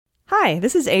Hi,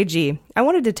 this is AG. I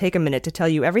wanted to take a minute to tell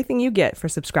you everything you get for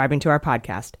subscribing to our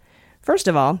podcast. First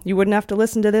of all, you wouldn't have to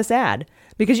listen to this ad,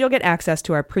 because you'll get access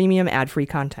to our premium ad-free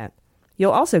content.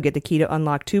 You'll also get the key to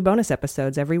unlock 2 bonus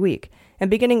episodes every week. And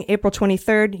beginning April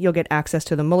 23rd, you'll get access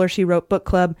to the Mueller, She Wrote book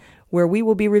club, where we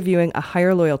will be reviewing A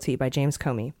Higher Loyalty by James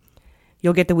Comey.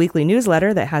 You'll get the weekly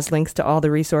newsletter that has links to all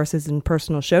the resources and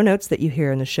personal show notes that you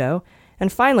hear in the show.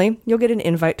 And finally, you'll get an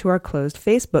invite to our closed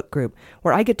Facebook group,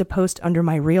 where I get to post under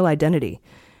my real identity.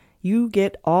 You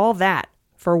get all that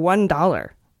for $1.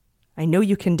 I know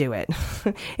you can do it.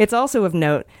 It's also of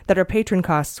note that our patron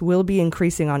costs will be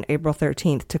increasing on April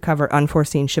 13th to cover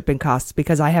unforeseen shipping costs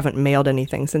because I haven't mailed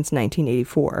anything since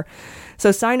 1984.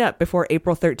 So sign up before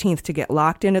April 13th to get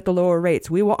locked in at the lower rates.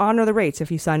 We will honor the rates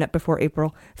if you sign up before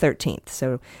April 13th.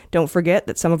 So don't forget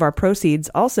that some of our proceeds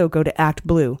also go to Act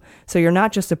Blue. So you're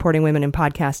not just supporting women in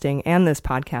podcasting and this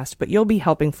podcast, but you'll be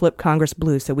helping flip Congress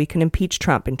blue so we can impeach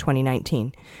Trump in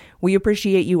 2019. We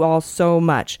appreciate you all so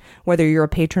much. Whether you're a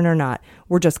patron or not,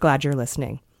 we're just glad you're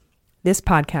listening. This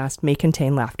podcast may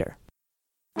contain laughter.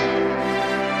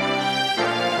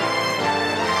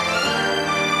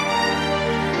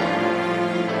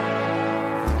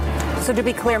 So to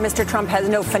be clear, Mr. Trump has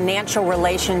no financial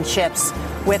relationships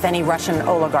with any Russian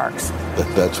oligarchs.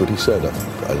 That's what he said.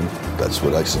 That's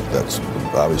what I said. That's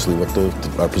obviously what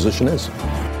our position is.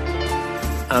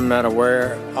 I'm not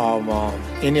aware of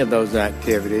any of those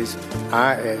activities.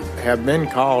 I have been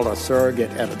called a surrogate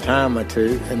at a time or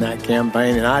two in that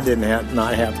campaign, and I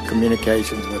not have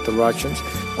communications with the Russians.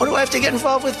 What do I have to get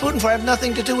involved with Putin for? I have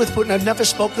nothing to do with Putin. I've never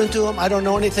spoken to him. I don't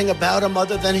know anything about him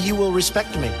other than he will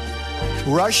respect me.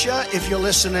 Russia, if you're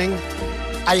listening,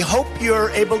 I hope you're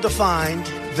able to find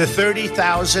the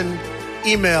 30,000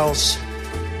 emails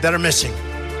that are missing.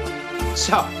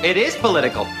 So, it is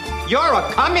political. You're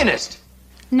a communist.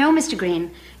 No, Mr.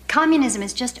 Green. Communism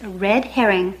is just a red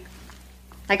herring.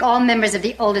 Like all members of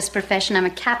the oldest profession, I'm a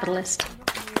capitalist.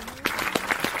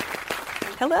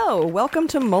 Hello, welcome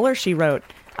to Mueller, She Wrote.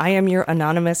 I am your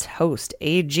anonymous host,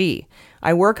 AG.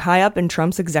 I work high up in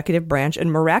Trump's executive branch, and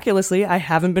miraculously, I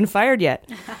haven't been fired yet.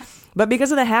 But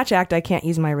because of the Hatch Act, I can't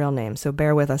use my real name, so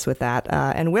bear with us with that.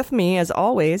 And with me, as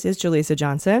always, is Jaleesa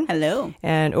Johnson. Hello.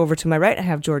 And over to my right, I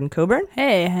have Jordan Coburn.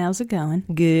 Hey, how's it going?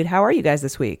 Good. How are you guys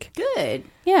this week? Good.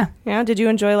 Yeah. Yeah, did you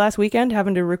enjoy last weekend,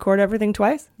 having to record everything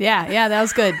twice? Yeah, that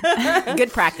was good.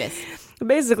 Good practice.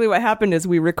 Basically, what happened is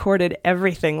we recorded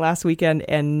everything last weekend,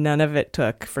 and none of it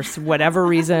took for whatever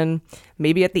reason.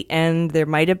 Maybe at the end, there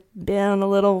might have been a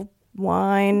little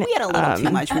wine. We had a little too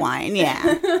much wine,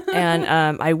 yeah. And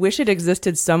I wish it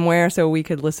existed somewhere so we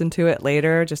could listen to it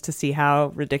later just to see how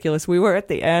ridiculous we were at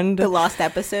the end. The lost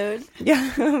episode?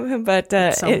 Yeah, but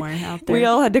somewhere out there. We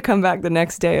all had to come back the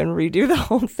next day and redo the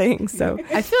whole thing. So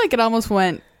I feel like it almost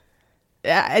went...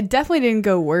 It definitely didn't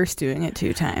go worse doing it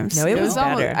 2 times. No, it was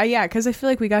better. Almost, yeah, because I feel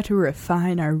like we got to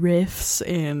refine our riffs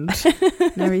and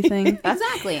everything.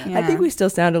 Exactly. Yeah. I think we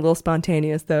still sound a little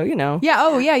spontaneous, though, you know.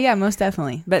 Yeah, yeah, most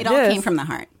definitely. But it all came from the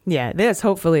heart. Yeah,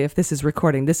 hopefully, if this is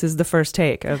recording, this is the first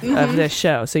take of this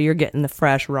show. So you're getting the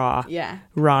fresh,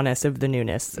 rawness of the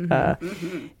newness.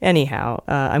 Anyhow,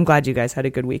 I'm glad you guys had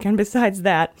a good weekend besides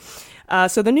that.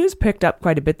 So the news picked up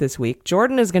quite a bit this week.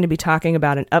 Jordan is going to be talking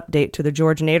about an update to the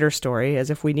George Nader story, as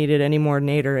if we needed any more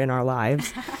Nader in our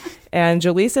lives. And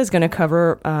Jaleesa is going to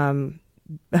cover,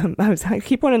 I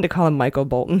keep wanting to call him Michael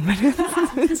Bolton.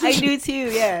 I do too,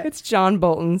 yeah. It's John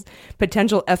Bolton's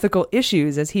potential ethical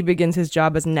issues as he begins his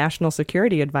job as National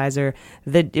Security Advisor.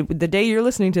 The day you're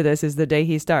listening to this is the day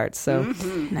he starts. So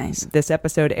Nice. This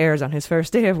episode airs on his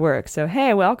first day of work. So,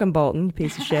 hey, welcome, Bolton, you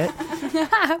piece of shit.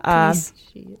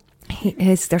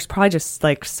 There's probably just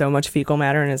like so much fecal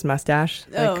matter in his mustache.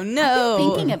 Oh no!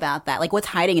 Thinking about that, like what's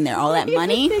hiding in there? All that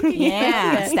money?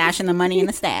 Yeah, stashing the money in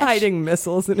the stash. Hiding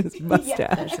missiles in his mustache.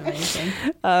 Yeah, that's amazing.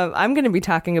 I'm going to be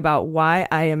talking about why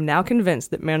I am now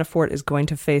convinced that Manafort is going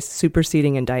to face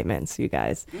superseding indictments. You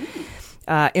guys,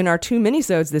 in our 2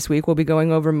 minisodes this week, we'll be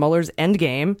going over Mueller's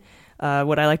endgame,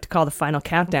 what I like to call the final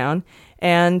countdown,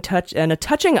 and a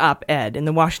touching op-ed in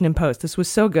the Washington Post. This was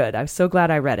so good. I was so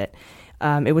glad I read it.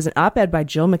 It was an op-ed by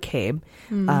Jill McCabe.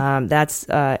 That's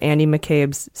Andy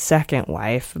McCabe's second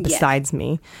wife, besides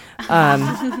me.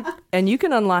 And you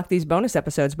can unlock these bonus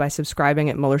episodes by subscribing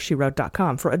at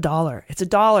MuellerSheWrote.com for $1. It's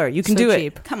 $1. You can do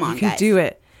cheap. it. Come on, you can guys. do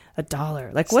it.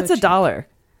 $1. Like, So what's cheap. $1?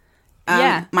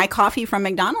 Yeah, my coffee from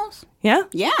McDonald's. Yeah?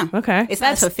 Yeah. Okay. It's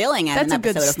not fulfilling as that's an a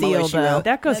good episode of steal, Mueller, She though. Wrote.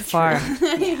 That goes far.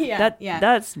 Yeah.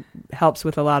 That helps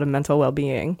with a lot of mental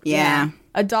well-being. Yeah.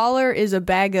 $1 is a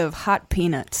bag of hot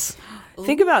peanuts.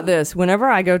 Think about this. Whenever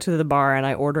I go to the bar and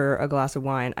I order a glass of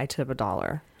wine, I tip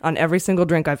 $1. On every single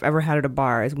drink I've ever had at a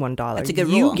bar is $1. That's a good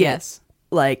rule. You get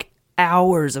like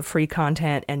hours of free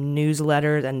content and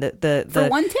newsletters and the for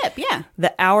one tip, yeah.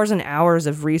 The hours and hours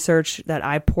of research that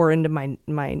I pour into my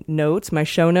notes, my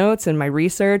show notes and my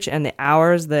research, and the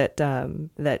hours that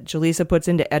Jaleesa puts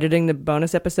into editing the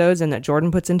bonus episodes and that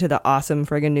Jordan puts into the awesome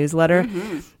friggin' newsletter,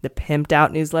 the pimped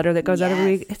out newsletter that goes out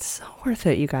every week. It's so worth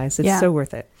it, you guys. It's so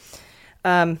worth it.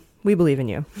 We believe in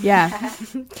you. Yeah.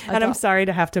 And I'm sorry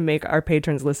to have to make our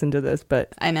patrons listen to this,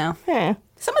 but I know.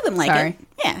 Some of them like it.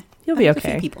 Yeah. You'll be okay.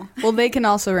 A few people. Well, they can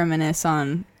also reminisce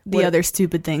on the other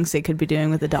stupid things they could be doing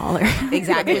with $1.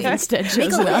 Exactly. Instead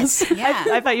chosen us. Yeah.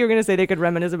 I thought you were going to say they could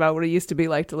reminisce about what it used to be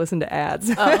like to listen to ads.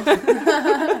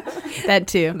 That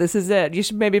too. This is it. You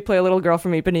should maybe play a little girl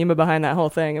from Ipanema behind that whole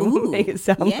thing and make it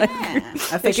sound like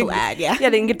official ad. Yeah. Yeah,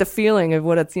 they can get the feeling of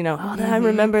what it's, I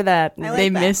remember that.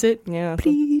 They miss it. Yeah.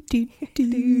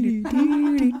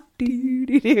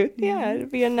 Yeah,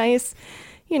 it'd be a nice,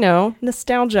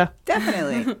 nostalgia.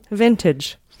 Definitely.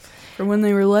 Vintage. For when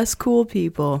they were less cool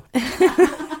people.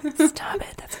 Stop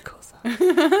it. That's a cool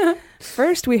song.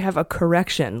 First, we have a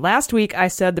correction. Last week, I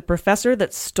said the professor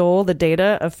that stole the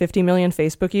data of 50 million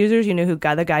Facebook users,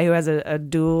 the guy who has a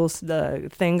dual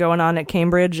thing going on at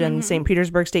Cambridge and St.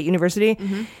 Petersburg State University.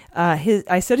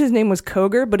 I said his name was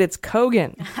Koger, but it's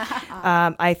Kogan.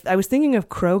 I was thinking of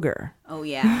Kroger. Oh,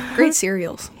 yeah. Great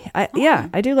cereals.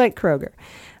 I do like Kroger.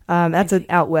 That's an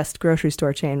out west grocery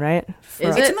store chain, right?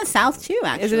 It's in the South, too,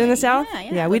 actually. Is it in the South?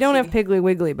 Yeah, we don't have Piggly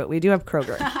Wiggly, but we do have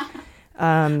Kroger.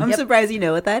 I'm surprised you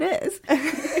know what that is.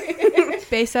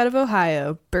 Based out of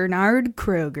Ohio, Bernard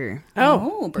Kroger.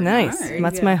 Oh, Bernard. Nice.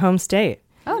 That's my home state.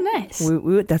 Oh, nice.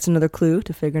 That's another clue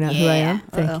to figuring out who I am.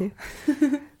 Thank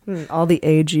you. All the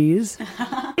AGs.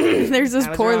 There's this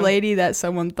poor lady that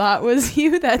someone thought was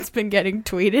you that's been getting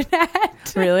tweeted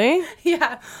at. Really?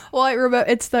 Yeah. Well, I remember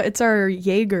it's our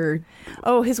Jaeger.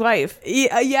 Oh, his wife.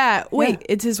 Yeah. Wait,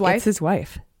 it's his wife? It's his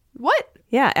wife. What?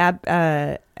 Yeah,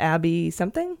 Abby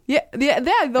something? Yeah,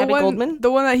 Abby Goldman?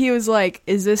 The one that he was like,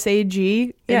 is this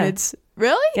AG? And it's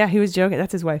really? Yeah, he was joking.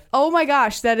 That's his wife. Oh my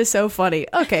gosh, that is so funny.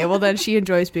 Okay, well then she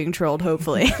enjoys being trolled,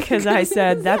 hopefully. Because I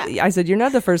said I said, you're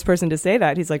not the first person to say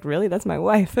that. He's like, really? That's my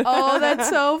wife. Oh, that's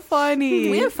so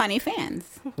funny. We have funny fans.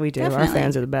 We do. Definitely. Our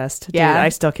fans are the best. Yeah. Dude, I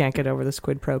still can't get over the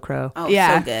squid pro crow. Oh,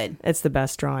 yeah. so good. It's the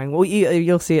best drawing. Well,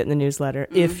 you'll see it in the newsletter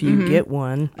if you get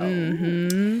one.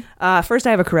 First,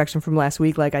 I have a correction from last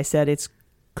week. Like I said, it's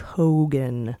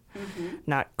Kogan,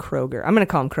 not Kroger. I'm going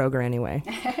to call him Kroger anyway.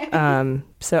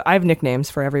 So I have nicknames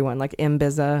for everyone, like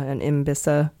Imbiza and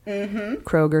Imbissa,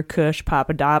 Kroger, Kush,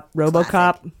 Papa Dop,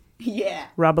 Robocop. Yeah.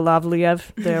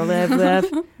 Rabalovliev, Lev.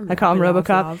 I call him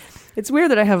Robocop. It's weird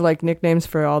that I have like nicknames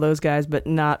for all those guys, but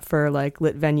not for like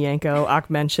Litvenenko,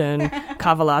 Akhmenshin,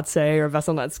 Kavaladze, or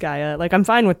Veselnetskaya. Like, I'm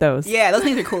fine with those. Yeah, those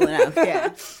things are cool enough.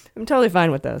 Yeah. I'm totally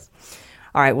fine with those.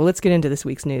 All right, well, let's get into this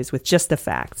week's news with just the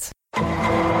facts.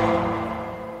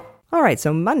 All right,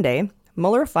 so Monday,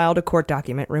 Mueller filed a court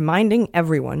document reminding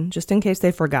everyone, just in case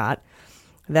they forgot,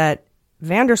 that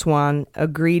Vanderswan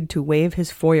agreed to waive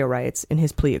his FOIA rights in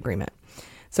his plea agreement.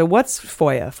 So what's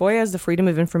FOIA? FOIA is the Freedom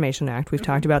of Information Act. We've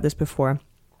talked about this before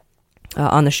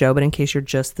on the show, but in case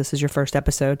this is your first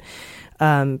episode,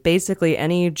 basically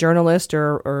any journalist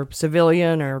or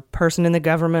civilian or person in the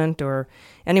government or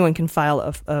anyone can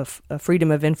file a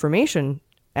Freedom of Information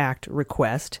Act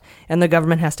request, and the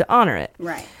government has to honor it.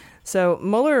 Right. So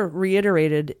Mueller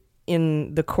reiterated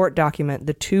in the court document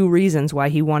the two reasons why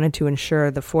he wanted to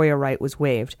ensure the FOIA right was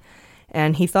waived.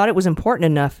 And he thought it was important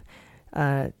enough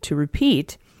to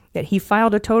repeat that he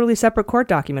filed a totally separate court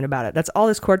document about it. That's all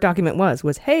this court document was,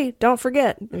 hey, don't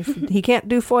forget, he can't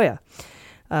do FOIA.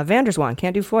 Vanderswan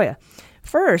can't do FOIA.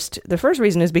 The first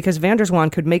reason is because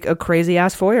Vanderswan could make a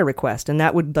crazy-ass FOIA request, and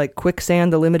that would like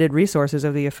quicksand the limited resources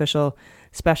of the official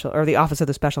special, or the Office of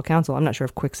the Special Counsel. I'm not sure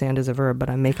if quicksand is a verb, but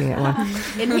I'm making it one.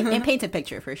 It paints a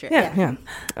picture for sure. Yeah.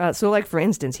 So like, for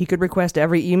instance, he could request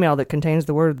every email that contains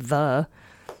the word "the"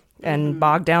 and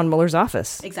bog down Mueller's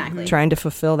office. Exactly. Trying to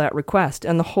fulfill that request.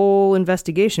 And the whole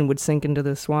investigation would sink into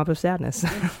the swamp of sadness.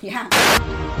 Yeah.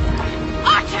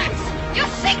 Artex, you're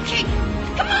sinking!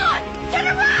 Come on, turn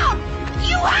around!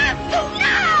 You have to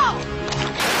now!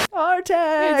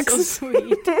 Artex! It's so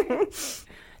sweet.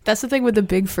 That's the thing with the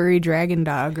big furry dragon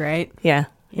dog, right? Yeah.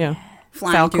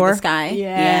 Flying through the sky.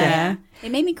 Yeah.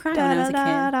 It made me cry when I was a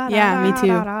kid. Yeah, me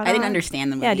too. I didn't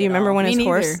understand the movie. Yeah, do you remember when Me his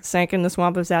horse neither. sank in the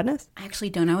swamp of sadness? I actually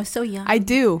don't. I was so young. I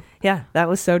do. Yeah, that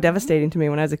was so devastating to me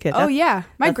when I was a kid. Oh, yeah.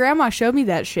 My grandma showed me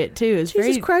that shit, too. It's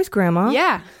Jesus Christ, Grandma.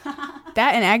 Yeah.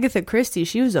 That and Agatha Christie,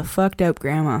 she was a fucked up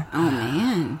grandma. Oh,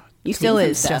 man. You still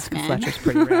is stuff, Jessica man. Fletcher's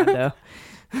pretty rad, though.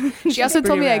 She also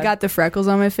told me I rad. got the freckles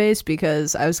on my face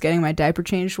because I was getting my diaper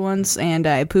changed once and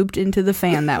I pooped into the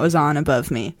fan that was on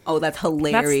above me. Oh, that's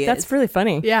hilarious. That's really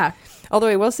funny. Yeah. Although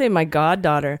I will say my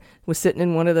goddaughter was sitting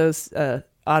in one of those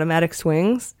automatic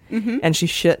swings and she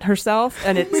shit herself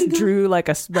and it drew like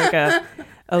a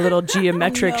little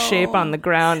geometric shape on the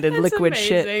ground and That's liquid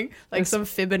amazing. shit. Like some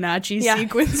Fibonacci Yeah.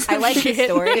 sequence. I like this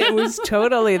story. It was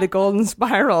totally the golden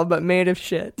spiral, but made of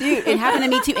shit. Dude, it happened to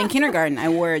me too. In kindergarten, I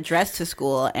wore a dress to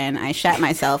school and I shat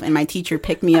myself and my teacher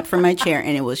picked me up from my chair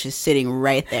and it was just sitting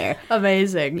right there.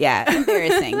 Amazing. Yeah,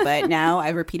 embarrassing. But now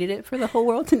I've repeated it for the whole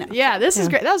world to know. Yeah, this is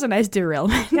great. That was a nice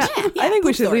derailment. Yeah, I think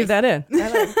we poop should stories. leave that in.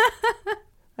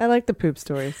 I like the poop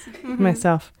stories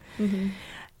myself.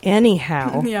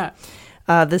 Anyhow, Yeah.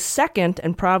 the second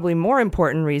and probably more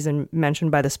important reason mentioned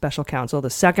by the special counsel, the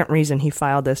second reason he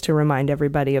filed this to remind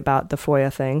everybody about the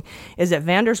FOIA thing, is that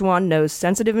van der Zwaan knows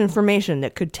sensitive information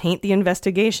that could taint the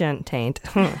investigation.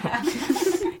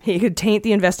 He could taint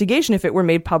the investigation if it were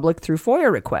made public through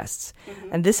FOIA requests.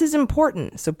 And this is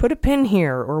important. So put a pin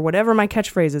here or whatever my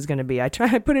catchphrase is going to be. I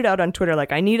put it out on Twitter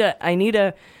like I need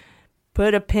a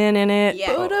put a pin in it.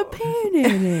 Yeah. Put a pin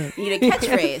in it. You need a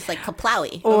catchphrase like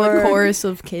Kaplawi. Or a chorus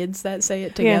of kids that say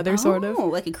it together, sort of. Oh,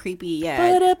 like a creepy,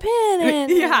 Put a pin in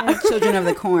it. Yeah. Children of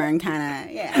the Corn kind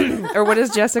of, yeah. Or what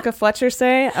does Jessica Fletcher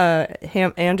say?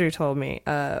 Andrew told me,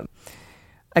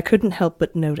 I couldn't help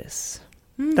but notice.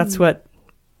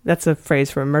 That's a phrase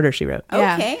for a Murder, She Wrote.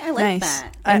 Yeah. Okay, I like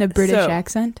that. And a British so-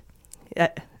 accent.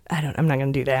 I'm not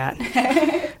going to do that.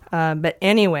 But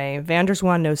anyway, van der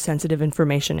Zwaan knows sensitive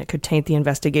information. It could taint the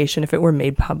investigation if it were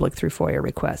made public through FOIA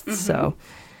requests. So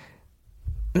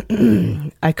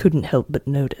I couldn't help but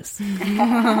notice.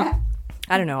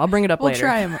 I don't know. I'll bring it up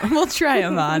later. We'll try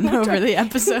them on over the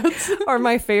episodes. Or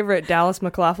my favorite Dallas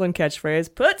McLaughlin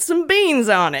catchphrase, put some beans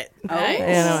on it. Nice. You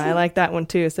know, I like that one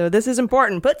too. So this is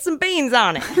important. Put some beans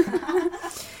on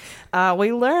it.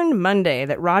 We learned Monday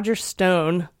that Roger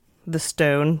Stone, the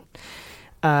Stone,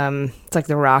 it's like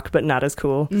The Rock, but not as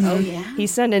cool. Oh, yeah. He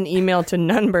sent an email to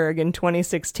Nunberg in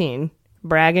 2016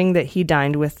 bragging that he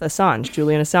dined with Assange,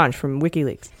 Julian Assange from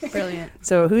WikiLeaks. Brilliant.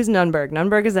 So who's Nunberg?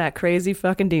 Nunberg is that crazy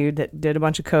fucking dude that did a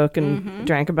bunch of coke and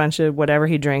drank a bunch of whatever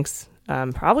he drinks.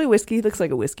 Probably whiskey. He looks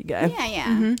like a whiskey guy. Yeah,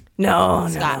 yeah. No,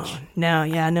 Scotch.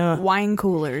 No. Wine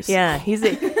coolers. Yeah, he's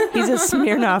a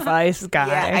Smirnoff Ice guy.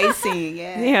 Yeah, icy,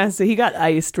 yeah. Yeah, so he got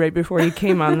iced right before he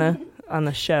came on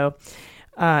the show.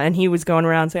 And he was going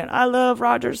around saying, I love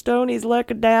Roger Stone. He's like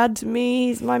a dad to me.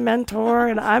 He's my mentor.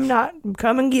 And I'm not,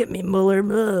 come and get me, Mueller.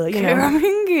 You know. Come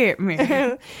and get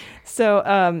me. So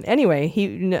anyway,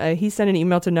 he sent an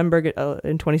email to Nunberg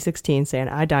in 2016 saying,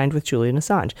 I dined with Julian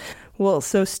Assange. Well,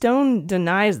 so Stone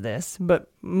denies this,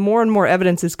 but more and more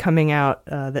evidence is coming out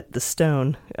that the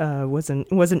Stone was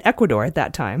in Ecuador at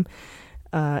that time.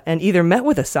 And either met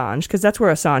with Assange, because that's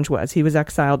where Assange was. He was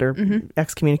exiled or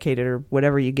excommunicated or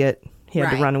whatever you get. He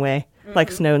had to run away,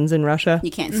 like Snowden's in Russia.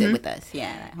 You can't sit with us.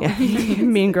 Yeah.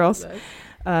 Mean Girls.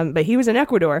 But he was in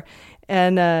Ecuador.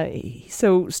 And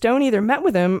so Stone either met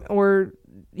with him or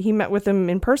he met with him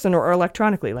in person or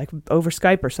electronically, like over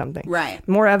Skype or something. Right.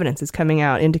 More evidence is coming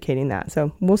out indicating that.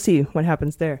 So we'll see what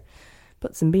happens there.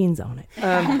 Put some beans on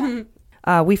it.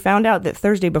 We found out that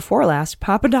Thursday before last,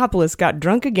 Papadopoulos got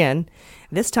drunk again,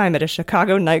 this time at a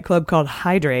Chicago nightclub called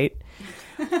Hydrate.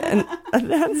 And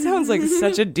that sounds like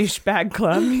such a douchebag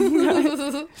club.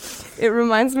 It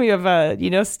reminds me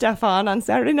of, Stefan on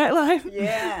Saturday Night Live.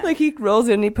 Yeah. Like he rolls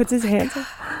in and he puts his hands up.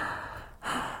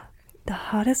 The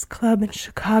hottest club in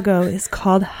Chicago is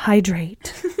called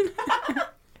Hydrate.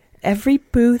 Every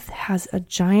booth has a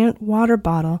giant water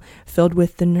bottle filled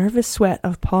with the nervous sweat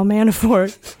of Paul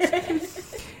Manafort.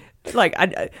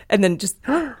 And then just,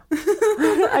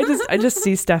 I just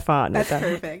see Stefan. That's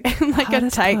perfect. Like a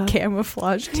tight club.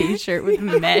 camouflage T-shirt with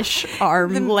mesh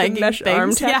arm legging mesh things.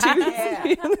 arm tattoos.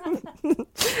 Yeah.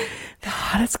 The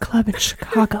hottest club in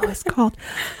Chicago is called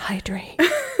Hydrate.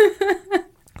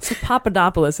 So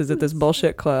Papadopoulos is at this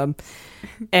bullshit club,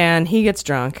 and he gets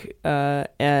drunk,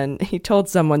 and he told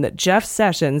someone that Jeff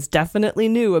Sessions definitely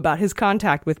knew about his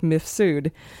contact with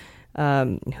Mifsud,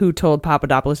 who told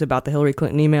Papadopoulos about the Hillary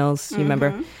Clinton emails, you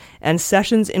remember? And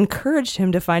Sessions encouraged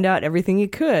him to find out everything he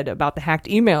could about the hacked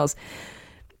emails.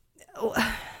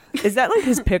 Is that like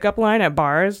his pickup line at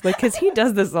bars? Like, because he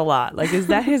does this a lot. Like, is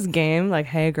that his game? Like,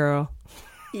 hey, girl.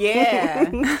 Yeah.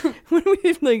 When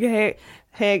we like,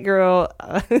 hey, girl,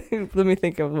 let me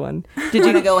think of one. Did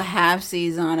you go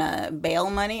halfsies on bail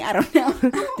money? I don't know.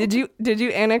 Did you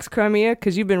annex Crimea?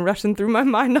 Because you've been rushing through my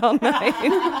mind all night.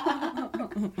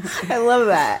 I love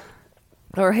that.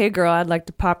 Or, hey, girl, I'd like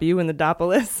to pop you in the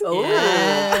Dopolis. Oh,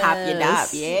 pop your dop,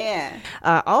 yeah.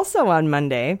 Also on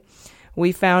Monday,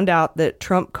 we found out that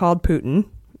Trump called Putin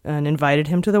and invited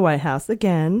him to the White House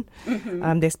again.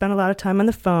 They spent a lot of time on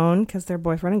the phone because they're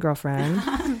boyfriend and girlfriend.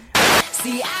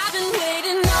 See, I've been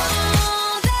waiting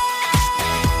all day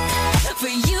for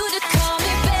you to call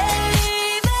me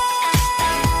baby.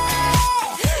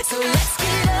 So let's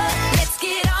get up, let's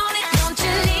get on it. Don't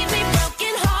you leave me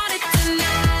broken hearted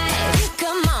tonight.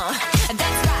 Come on,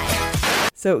 that's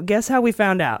right. So guess how we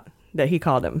found out that he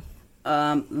called him?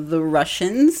 The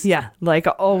Russians. Yeah, like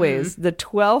always. The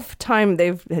 12th time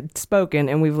they've had spoken,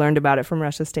 and we've learned about it from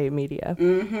Russia state media.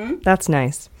 That's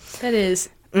nice. That is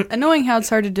annoying how it's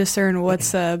hard to discern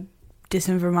what's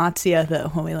disinformatia, though,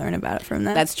 when we learn about it from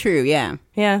them. That's true, yeah.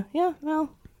 Yeah,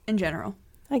 well, in general.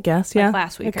 I guess, yeah. Like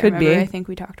last week, it could be. I think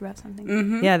we talked about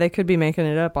something. Yeah, they could be making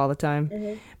it up all the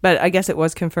time. But I guess it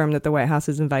was confirmed that the White House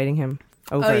is inviting him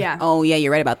over. Oh, yeah,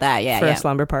 you're right about that, yeah. For a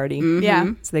slumber party.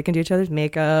 Yeah. So they can do each other's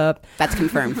makeup. That's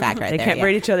confirmed fact right They there. can't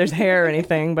braid each other's hair or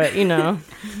anything, but, you know,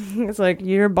 it's like,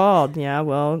 you're bald. Yeah,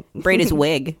 well. Braid his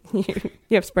wig. You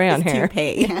have spray on hair.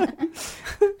 Toupee.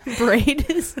 Braid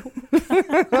his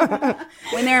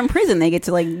When they're in prison, they get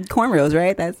to, like, cornrows,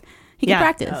 right? He can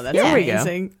practice. Oh, that's There we go.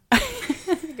 amazing.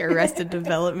 Arrested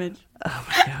Development. Oh,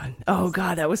 my God. Oh,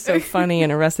 God, that was so funny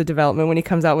in Arrested Development when he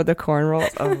comes out with the cornrows.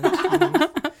 Oh,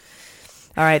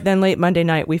 all right, then late Monday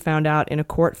night, we found out in a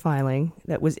court filing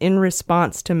that was in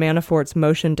response to Manafort's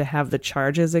motion to have the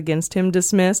charges against him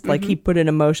dismissed. Like, he put in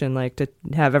a motion, like, to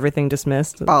have everything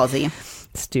dismissed. Ballsy.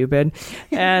 Stupid.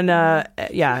 And,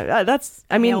 that's,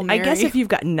 I mean, Hail I guess Mary. if you've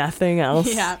got nothing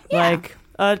else, Yeah. like,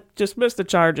 dismiss the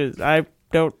charges. I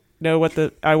don't know what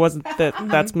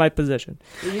that's my position.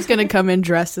 You're just going to come in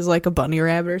dressed as like a bunny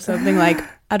rabbit or something. Like,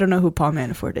 I don't know who Paul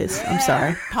Manafort is. I'm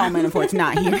sorry. Paul Manafort's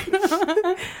not here.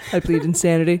 I plead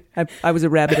insanity. I was a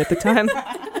rabbit at the time.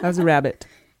 I was a rabbit.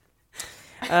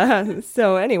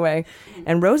 So anyway,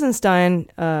 and Rosenstein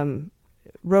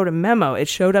wrote a memo. It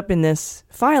showed up in this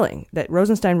filing that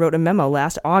Rosenstein wrote a memo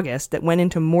last August that went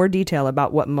into more detail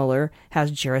about what Mueller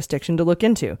has jurisdiction to look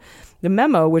into. The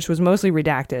memo, which was mostly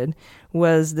redacted,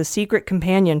 was the secret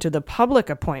companion to the public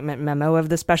appointment memo of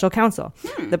the special counsel.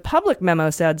 The public memo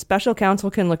said special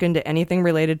counsel can look into anything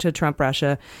related to Trump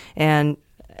Russia and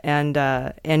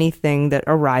anything that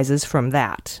arises from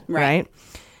that, right?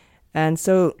 And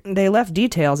so they left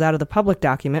details out of the public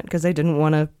document because they didn't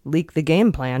want to leak the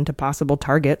game plan to possible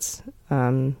targets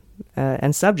and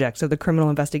subjects of the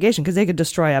criminal investigation because they could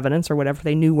destroy evidence or whatever.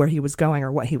 They knew where he was going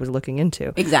or what he was looking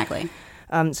into. Exactly.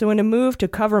 So in a move to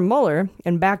cover Mueller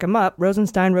and back him up,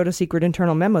 Rosenstein wrote a secret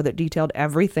internal memo that detailed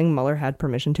everything Mueller had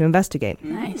permission to investigate.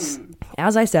 Nice.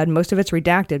 As I said, most of it's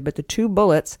redacted, but the two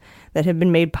bullets that have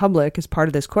been made public as part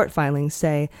of this court filing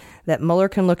say that Mueller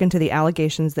can look into the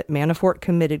allegations that Manafort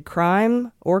committed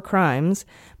crime or crimes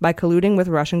by colluding with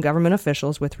Russian government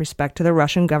officials with respect to the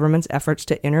Russian government's efforts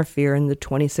to interfere in the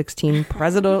 2016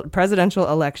 presidential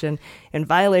election in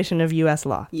violation of U.S.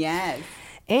 law. Yes.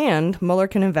 And Mueller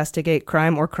can investigate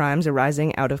crime or crimes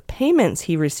arising out of payments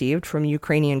he received from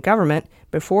Ukrainian government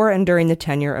before and during the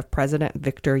tenure of President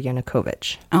Viktor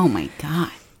Yanukovych. Oh, my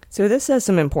God. So this says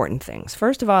some important things.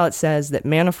 First of all, it says that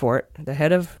Manafort, the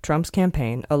head of Trump's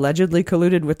campaign, allegedly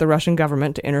colluded with the Russian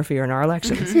government to interfere in our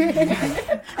elections.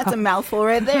 That's a mouthful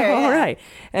right there. All right.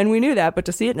 And we knew that, but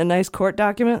to see it in a nice court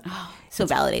document, so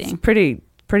validating. It's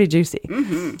pretty juicy.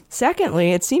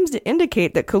 Secondly, it seems to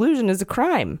indicate that collusion is a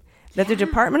crime. That the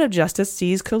Department of Justice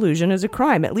sees collusion as a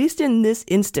crime, at least in this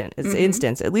instance,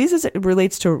 at least as it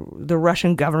relates to the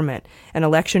Russian government and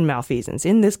election malfeasance.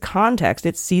 In this context,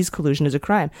 it sees collusion as a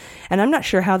crime. And I'm not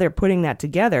sure how they're putting that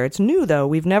together. It's new, though.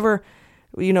 We've never,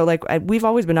 we've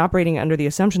always been operating under the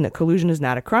assumption that collusion is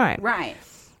not a crime. Right.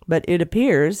 But it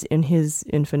appears, in his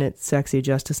infinite sexy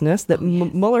justiceness, that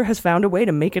Mueller has found a way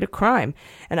to make it a crime.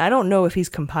 And I don't know if he's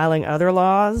compiling other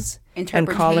laws and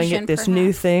calling it this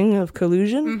new thing of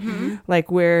collusion, like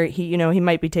where he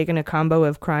might be taking a combo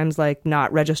of crimes like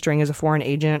not registering as a foreign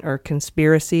agent or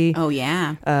conspiracy. Oh,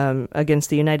 yeah. Against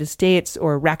the United States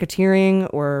or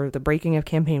racketeering or the breaking of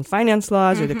campaign finance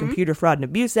laws or the Computer Fraud and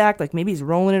Abuse Act. Like maybe he's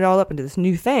rolling it all up into this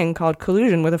new thing called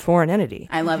collusion with a foreign entity.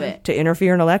 I love it. To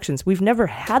interfere in elections. We've never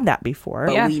had that before.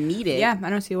 But we need it. Yeah, I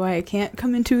don't see why it can't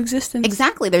come into existence.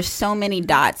 Exactly. There's so many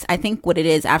dots. I think what it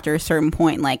is after a certain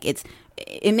point, like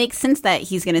it makes sense that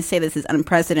he's going to say this is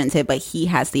unprecedented, but he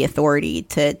has the authority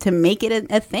to make it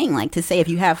a thing. Like to say if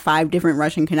you have 5 different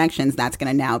Russian connections, that's going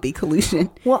to now be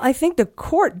collusion. Well, I think the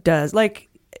court does. Like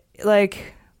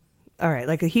all right,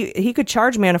 like he could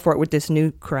charge Manafort with this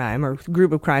new crime or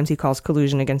group of crimes he calls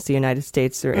collusion against the United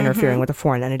States or interfering with a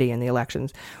foreign entity in the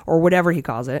elections or whatever he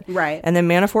calls it. Right. And then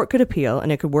Manafort could appeal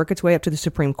and it could work its way up to the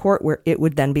Supreme Court where it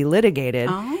would then be litigated.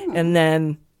 Oh. And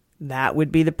then that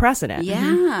would be the precedent.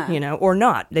 Yeah. You know, or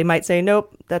not. They might say,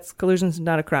 nope, collusion's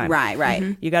not a crime. Right,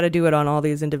 right. You got to do it on all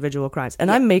these individual crimes.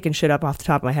 And I'm making shit up off the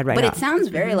top of my head right now. But it sounds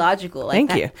very logical. Like Thank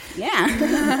that. you.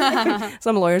 Yeah.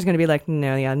 Some lawyer's going to be like,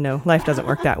 no, life doesn't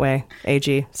work that way.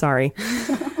 AG, sorry.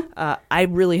 I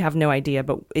really have no idea,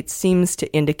 but it seems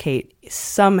to indicate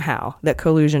somehow that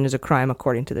collusion is a crime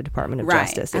according to the Department of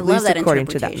Justice. At least according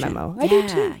to that memo. I do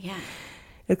too. Yeah.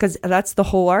 Because that's the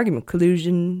whole argument.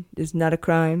 Collusion is not a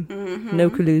crime. No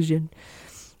collusion.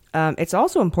 It's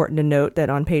also important to note that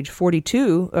on page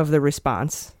 42 of the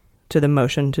response to the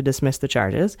motion to dismiss the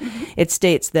charges, it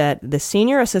states that the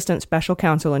senior assistant special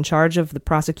counsel in charge of the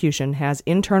prosecution has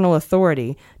internal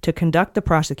authority to conduct the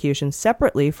prosecution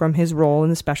separately from his role in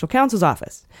the special counsel's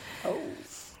office.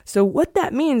 So what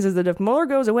that means is that if Mueller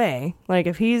goes away, like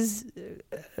if he's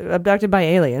abducted by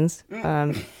aliens,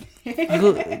 the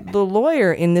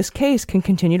lawyer in this case can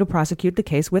continue to prosecute the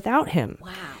case without him.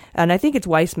 Wow. And I think it's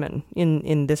Weissman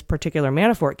in this particular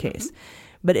Manafort case.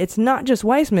 But it's not just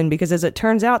Weissman, because as it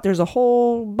turns out, there's a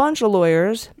whole bunch of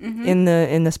lawyers in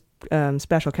the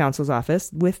special counsel's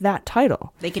office with that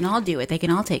title. They can all do it. They can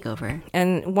all take over.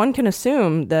 And one can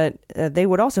assume that they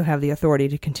would also have the authority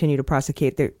to continue to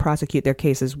prosecute their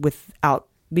cases without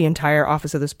the entire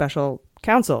office of the special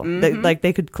counsel.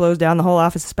 They could close down the whole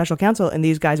office of special counsel, and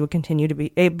these guys would continue to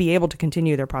be able to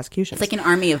continue their prosecutions. It's like an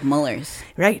army of Muellers.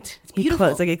 Right. Beautiful.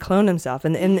 It's like he cloned himself,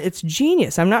 and it's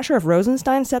genius. I'm not sure if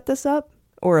Rosenstein set this up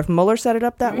or if Mueller set it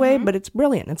up that way, but it's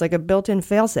brilliant. It's like a built-in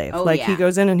failsafe. Oh, he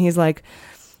goes in and he's like,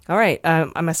 all right,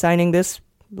 I'm assigning this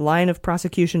line of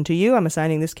prosecution to you. I'm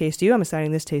assigning this case to you. I'm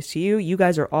assigning this case to you. You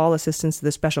guys are all assistants to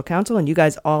the special counsel, and you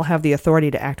guys all have the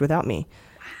authority to act without me.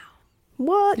 Wow.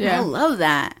 What? Yeah. I love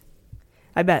that.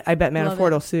 I bet Manafort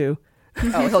will sue.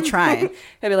 Oh, he'll try.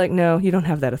 He'll be like, no, you don't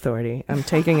have that authority. I'm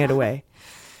taking it away.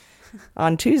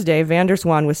 On Tuesday, Van der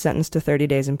Zwaan was sentenced to 30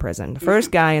 days in prison. The first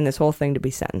guy in this whole thing to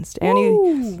be sentenced.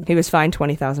 And he was fined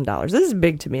 $20,000. This is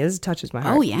big to me. This touches my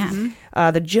heart. Oh,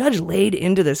 yeah. The judge laid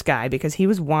into this guy because he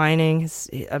was whining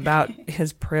about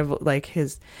his privilege, like I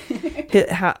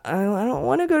don't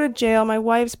want to go to jail. My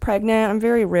wife's pregnant. I'm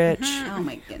very rich. Oh,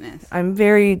 my goodness. I'm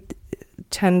very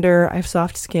tender. I have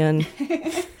soft skin.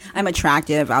 I'm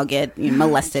attractive. I'll get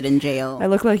molested in jail. I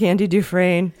look like Andy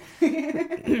Dufresne.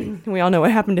 We all know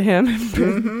what happened to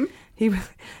him. He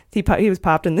was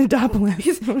popped in the Dopolis.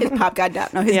 His pop got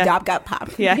dop. No, his dop got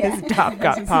popped. Yeah, his dop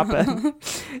got popping.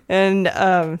 And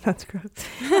that's gross.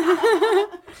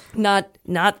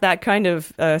 Not that kind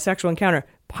of sexual encounter.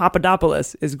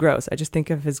 Papadopoulos is gross. I just think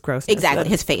of his grossness. Exactly.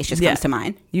 His face just comes to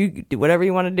mind. You do whatever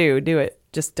you want to do it.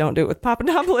 Just don't do it with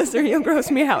Papadopoulos or you'll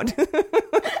gross me out.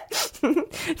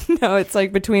 No, it's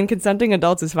like between consenting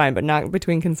adults is fine, but not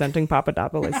between consenting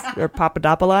Papadopoulos or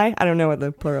Papadopouli. I don't know what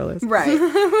the plural is. Right.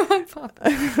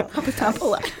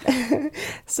 Papadopouli.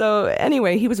 So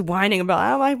anyway, he was whining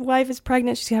about, my wife is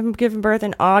pregnant. She's having given birth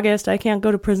in August. I can't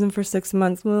go to prison for 6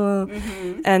 months.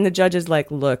 And the judge is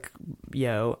like, look,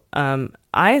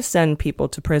 I send people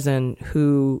to prison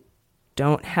who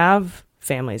don't have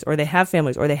families, or they have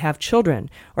families, or they have children,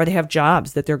 or they have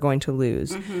jobs that they're going to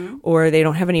lose, or they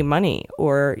don't have any money,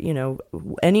 or,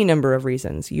 any number of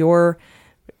reasons. Your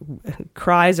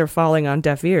cries are falling on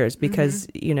deaf ears because,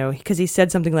 because he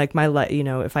said something like, my life,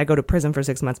 if I go to prison for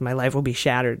 6 months, my life will be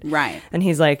shattered. Right. And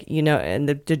he's like, and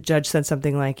the judge said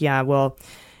something like, yeah, well,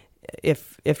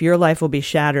 if your life will be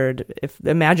shattered,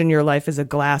 imagine your life is a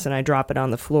glass and I drop it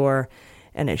on the floor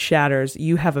and it shatters,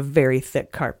 you have a very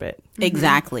thick carpet.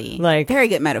 Exactly. Like, very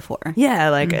good metaphor. Yeah,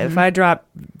 like if I drop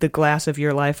the glass of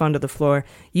your life onto the floor,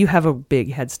 you have a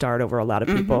big head start over a lot of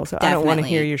people. So I don't want to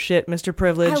hear your shit, Mr.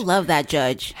 Privilege. I love that,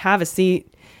 Judge. Have a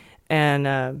seat and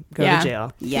go to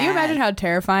jail. Yeah. Can you imagine how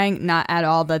terrifying, not at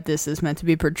all, that this is meant to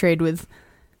be portrayed with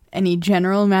any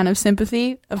general amount of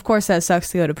sympathy? Of course, that sucks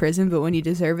to go to prison, but when you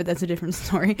deserve it, that's a different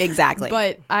story. Exactly.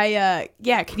 But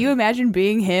can you imagine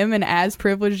being him and as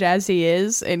privileged as he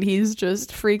is, and he's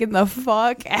just freaking the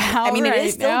fuck out? I mean, it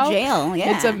is still jail.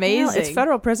 Yeah, it's amazing. Well, it's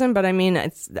federal prison, but I mean,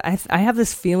 I have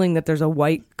this feeling that there's a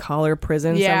white collar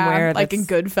prison somewhere, like in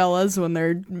Goodfellas when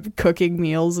they're cooking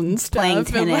meals and stuff, playing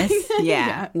tennis.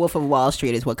 Yeah, Wolf of Wall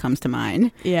Street is what comes to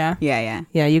mind. Yeah.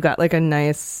 You got like a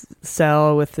nice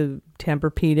cell with the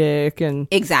Tempur-Pedic and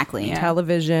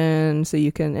television, so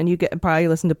you can probably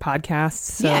listen to podcasts.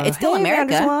 So, yeah, it's still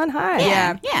America. Hi.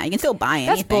 Yeah, you can still buy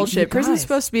anything. That's bullshit. Prison's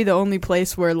supposed to be the only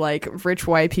place where like rich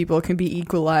white people can be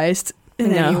equalized.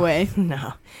 in any way.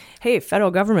 No. Hey,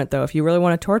 federal government, though, if you really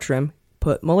want to torture him,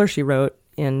 put Mueller, she wrote,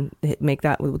 and make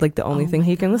that like the only thing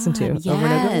he can listen to. Yes. Over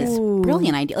and over.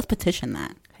 Brilliant idea. Let's petition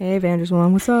that. Hey,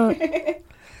 Vanderswan, what's up?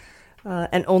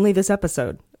 And only this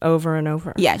episode, over and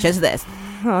over. Yeah, just this.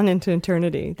 On into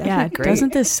eternity. That'd be great.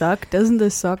 Doesn't this suck? Doesn't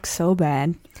this suck so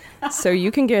bad? So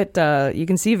you can get, you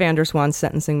can see Vanderswan's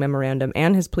sentencing memorandum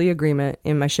and his plea agreement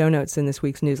in my show notes in this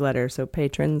week's newsletter. So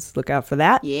patrons, look out for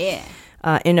that. Yeah.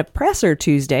 In a presser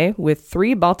Tuesday with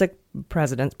 3 Baltic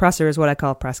presidents, presser is what I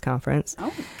call a press conference.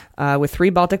 With 3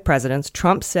 Baltic presidents,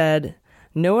 Trump said,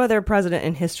 "No other president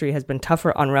in history has been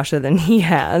tougher on Russia than he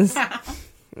has."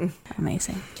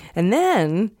 Amazing. And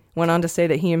then went on to say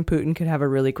that he and Putin could have a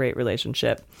really great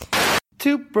relationship.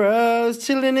 2 bros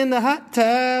chilling in the hot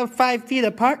tub, 5 feet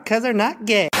apart because they're not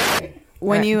gay.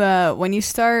 When you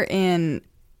start in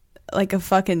like a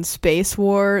fucking space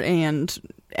war and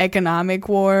economic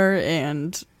war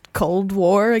and Cold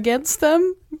War against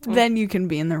them, then you can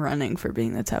be in the running for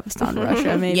being the toughest on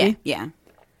Russia, maybe. Yeah.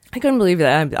 I couldn't believe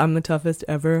that. I'm the toughest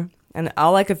ever. And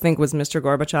all I could think was, Mr.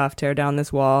 Gorbachev, tear down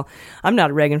this wall. I'm not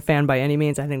a Reagan fan by any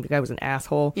means. I think the guy was an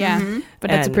asshole. Yeah, but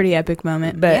that's a pretty epic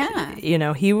moment. But, you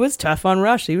know, he was tough on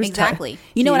Russia. He was exactly.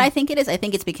 You know what I think it is? I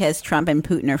think it's because Trump and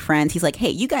Putin are friends. He's like,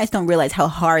 hey, you guys don't realize how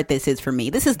hard this is for me.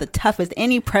 This is the toughest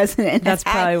any president has That's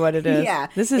probably what it is. Yeah,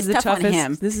 this is the tough on him.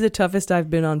 toughest. This is the toughest I've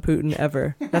been on Putin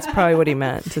ever. That's probably what he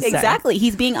meant to say. Exactly.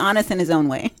 He's being honest in his own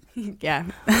way. Yeah.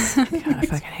 God, I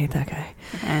fucking hate that guy.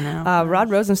 I know. Rod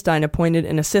Rosenstein appointed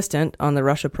an assistant on the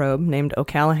Russia probe named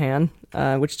O'Callahan,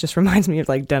 which just reminds me of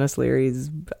like Dennis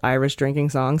Leary's Irish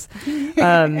drinking songs.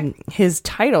 His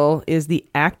title is the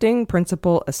Acting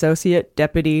Principal Associate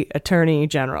Deputy Attorney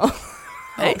General.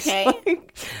 Okay.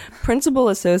 Like, Principal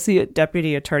Associate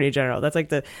Deputy Attorney General. That's like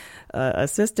the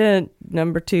assistant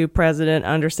number 2 president,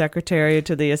 undersecretary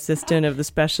to the assistant of the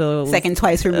special second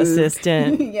twice removed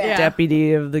assistant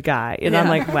deputy of the guy. And I'm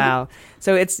like, wow.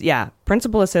 So it's,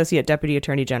 Principal Associate Deputy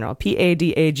Attorney General,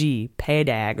 PADAG,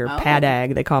 PADAG or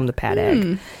PADAG. They call him the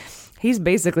PADAG. He's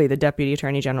basically the Deputy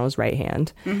Attorney General's right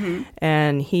hand. Mm-hmm.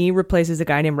 And he replaces a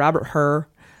guy named Robert Hur,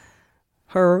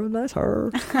 that's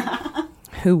her,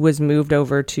 who was moved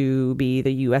over to be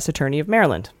the U.S. Attorney of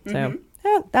Maryland. So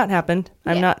that happened.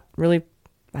 I don't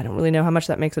really know how much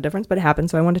that makes a difference, but it happened,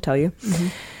 so I wanted to tell you.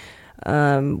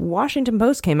 Washington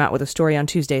Post came out with a story on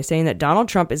Tuesday saying that Donald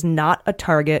Trump is not a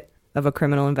target of a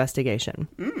criminal investigation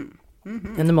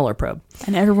in the Mueller probe.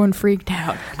 And everyone freaked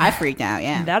out. I freaked out,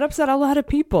 yeah. That upset a lot of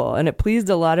people, and it pleased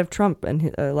a lot of Trump.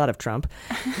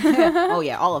 Oh,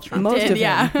 yeah, all of Trump.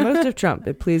 Most of Trump.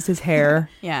 It pleased his hair.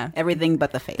 Yeah. Everything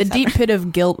but the face. The deep pit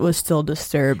of guilt was still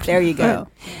disturbed. There you go.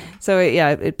 So,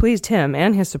 it pleased him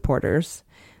and his supporters.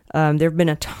 There have been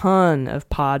a ton of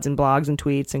pods and blogs and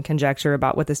tweets and conjecture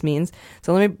about what this means.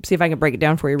 So let me see if I can break it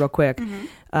down for you real quick.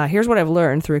 Here's what I've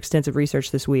learned through extensive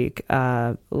research this week.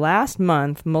 Last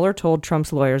month, Mueller told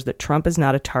Trump's lawyers that Trump is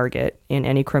not a target in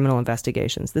any criminal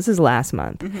investigations. This is last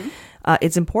month.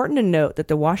 It's important to note that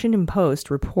the Washington Post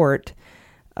report,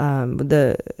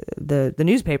 the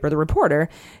newspaper, the reporter,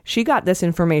 she got this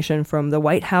information from the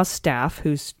White House staff,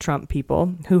 who's Trump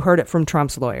people, who heard it from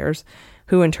Trump's lawyers,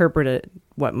 who interpreted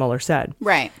what Mueller said.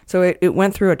 Right. So it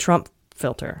went through a Trump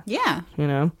filter. Yeah. You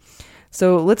know?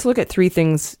 So let's look at 3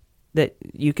 things that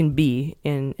you can be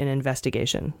in an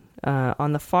investigation.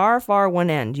 On the far, far one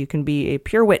end, you can be a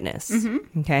pure witness.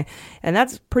 Okay? And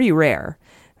that's pretty rare.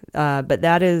 But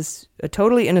that is a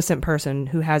totally innocent person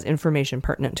who has information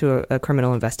pertinent to a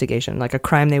criminal investigation, like a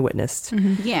crime they witnessed.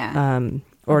 Yeah.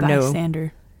 Or no.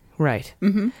 Bystander. Right.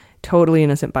 Totally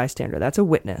innocent bystander. That's a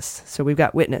witness. So we've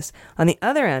got witness. On the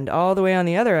other end, all the way on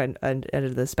the other end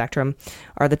of the spectrum,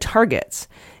 are the targets.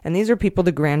 And these are people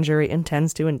the grand jury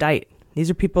intends to indict. These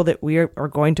are people that we are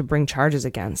going to bring charges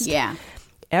against. Yeah.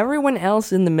 Everyone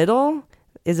else in the middle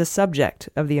is a subject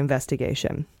of the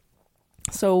investigation.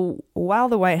 So while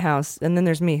the White House, and then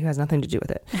there's me who has nothing to do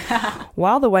with it,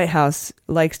 while the White House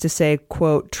likes to say,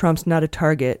 quote, Trump's not a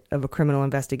target of a criminal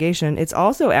investigation, it's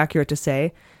also accurate to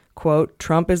say, quote,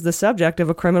 Trump is the subject of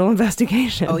a criminal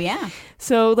investigation. Oh, yeah.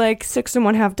 So like 6 and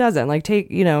 1/2 dozen, like take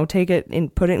it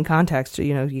and put it in context.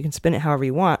 You know, you can spin it however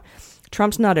you want.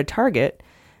 Trump's not a target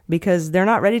because they're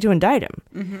not ready to indict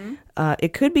him.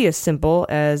 It could be as simple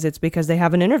as it's because they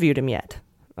haven't interviewed him yet.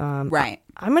 Right.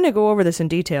 I'm going to go over this in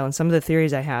detail and some of the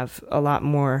theories I have a lot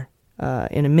more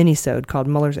in a mini-sode called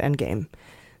Mueller's Endgame.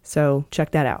 So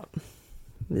check that out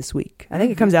this week. I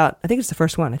think it comes out. I think it's the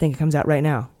first one. I think it comes out right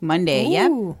now. Monday.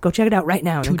 Ooh. Yep. Go check it out right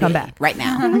now and then come back. Right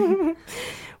now.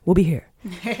 We'll be here.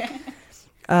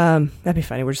 That'd be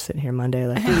funny. We're just sitting here Monday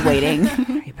like waiting.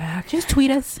 Are you back? Just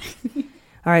tweet us.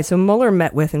 All right, so Mueller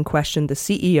met with and questioned the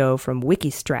CEO from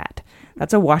Wikistrat.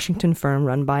 That's a Washington firm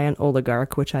run by an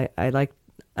oligarch, which I like.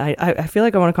 I feel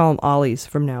like I want to call him Ollie's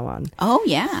from now on. Oh,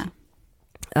 yeah.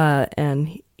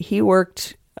 And he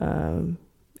worked, and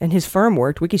his firm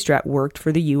worked, Wikistrat worked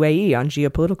for the UAE on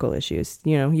geopolitical issues.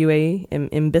 You know, UAE,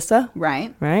 Mbissa?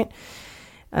 Right. Right?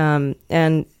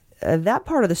 And that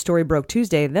part of the story broke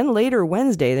Tuesday. Then later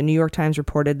Wednesday, the New York Times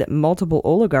reported that multiple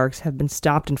oligarchs have been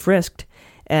stopped and frisked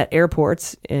at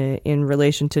airports in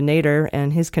relation to Nader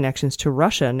and his connections to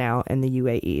Russia now and the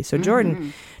UAE. So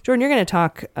Jordan, you're going to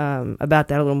talk about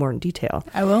that a little more in detail.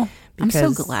 I will. I'm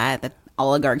so glad that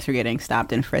oligarchs are getting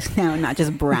stopped and frisked now, not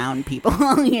just brown people.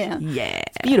 Yeah.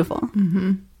 It's beautiful.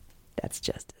 Mm-hmm. That's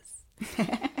justice.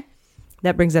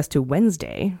 That brings us to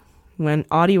Wednesday, when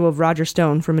audio of Roger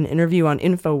Stone from an interview on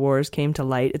InfoWars came to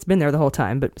light. It's been there the whole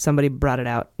time, but somebody brought it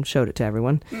out and showed it to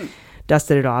everyone.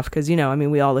 Dusted it off because,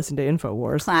 we all listen to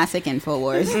InfoWars. Classic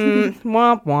InfoWars.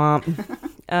 Womp womp.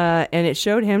 And it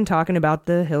showed him talking about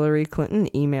the Hillary Clinton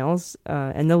emails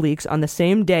and the leaks on the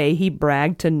same day he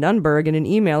bragged to Nunberg in an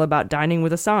email about dining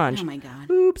with Assange. Oh, my God.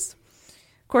 Oops.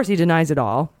 Of course, he denies it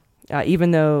all,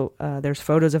 even though there's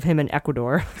photos of him in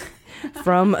Ecuador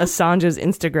from Assange's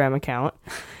Instagram account.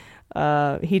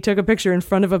 He took a picture in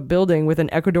front of a building with an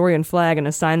Ecuadorian flag and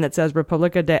a sign that says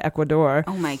República de Ecuador.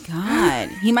 Oh my God.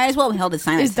 He might as well have held his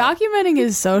sign. Is documenting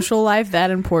his social life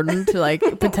that important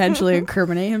to potentially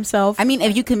incriminate himself? I mean,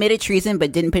 if you committed treason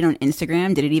but didn't put it on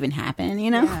Instagram, did it even happen,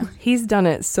 Yeah. He's done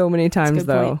it so many times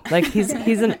though. Point. Like he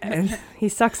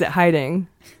sucks at hiding.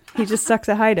 He just sucks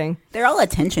at hiding. They're all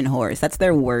attention whores. That's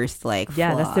their worst flaw.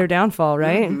 That's their downfall,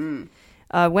 right? Mm-hmm.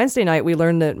 Wednesday night, we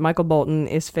learned that John Bolton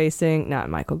is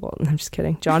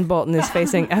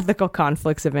facing ethical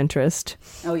conflicts of interest.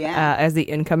 Oh, yeah. As the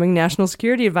incoming national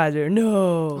security advisor.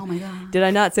 No. Oh, my God. Did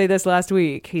I not say this last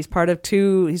week? He's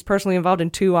he's personally involved in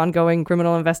 2 ongoing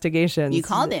criminal investigations. You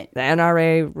called it. The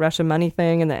NRA, Russia money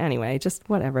thing, and anyway, just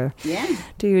whatever. Yeah.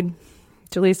 Dude.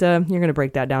 Jaleesa, you're going to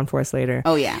break that down for us later.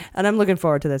 Oh, yeah. And I'm looking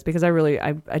forward to this because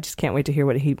I just can't wait to hear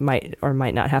what he might or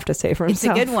might not have to say for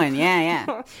himself. It's a good one.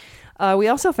 Yeah. We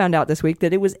also found out this week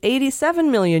that it was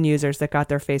 87 million users that got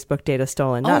their Facebook data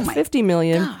stolen. Not 50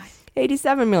 million, God.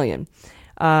 87 million.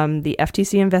 The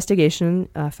FTC investigation,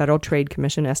 Federal Trade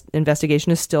Commission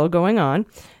investigation is still going on.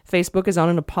 Facebook is on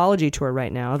an apology tour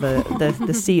right now. The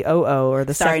COO or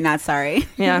the Sorry Not Sorry.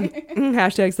 Yeah.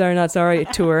 Hashtag Sorry Not Sorry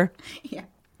tour. Yeah.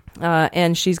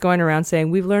 And she's going around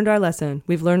saying, we've learned our lesson.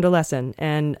 We've learned a lesson.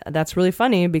 And that's really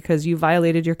funny because you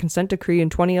violated your consent decree in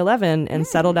 2011 and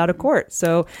settled out of court.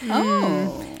 So,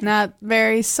 not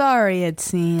very sorry, it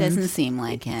seems. Doesn't seem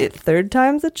like it. Third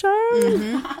time's a charm.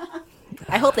 Mm-hmm.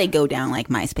 I hope they go down like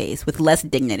MySpace with less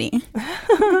dignity.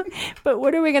 But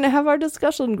what are we going to have our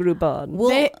discussion group on?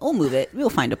 We'll move it. We'll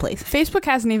find a place. Facebook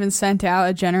hasn't even sent out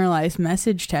a generalized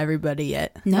message to everybody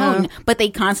yet. No, but they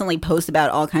constantly post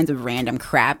about all kinds of random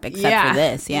crap except for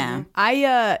this. Yeah.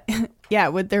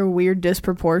 Mm-hmm. With their weird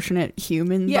disproportionate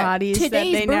human bodies today's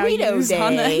that they now burrito use day.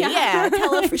 On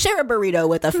the share a burrito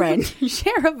with a friend.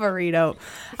 Share a burrito.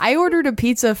 I ordered a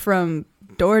pizza from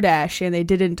DoorDash and they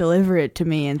didn't deliver it to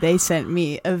me, and they sent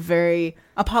me a very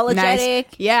apologetic.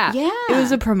 Nice, yeah. It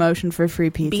was a promotion for free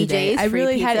pizza BJ's day. I free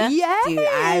really pizza? had yes. Dude,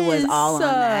 I was all on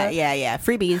that. Yeah.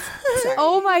 Freebies.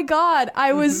 Oh my God.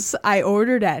 I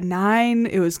ordered at 9.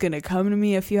 It was gonna come to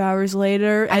me a few hours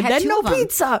later, and then no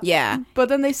pizza. Yeah. But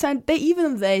then they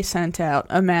sent out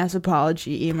a mass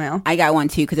apology email. I got one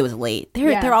too because it was late.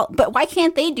 They're all, but why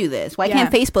can't they do this? Why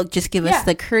can't Facebook just give us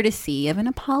the courtesy of an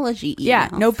apology email? Yeah,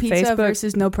 no pizza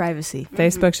versus no privacy.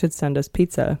 Facebook should send us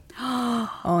pizza.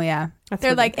 Oh yeah.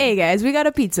 They're like, hey guys, we got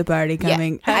a pizza party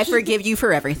coming. Yeah. I forgive you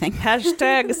for everything.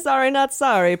 Hashtag sorry not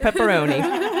sorry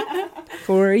pepperoni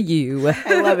for you.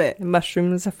 I love it.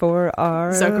 Mushrooms for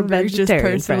our Zuckerberg's just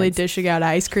personally friends. Dishing out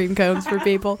ice cream cones for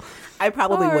people. I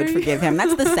probably would forgive him.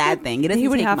 That's the sad thing. He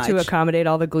would have to accommodate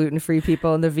all the gluten-free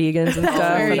people and the vegans and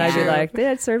stuff. And I'd be like,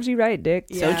 that serves you right, Dick.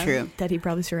 So true. That he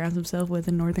probably surrounds himself with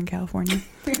in Northern California.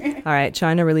 All right.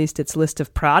 China released its list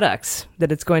of products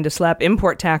that it's going to slap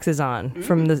import taxes on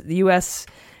from the U.S.,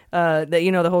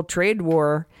 the whole trade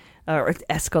war or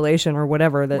escalation or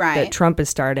whatever that Trump is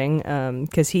starting.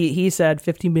 Because he said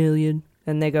 50 million.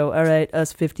 And they go, all right,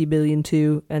 us 50 billion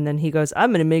too. And then he goes,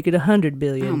 I'm going to make it 100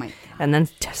 billion. Oh my God. And then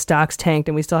stocks tanked,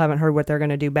 and we still haven't heard what they're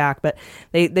going to do back. But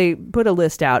they put a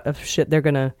list out of shit they're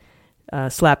going to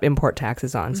slap import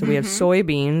taxes on. So we have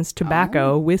soybeans,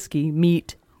 tobacco, whiskey,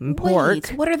 meat, and pork.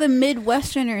 Wait, what are the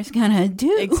Midwesterners gonna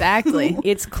do? Exactly.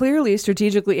 It's clearly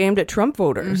strategically aimed at Trump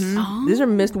voters. These are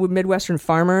Midwestern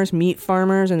farmers, meat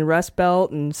farmers in the Rust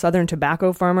Belt and Southern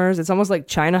tobacco farmers. It's almost like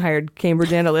China hired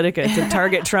Cambridge Analytica to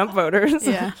target Trump voters.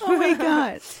 Yeah. Oh my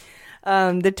God.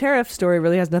 The tariff story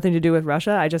really has nothing to do with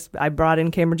Russia. I brought in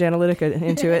Cambridge Analytica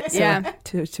into it. So Yeah.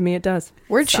 To me, it does.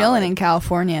 We're chilling in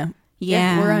California.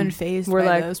 Yeah. We're unfazed We're by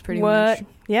like, those pretty what? much.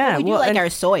 Yeah. We do like and- our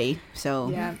soy, so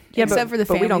Yeah. Yeah, Except for the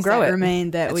but we families don't grow that it.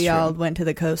 remain that That's we true. all went to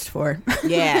the coast for.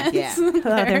 yeah.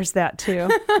 There's that too.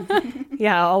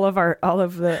 Yeah, all of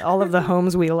the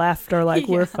homes we left are like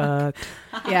we're fucked.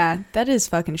 Yeah, that is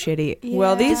fucking shitty.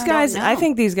 Well, these guys, know. I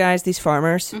think these guys, these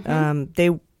farmers,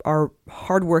 they are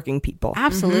hardworking people.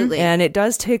 Absolutely. And it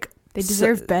does take They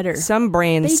deserve better. some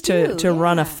brains They do, to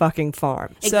run a yeah. fucking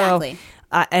farm. Exactly. So,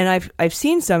 and I've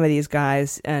seen some of these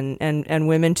guys and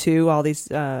women too. All these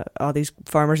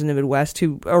farmers in the Midwest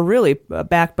who are really a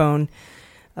backbone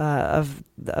of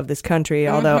this country.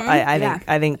 Although I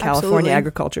think California absolutely.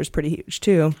 agriculture is pretty huge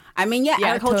too. I mean, yeah,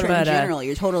 agriculture totally. in general.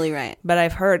 You're totally right. But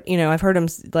I've heard them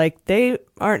like they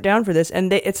aren't down for this,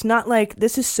 and it's not like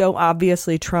this is so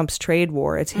obviously Trump's trade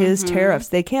war. It's his tariffs.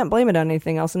 They can't blame it on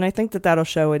anything else, and I think that'll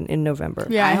show in November.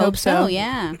 Yeah, I hope so.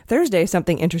 Yeah. Thursday,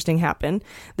 something interesting happened.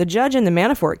 The judge in the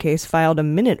Manafort case filed a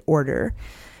minute order.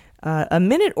 A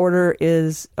minute order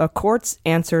is a court's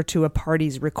answer to a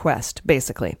party's request,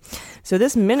 basically. So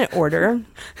this minute order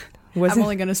was... I'm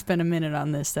only going to spend a minute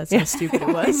on this. That's how stupid it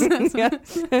was.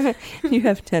 Yeah. You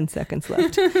have 10 seconds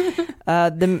left.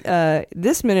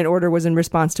 This minute order was in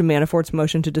response to Manafort's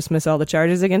motion to dismiss all the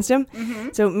charges against him.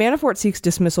 So Manafort seeks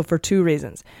dismissal for two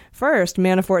reasons. First,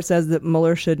 Manafort says that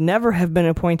Mueller should never have been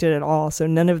appointed at all, so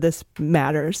none of this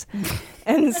matters.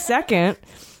 And second,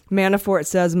 Manafort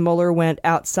says Mueller went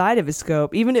outside of his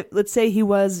scope. Even if, let's say he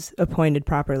was appointed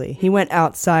properly, he went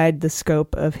outside the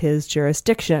scope of his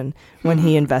jurisdiction when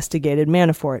he investigated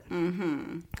Manafort.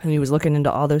 And he was looking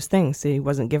into all those things, so he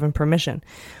wasn't given permission.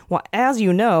 Well, as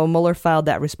you know, Mueller filed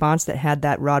that response that had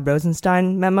that Rod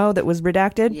Rosenstein memo that was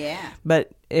redacted. Yeah.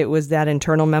 But it was that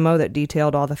internal memo that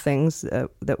detailed all the things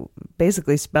that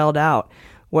basically spelled out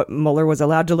what Mueller was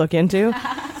allowed to look into.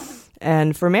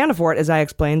 And for Manafort, as I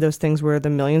explained, those things were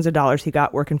the millions of dollars he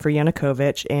got working for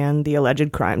Yanukovych and the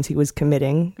alleged crimes he was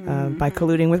committing by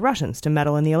colluding with Russians to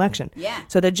meddle in the election. Yeah.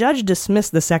 So the judge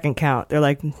dismissed the second count. They're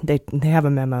like, they have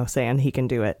a memo saying he can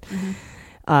do it.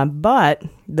 But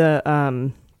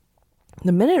the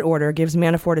minute order gives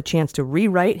Manafort a chance to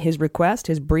rewrite his request,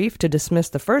 his brief, to dismiss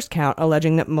the first count,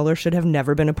 alleging that Mueller should have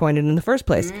never been appointed in the first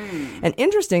place. And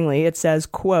interestingly, it says,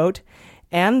 quote,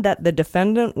 and that the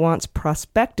defendant wants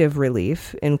prospective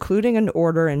relief, including an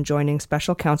order enjoining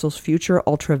special counsel's future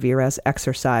ultra vires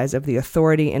exercise of the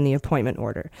authority in the appointment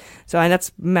order. So and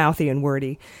that's mouthy and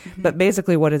wordy, but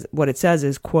basically what it says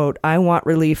is, quote, I want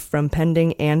relief from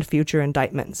pending and future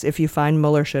indictments if you find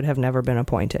Mueller should have never been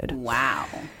appointed. Wow.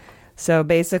 So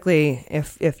basically,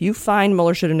 if you find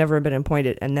Mueller should have never been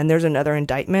appointed and then there's another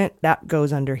indictment, that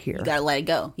goes under here. You gotta let it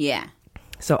go. Yeah.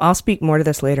 So I'll speak more to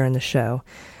this later in the show.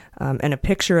 And a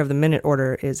picture of the minute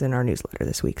order is in our newsletter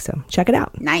this week, so check it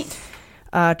out. Nice.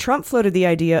 Trump floated the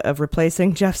idea of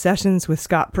replacing Jeff Sessions with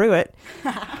Scott Pruitt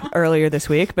earlier this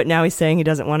week, but now he's saying he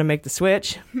doesn't want to make the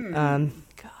switch.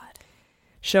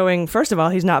 Showing, first of all,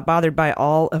 he's not bothered by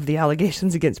all of the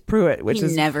allegations against Pruitt, which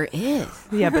He never is.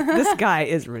 Yeah, but this guy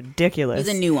is ridiculous.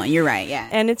 He's a new one. You're right. Yeah.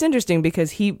 And it's interesting because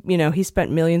he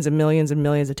spent millions and millions and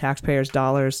millions of taxpayer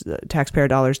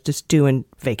dollars just doing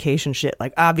vacation shit,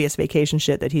 like obvious vacation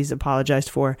shit that he's apologized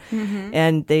for.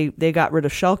 And they got rid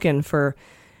of Shulkin for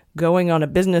going on a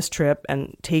business trip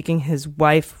and taking his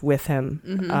wife with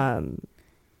him.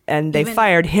 And they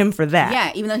fired him for that.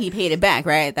 Yeah, even though he paid it back,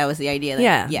 right? That was the idea. That,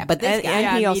 Yeah. Yeah, but this guy...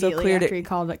 And he also immediately cleared after it.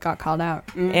 He got called out.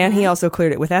 And he also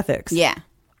cleared it with ethics. Yeah.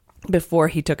 Before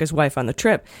he took his wife on the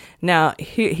trip. Now,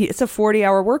 it's a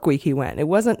 40-hour work week he went. It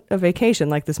wasn't a vacation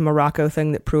like this Morocco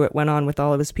thing that Pruitt went on with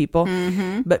all of his people.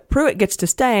 But Pruitt gets to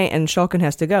stay and Shulkin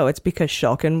has to go. It's because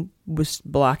Shulkin was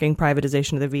blocking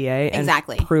privatization of the VA.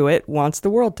 Exactly. And Pruitt wants the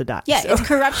world to die. Yeah, So it's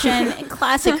corruption.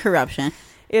 Classic corruption.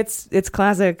 It's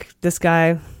classic. This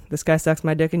guy sucks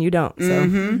my dick and you don't.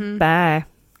 So bye.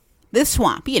 The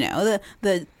swamp, the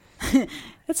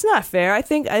It's not fair. I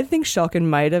think Shulkin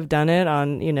might have done it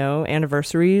on,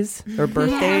 anniversaries or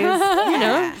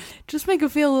birthdays. Just make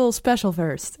it feel a little special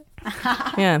first.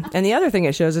 Yeah. And the other thing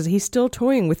it shows is he's still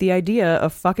toying with the idea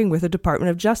of fucking with the Department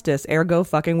of Justice, ergo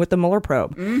fucking with the Mueller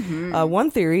probe.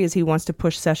 One theory is he wants to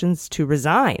push Sessions to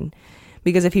resign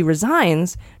because if he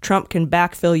resigns, Trump can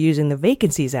backfill using the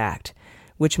Vacancies Act,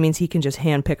 which means he can just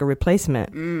handpick a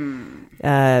replacement.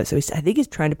 So I think he's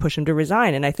trying to push him to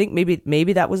resign. And I think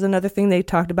maybe that was another thing they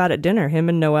talked about at dinner, him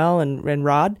and Noel and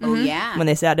Rod. Oh, yeah. When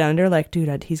they sat down, they're like,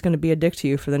 dude, he's going to be a dick to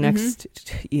you for the next...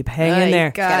 Hang in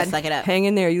there. Gotta suck it up. Hang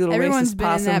in there, you little Everyone's racist been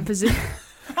possum. in that position.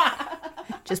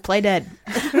 Just play dead.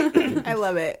 I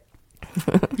love it.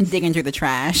 Digging through the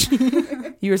trash.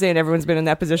 You were saying everyone's been in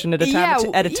that position at a time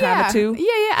or two?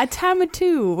 Yeah, a time or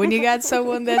two. When you got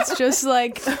someone that's just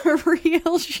like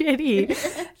real shitty.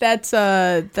 That's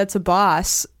a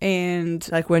boss, and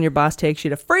Like when your boss takes you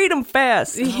to Freedom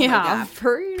Fest. yeah,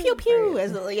 Pew pew.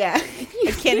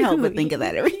 I can't help but think of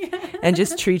that every And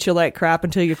just treat you like crap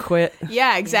until you quit.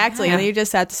 yeah, exactly. And then you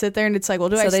just have to sit there, and it's like, well,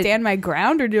 do I stand my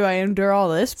ground or do I endure all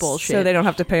this bullshit? So they don't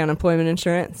have to pay unemployment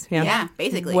insurance. Yeah,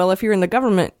 basically. Well, if you're in the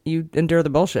government, you endure the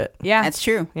bullshit. yeah, That's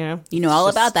true. You know all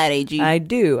about that, AG. I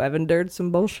do. I've endured some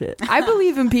bullshit. I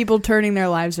believe in people turning their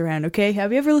lives around, okay?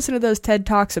 Have you ever listened to those TED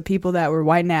Talks of people that were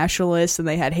white nationalists and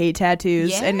they had hate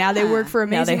tattoos and now they work for Now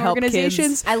they amazing help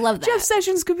organizations? kids. I love that. Jeff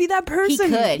Sessions could be that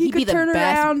person. He could. He'd be the turn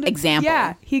best around. example.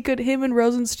 Yeah, he could. Him and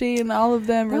Rosenstein, all of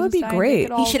them. That would be Rosenstein, great. they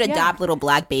could He all- should yeah. adopt little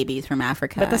black babies from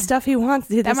Africa. But the stuff he wants...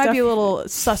 That might be a little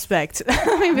suspect.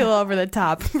 Maybe a little over the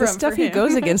top. The stuff he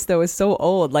goes against, though, is so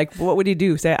old. Like, what would he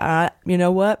do? Say, you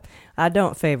know what? I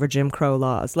don't favor Jim Crow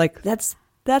laws. Like, that's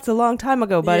a long time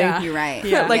ago, buddy. Yeah. You're right.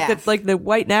 Yeah. like the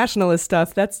white nationalist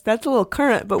stuff. That's a little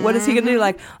current. But what is he gonna do?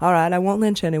 Like, all right, I won't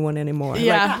lynch anyone anymore.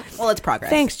 Yeah. Like, Well, it's progress.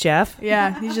 thanks, Jeff.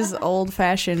 Yeah, he's just old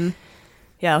fashioned.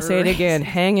 Yeah, I'll say it again.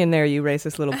 Hang in there, you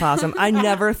racist little possum. I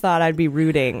never thought I'd be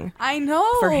rooting I know.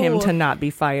 for him to not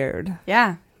be fired.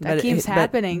 Yeah, that But keeps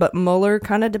happening. But Mueller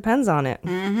kind of depends on it.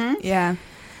 yeah.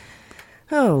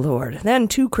 Oh, Lord. Then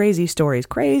two crazy stories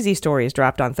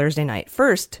dropped on Thursday night.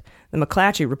 First, the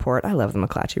McClatchy report. I love the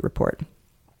McClatchy report.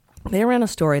 They ran a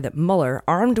story that Mueller,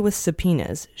 armed with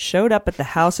subpoenas, showed up at the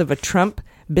house of a Trump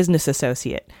business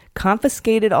associate,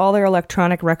 confiscated all their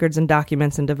electronic records and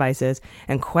documents and devices,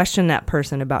 and questioned that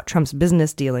person about Trump's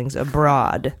business dealings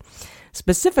abroad.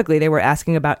 Specifically, they were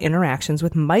asking about interactions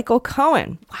with Michael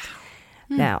Cohen. Wow.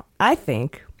 Now, I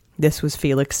think this was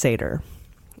Felix Sater.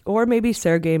 Or maybe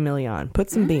Sergei Milian. Put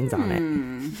some beans on it.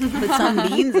 Put some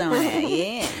beans on it,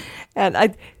 yeah. And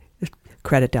I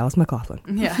credit Dallas McLaughlin.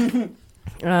 Yeah.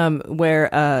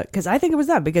 Because I think it was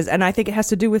that. And I think it has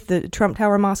to do with the Trump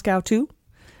Tower Moscow, too.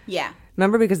 Yeah.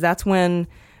 Remember? Because that's when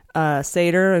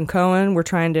Sater and Cohen were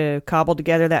trying to cobble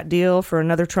together that deal for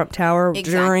another Trump Tower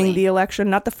during the election.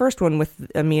 Not the first one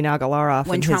with Amin Agalarov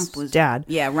When and Trump his was dad.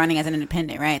 Yeah, running as an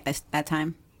independent, right? That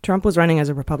time. Trump was running as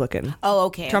a Republican. Oh,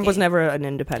 okay. Trump was never an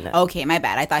independent. Okay, my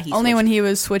bad. I thought he Only switched. when he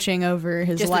was switching over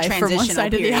his Just the life from one transitional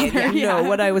side to the period, other. yeah. No,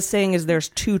 what I was saying is there's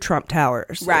two Trump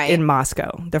towers in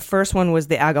Moscow. The first one was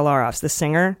the Agalarovs, the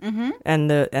singer, and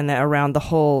the around the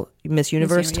whole Miss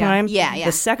Universe time. Yeah, yeah.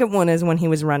 The second one is when he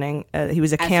was running. He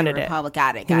was a As candidate.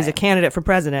 Got it. He was a candidate for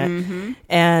president,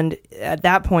 and at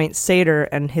that point, Sater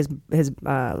and his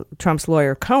Trump's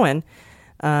lawyer Cohen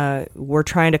were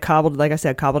trying to cobble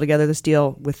together this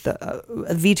deal with a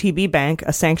VTB bank,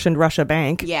 a sanctioned Russia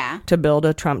bank, to build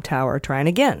a Trump Tower, trying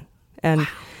again. And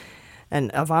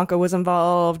Ivanka was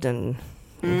involved, and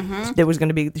she was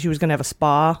going to have a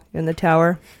spa in the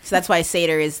tower. So that's why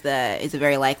Sater is a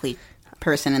very likely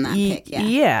person in that pick.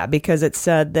 Yeah, because it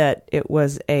said that it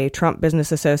was a Trump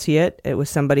business associate. It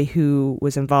was somebody who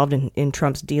was involved in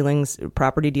Trump's dealings,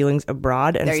 property dealings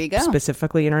abroad, and there you go.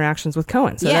 Specifically interactions with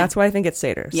Cohen. So that's why I think it's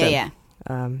Sater. Yeah, so, yeah.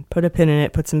 Put a pin in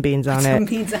it. Put some beans on it. Some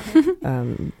beans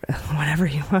on it. Whatever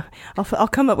you want. I'll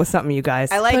come up with something, you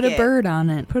guys. I like Put it. a bird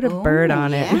on it. Put a bird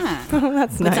on it. Yeah.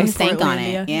 That's Put nice. some stank on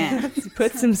it. Yeah.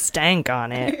 Put some stank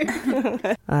on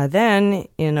it. Then,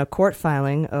 in a court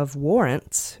filing of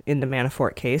warrants in the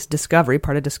Manafort case,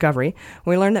 part of Discovery,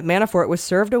 we learned that Manafort was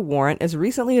served a warrant as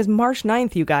recently as March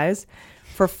 9th, you guys,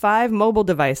 for 5 mobile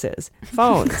devices,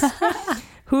 phones.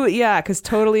 Because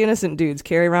totally innocent dudes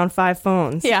carry around 5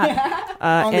 phones. Yeah.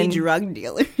 Only drug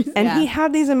dealers. And he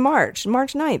had these in March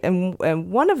 9th. And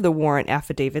one of the warrant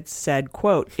affidavits said,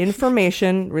 quote,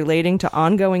 information relating to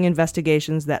ongoing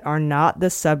investigations that are not the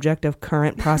subject of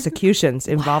current prosecutions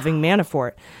involving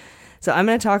Manafort. So I'm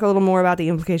going to talk a little more about the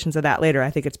implications of that later.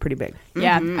 I think it's pretty big.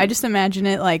 Yeah, I just imagine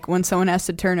it like when someone has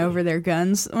to turn over their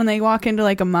guns. When they walk into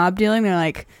like a mob dealing, they're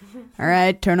like, all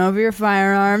right, turn over your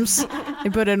firearms. They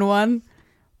put in one.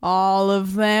 all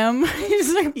of them.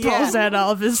 He's like pulls out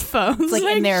all of his phones, like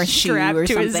in their shoe strapped or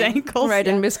to his something. ankles. Right,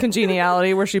 in Miss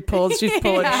Congeniality, where she's pulling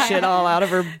shit all out of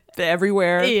her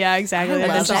everywhere. Yeah, exactly. I And then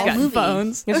love she's that got movie.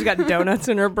 phones. And she's got donuts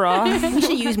in her bra. We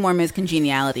should use more Miss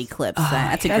Congeniality clips.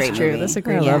 That's a great true. movie. That's a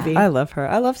great movie. I love her.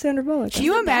 I love Sandra Bullock. Can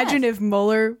you imagine if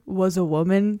Mueller was a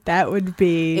woman? That would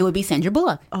be. It would be Sandra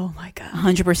Bullock. Oh my god.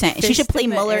 100%. She Fist should play in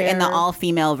the Mueller in the air.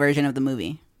 all-female version of the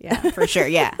movie. Yeah, for sure.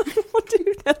 Yeah.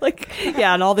 Like,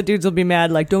 yeah, and all the dudes will be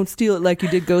mad. Like, don't steal it like you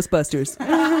did Ghostbusters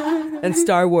and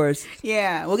Star Wars.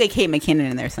 Yeah. We'll get Kate McKinnon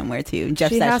in there somewhere too. Jeff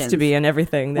She Sessions. has to be in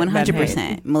everything.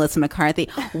 100%. Melissa McCarthy.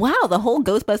 Wow, the whole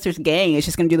Ghostbusters gang is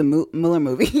just going to do the Mueller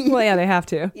movie. Well, yeah, they have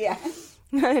to. Yeah.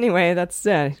 Anyway, that's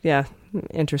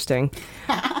interesting.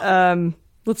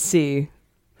 Let's see.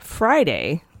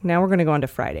 Friday. Now we're going to go on to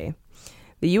Friday.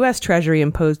 The U.S. Treasury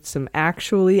imposed some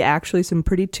actually some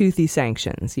pretty toothy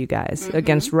sanctions, you guys,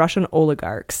 against Russian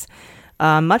oligarchs.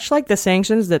 Much like the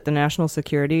sanctions that the national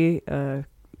security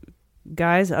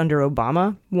guys under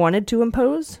Obama wanted to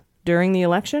impose during the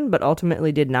election, but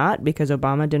ultimately did not because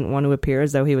Obama didn't want to appear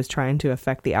as though he was trying to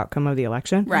affect the outcome of the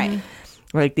election. Right.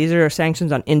 Like, these are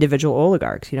sanctions on individual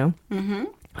oligarchs, you know? Mm-hmm.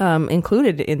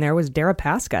 Included in there was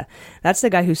Deripaska. That's the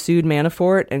guy who sued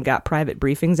Manafort and got private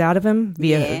briefings out of him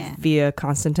via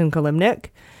Konstantin Kalimnik.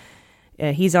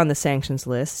 He's on the sanctions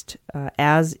list,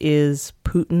 as is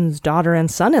Putin's daughter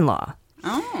and son-in-law.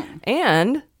 Oh.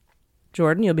 And,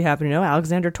 Jordan, you'll be happy to know,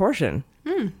 Alexander Torshin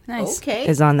Nice. Okay.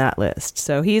 is on that list.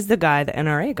 So he's the guy, the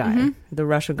NRA guy, the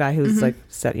Russian guy who's like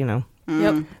set,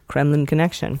 Yep. Kremlin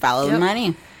connection. Follow the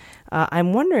money.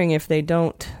 I'm wondering if they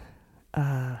don't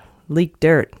leak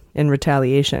dirt in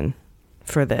retaliation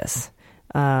for this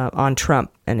on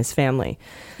Trump and his family.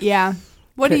 Yeah.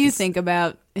 What do you 'Cause- think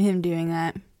about him doing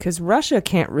that? Because Russia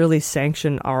can't really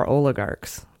sanction our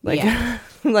oligarchs. Like, Yeah.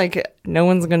 like no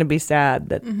one's going to be sad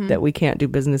that we can't do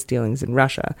business dealings in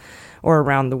Russia or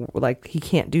around the like. He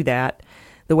can't do that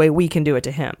the way we can do it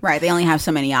to him. Right. They only have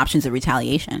so many options of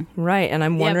retaliation. Right, and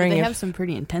I'm Yeah, but wondering they if have some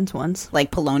pretty intense ones. Like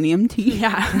polonium tea.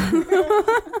 Yeah.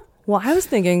 well, I was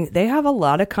thinking they have a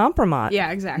lot of compromise.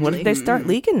 Yeah, exactly. What if they start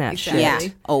leaking that Yeah.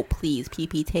 shit? Oh, please,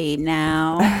 PP tape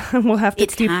now. we'll have to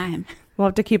It's keep time. we'll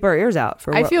have to keep our ears out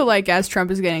for. I what- feel like as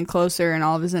Trump is getting closer and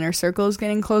all of his inner circle is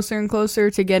getting closer and closer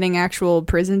to getting actual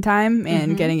prison time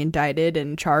and getting indicted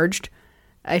and charged,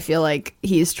 I feel like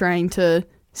he's trying to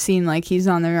seem like he's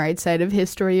on the right side of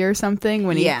history or something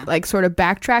when he like sort of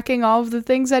backtracking all of the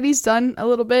things that he's done a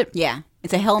little bit. Yeah.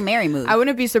 It's a Hail Mary move. I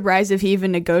wouldn't be surprised if he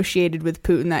even negotiated with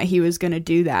Putin that he was going to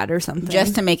do that or something.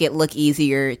 Just to make it look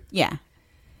easier. Yeah.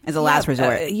 As a last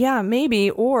resort. Yeah,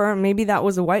 maybe. Or maybe that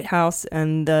was the White House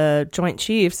and the Joint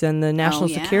Chiefs and the national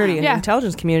security and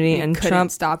intelligence community, and couldn't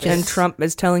stop it. And Trump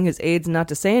is telling his aides not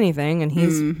to say anything, and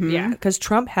he's because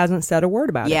Trump hasn't said a word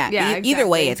about Yeah. it. Either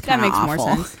way, it's that kind of makes more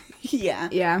awful. sense. Yeah.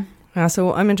 Yeah.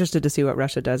 So I'm interested to see what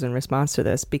Russia does in response to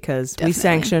this, because we Definitely.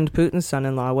 sanctioned Putin's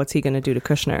son-in-law. What's he going to do to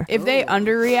Kushner? If they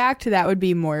underreact, that would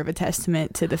be more of a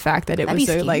testament to the fact that it That'd was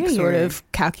be a like sort scarier.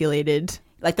 of calculated,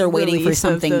 Like they're waiting for release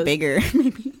of something the- bigger.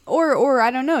 or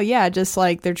I don't know, yeah, just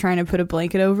like they're trying to put a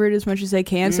blanket over it as much as they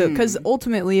can. So because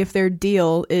ultimately, if their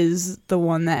deal is the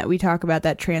one that we talk about,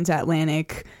 that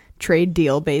transatlantic trade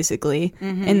deal, basically,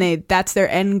 and that's their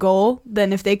end goal,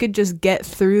 then if they could just get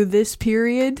through this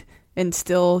period and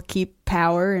still keep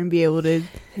power and be able to.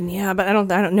 Yeah, but I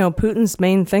don't know. Putin's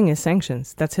main thing is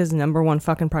sanctions. That's his number one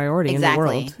fucking priority in the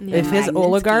world. Yeah. If his Magnitsky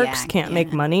oligarchs Act, can't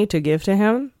make money to give to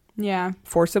him Yeah.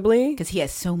 forcibly, Because he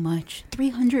has so much.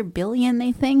 300 billion,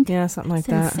 they think? yeah, something like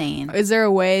That's that. insane. Is there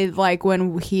a way, like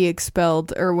when we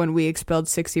expelled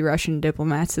 60 Russian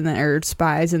diplomats and then or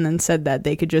spies, and then said that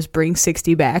they could just bring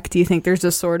 60 back? Do you think there's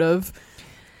a sort of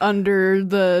under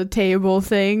the table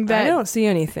thing that I don't see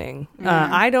anything.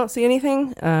 I don't see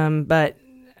anything. But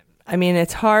I mean,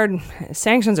 it's hard.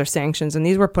 Sanctions are sanctions, and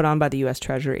these were put on by the U.S.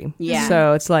 Treasury. Yeah.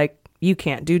 So it's like you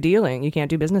can't do dealing. You can't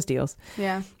do business deals.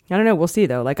 Yeah. I don't know. We'll see,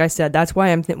 though. Like I said, that's why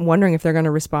I'm wondering if they're going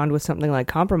to respond with something like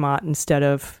compromat instead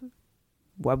of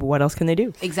what else can they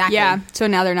do? Exactly. Yeah. So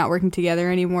now they're not working together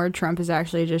anymore. Trump is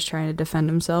actually just trying to defend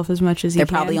himself as much as he They're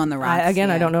can. probably on the rocks. I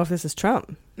yeah. don't know if this is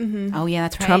Trump. Oh, yeah,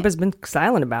 that's right. Trump has been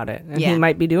silent about it, and Yeah. he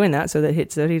might be doing that so that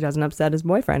he doesn't upset his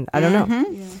boyfriend. I don't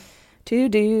know. Two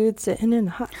dudes sitting in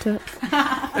a hot tub.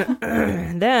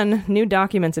 Then new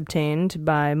documents obtained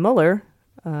by Mueller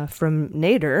from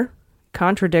Nader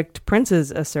contradict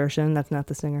Prince's assertion, that's not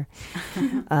the singer,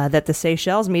 that the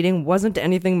Seychelles meeting wasn't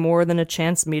anything more than a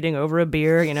chance meeting over a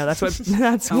beer. You know, that's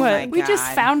what we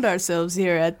just found ourselves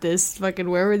here at this fucking,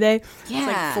 where were they?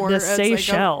 Yeah. the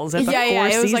Seychelles at the Four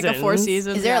it was like a Seasons. Four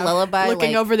Seasons. Is there a lullaby?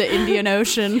 Looking over the Indian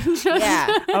Ocean.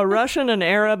 Yeah. A Russian, an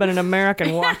Arab, and an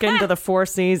American walk into the Four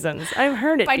Seasons. I've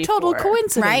heard it By before. total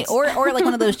coincidence. Right? Or like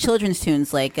one of those children's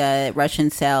tunes, like Russian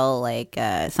Cell, like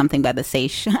something by the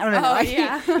Seychelles. I don't know. Oh,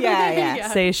 yeah. yeah.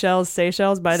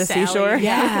 Seychelles by the Sally. seashore.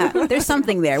 Yeah. There's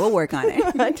something there. We'll work on it.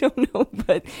 I don't know,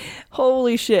 but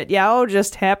holy shit. Yeah, all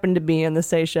just happened to be in the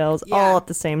Seychelles all at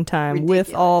the same time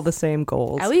with all the same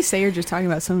goals. At least say you're just talking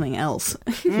about something else.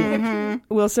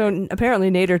 Well, so apparently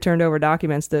Nader turned over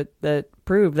documents that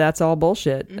prove that's all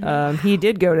bullshit. He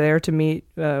did go there to meet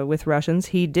with Russians.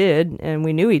 He did, and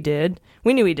we knew he did.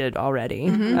 We knew he did already.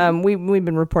 We've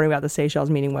been reporting about the Seychelles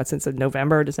meeting, since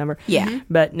November or December? Yeah.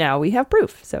 But now we have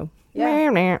proof, so.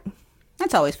 Yeah.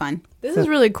 That's always fun. This is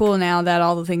really cool now that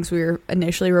all the things we were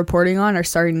initially reporting on are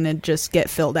starting to just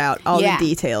get filled out. All the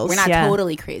details. We're not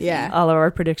totally crazy. Yeah. All of our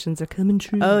predictions are coming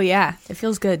true. Oh, yeah. It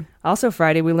feels good. Also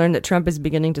Friday, we learned that Trump is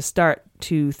beginning to start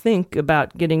to think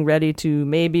about getting ready to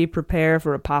maybe prepare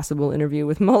for a possible interview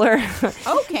with Mueller.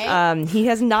 Okay. He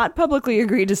has not publicly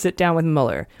agreed to sit down with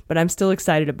Mueller, but I'm still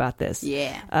excited about this.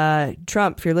 Yeah.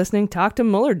 Trump, if you're listening, talk to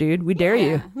Mueller, dude. We dare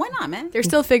you. Why not, man? They're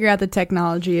still figuring out the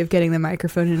technology of getting the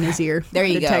microphone in his ear. There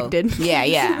you detected. go.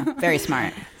 Yeah. Very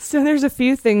smart. So there's a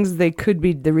few things the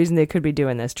reason they could be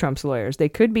doing this, Trump's lawyers. They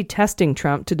could be testing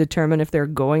Trump to determine if they're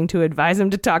going to advise him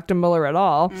to talk to Mueller at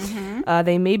all.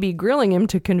 They may be grilling him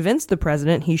to convince the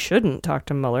president he shouldn't talk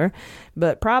to Mueller,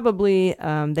 but probably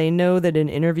they know that an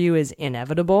interview is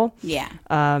inevitable. Yeah.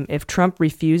 If Trump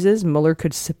refuses, Mueller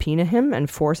could subpoena him and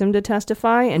force him to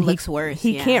testify. And Looks worse.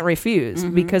 He can't refuse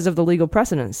because of the legal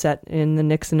precedent set in the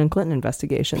Nixon and Clinton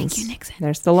investigations. Thank you, Nixon.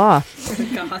 There's the law.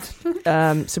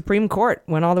 God. Supreme Court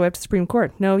went all the way up to Supreme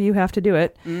Court. No, you have to do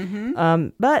it.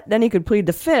 But then he could plead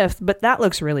the fifth, but that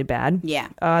looks really bad. Yeah.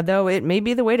 Though it may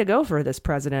be the way to go for this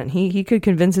president. He could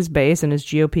convince his base and his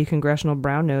GOP congressional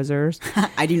brown nosers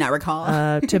I do not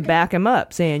recall. to back him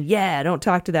up, saying, yeah, don't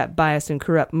talk to that biased and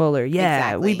corrupt Mueller. Yeah,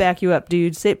 Exactly. we back you up,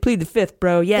 dude. Plead the fifth,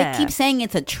 bro. Yeah. They keep saying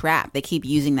it's a trap. They keep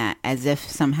using that as if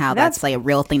somehow that's like a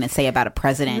real thing to say about a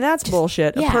president. That's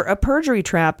bullshit. Yeah. A perjury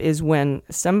trap is when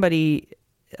somebody,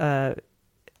 on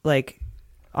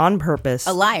purpose,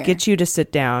 A liar. gets you to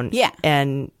sit down, Yeah.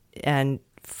 and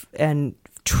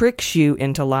tricks you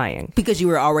into lying. Because you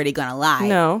were already going to lie.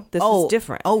 No, this is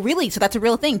different. Oh, really? So that's a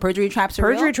real thing? Perjury traps are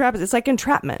Perjury real? trap, it's like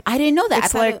entrapment. I didn't know that.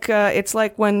 It's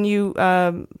like when you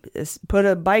put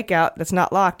a bike out that's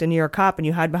not locked and you're a cop and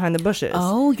you hide behind the bushes.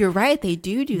 Oh, you're right. They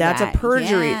do that. That's a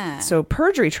perjury. Yeah. So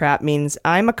perjury trap means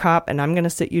I'm a cop and I'm going to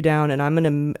sit you down and I'm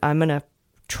going to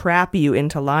trap you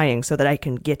into lying so that I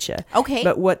can get you. Okay.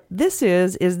 But what this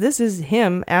is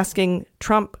him asking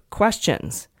Trump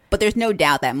questions. But there's no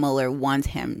doubt that Mueller wants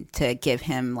him to give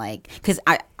him because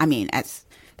I mean, as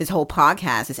this whole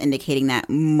podcast is indicating that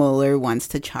Mueller wants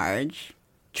to charge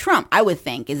Trump. I would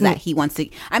think is that he wants to.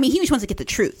 I mean, he just wants to get the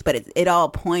truth, but it all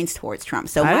points towards Trump.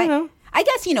 So I don't know. I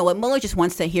guess what Mueller just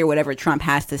wants to hear whatever Trump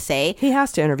has to say. He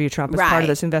has to interview Trump as part Right. of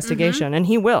this investigation, and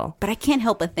he will. But I can't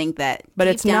help but think that. But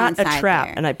deep it's down not a inside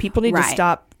trap, there- and people need to Right.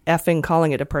 stop effing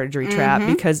calling it a perjury trap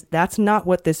because that's not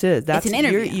what this is. That's an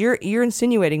interview. You're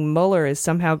insinuating Mueller is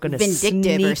somehow going to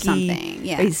Vindictive or something.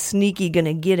 Yeah. He's sneaky going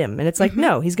to get him, and it's like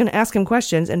no, he's going to ask him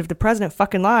questions, and if the president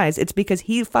fucking lies, it's because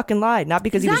he fucking lied, not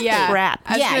because he was trapped.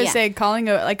 I was going to say calling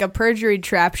a perjury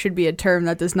trap should be a term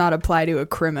that does not apply to a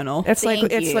criminal. It's like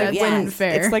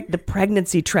unfair. It's like the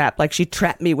pregnancy trap. Like she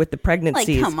trapped me with the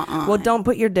pregnancies. come on. Well, don't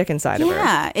put your dick inside of her.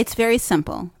 Yeah, it's very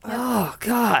simple. Oh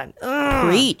God. Ugh.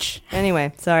 Preach.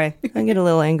 Anyway, sorry. I get a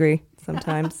little angry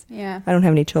sometimes. Yeah. I don't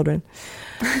have any children.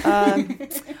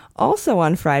 Also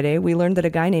on Friday, we learned that a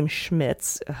guy named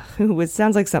Schmitz, who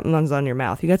sounds like something's on your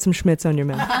mouth. You got some Schmitz on your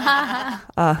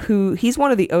mouth. He's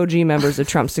one of the OG members of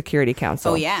Trump's Security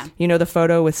Council. Oh, yeah. You know the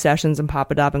photo with Sessions and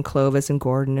Papadop and Clovis and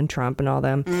Gordon and Trump and all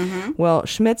them? Mm-hmm. Well,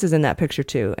 Schmitz is in that picture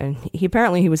too. And he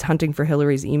was hunting for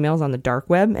Hillary's emails on the dark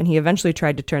web, and he eventually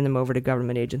tried to turn them over to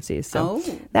government agencies. So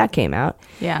that came out.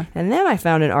 Yeah. And then I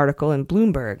found an article in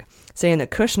Bloomberg saying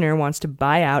that Kushner wants to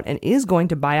buy out and is going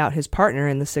to buy out his partner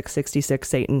in the 666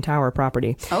 Satan Tower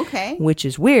property. Okay. Which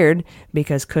is weird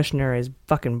because Kushner is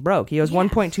fucking broke. He owes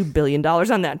 $1.2 billion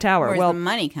on that tower. Where's the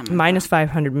money coming minus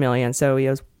 $500 million, so he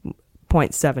owes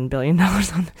 $0.7 billion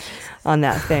on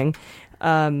that thing.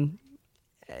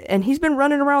 And he's been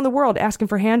running around the world asking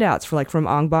for handouts from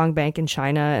Ongbong Bank in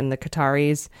China and the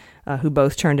Qataris, who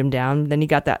both turned him down. Then he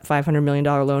got that $500 million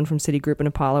loan from Citigroup and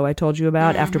Apollo I told you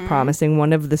about after promising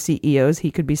one of the CEOs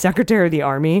he could be Secretary of the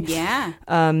Army. Yeah.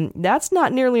 That's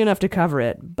not nearly enough to cover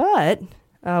it. But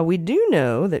we do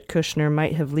know that Kushner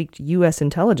might have leaked U.S.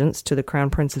 intelligence to the Crown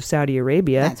Prince of Saudi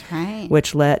Arabia. That's right.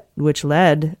 Which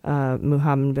led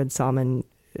Mohammed bin Salman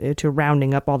to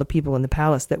rounding up all the people in the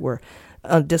palace that were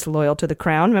disloyal to the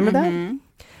crown. Remember that?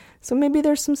 So maybe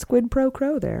there's some squid pro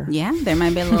quo there. Yeah, there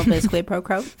might be a little bit of squid pro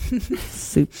quo.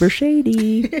 Super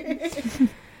shady.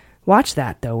 Watch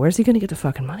that, though. Where's he going to get the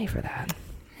fucking money for that?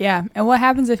 Yeah, and what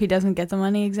happens if he doesn't get the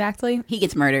money exactly? He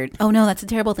gets murdered. Oh, no, that's a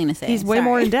terrible thing to say. He's way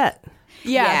more in debt.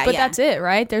 Yeah, but that's it,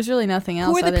 right? There's really nothing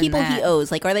else. Who are the other people than that. he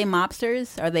owes? Like, are they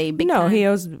mobsters? Are they big No, time? he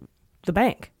owes the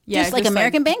bank. Yeah, just like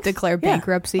American banks? Declare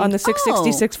bankruptcy. On the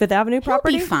 666 Fifth Avenue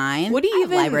property? He'll be fine. Would he I have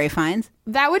even- library fines?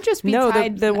 That would just be No,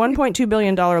 tied... the $1.2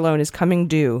 billion loan is coming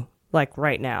due,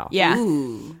 right now. Yeah.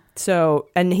 Ooh. So,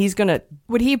 and he's going to...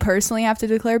 Would he personally have to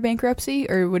declare bankruptcy,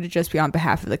 or would it just be on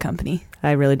behalf of the company?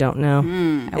 I really don't know.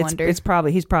 I wonder. He's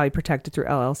probably protected through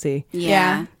LLC.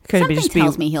 Yeah. Could Something just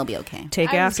tells be me he'll be okay. take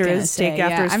I was after gonna his say,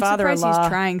 his I'm father-in-law surprised he's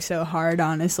trying so hard,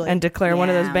 honestly. and declare one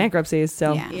of those Yeah. bankruptcies.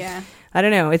 So Yeah. I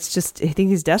don't know. It's just I think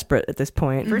he's desperate at this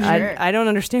point. For sure. I don't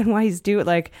understand why he's doing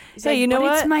hey, you know but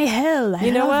what? It's my hell. I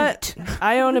You know love what? it.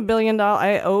 I own $1 billion.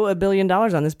 I owe $1 billion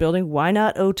on this building. Why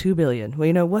not owe $2 billion?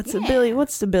 Well, what's $1 billion?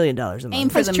 What's $1 billion a month? Aim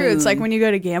for That's the true. It's moon. like when you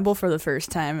go to gamble for the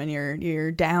first time and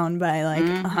you're down by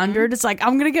 100. It's like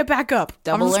I'm gonna get back up.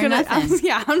 Double I'm just or gonna, nothing.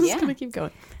 I'm just gonna keep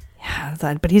going.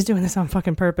 Yeah, but he's doing this on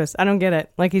fucking purpose. I don't get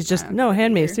it. He's just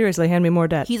hand me more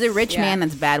debt. He's a rich man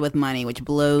that's bad with money, which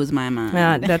blows my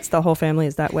mind. That's the whole family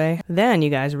is that way. Then,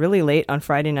 you guys, really late on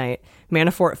Friday night,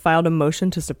 Manafort filed a motion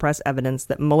to suppress evidence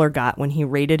that Mueller got when he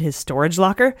raided his storage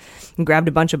locker and grabbed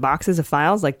a bunch of boxes of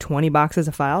files, 20 boxes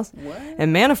of files. What?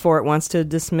 And Manafort wants to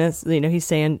dismiss, he's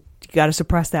saying you got to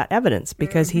suppress that evidence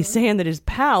because he's saying that his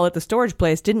pal at the storage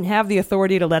place didn't have the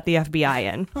authority to let the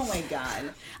FBI in. Oh my God.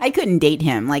 I couldn't date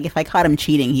him. If I caught him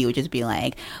cheating, he would just be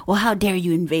like, well, how dare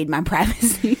you invade my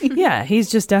privacy? Yeah, he's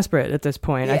just desperate at this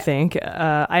point, I think.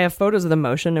 I have photos of the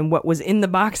motion and what was in the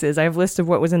boxes. I have lists of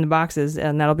what was in the boxes,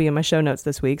 and that'll be in my show notes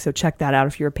this week, so check that out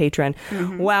if you're a patron.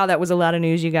 Wow, that was a lot of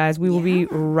news, you guys. We will be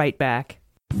right back.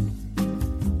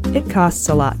 It costs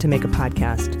a lot to make a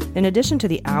podcast. In addition to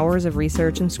the hours of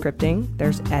research and scripting,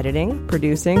 there's editing,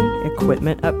 producing,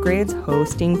 equipment upgrades,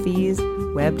 hosting fees,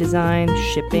 web design,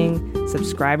 shipping,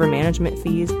 subscriber management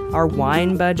fees, our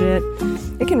wine budget.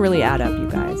 It can really add up, you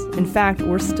guys. In fact,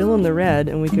 we're still in the red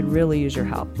and we could really use your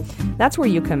help. That's where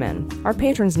you come in. Our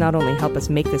patrons not only help us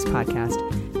make this podcast,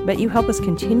 but you help us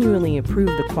continually improve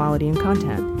the quality and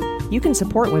content. You can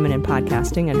support women in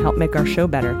podcasting and help make our show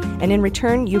better, and in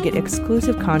return, you get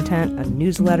exclusive content, a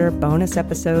newsletter, bonus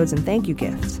episodes, and thank you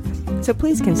gifts. So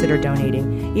please consider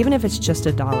donating, even if it's just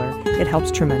 $1. It helps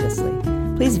tremendously.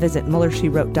 Please visit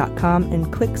MuellerSheWrote.com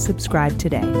and click subscribe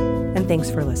today. And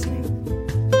thanks for listening.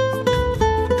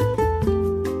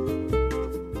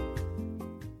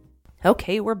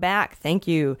 Okay, we're back. Thank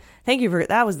you.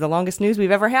 That was the longest news we've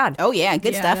ever had. Oh yeah,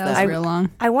 good stuff that was though. real long.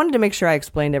 I wanted to make sure I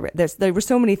explained everything. There were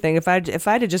so many things. If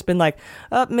I'd have just been like,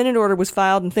 minute order was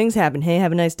filed and things happened. Hey,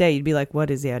 have a nice day. You'd be like, what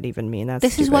does that even mean? That's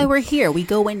This is stupid. why we're here. We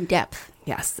go in depth.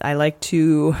 Yes, I like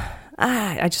to.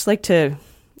 I just like to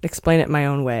explain it my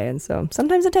own way, and so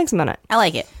sometimes it takes a minute. I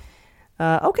like it.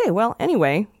 Okay, well,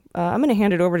 anyway, I'm going to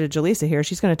hand it over to Jaleesa here.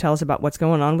 She's going to tell us about what's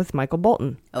going on with Michael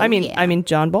Bolton. I mean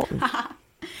John Bolton.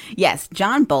 Yes,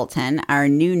 John Bolton, our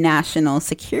new national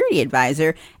security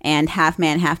advisor and half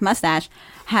man, half mustache,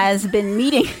 has been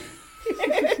meeting.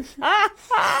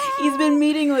 He's been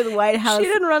meeting with White House. She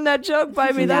didn't run that joke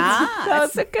by me.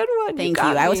 That's a good one. Thank you.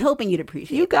 I was hoping you'd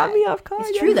appreciate You got that. me off guard.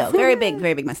 It's true, though. Very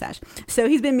big mustache. So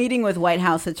he's been meeting with White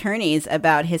House attorneys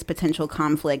about his potential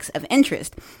conflicts of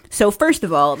interest. So first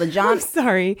of all, I'm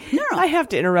sorry. No. I have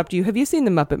to interrupt you. Have you seen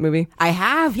the Muppet movie? I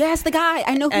have. Yes, the guy.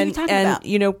 I know who you're talking about.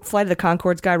 And, Flight of the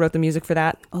Conchords guy wrote the music for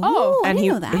that. Oh, and I didn't he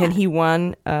know that. And he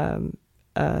won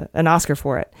an Oscar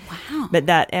for it. Wow. But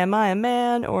that, am I a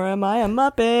man or am I a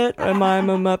Muppet? Or am I a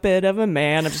Muppet of a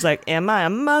man? I'm just like, am I a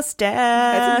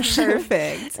mustache? That's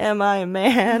perfect. Am I a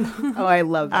man? Oh, I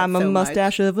love that I'm a so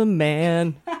mustache of a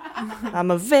man.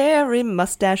 I'm a very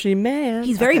mustachy man.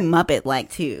 He's very Muppet-like,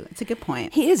 too. It's a good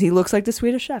point. He is. He looks like the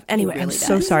Swedish chef. Anyway, really I'm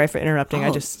so does. sorry for interrupting.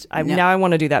 No. Now I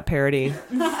want to do that parody.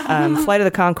 Flight of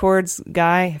the Conchords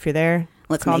guy, if you're there,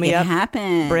 Let's call make me it up.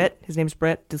 happen. Britt. His name's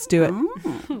Britt. Let's do it.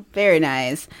 Oh. Very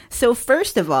nice. So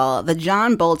first of all, the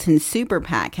John Bolton Super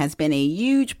PAC has been a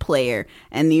huge player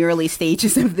in the early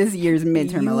stages of this year's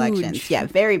midterm elections. Yeah,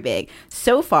 very big.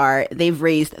 So far, they've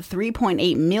raised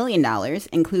 $3.8 million,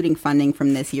 including funding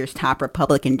from this year's top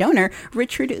Republican donor,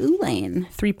 Richard Uihlein.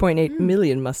 3.8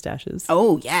 million mustaches.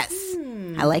 Oh, yes.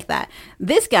 I like that.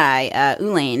 This guy,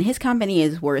 Uihlein, his company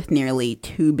is worth nearly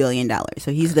 $2 billion.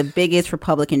 So he's the biggest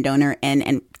Republican donor,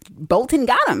 and Bolton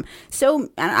got him. So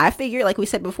I figure, like we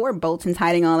said before, Bolton's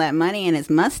hiding all that money in his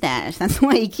mustache. That's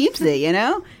why he keeps it, you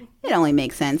know? It only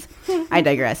makes sense. I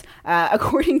digress.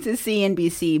 According to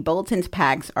CNBC, Bolton's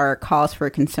PACs are a cause for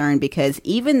concern because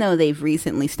even though they've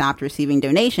recently stopped receiving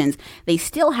donations, they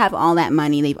still have all that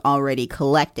money they've already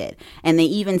collected. And they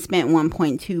even spent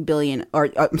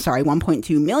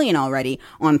 $1.2 million already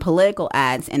on political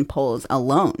ads and polls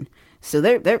alone. So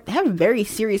they have very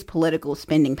serious political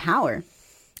spending power.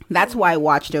 That's why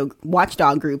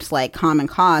watchdog groups like Common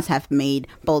Cause have made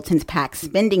Bolton's PAC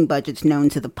spending budgets known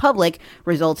to the public,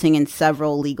 resulting in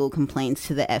several legal complaints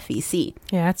to the FEC.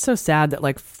 Yeah, it's so sad that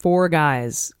like 4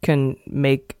 guys can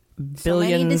make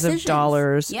billions of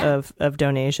dollars of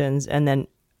donations, and then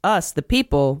us, the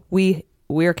people,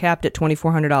 we're capped at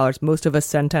 $2,400. Most of us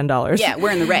send $10. Yeah,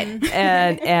 we're in the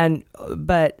red.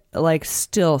 But like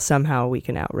still somehow we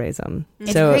can outraise them.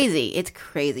 It's crazy. It's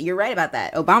crazy. You're right about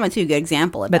that. Obama too, good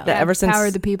example about that. Ever since power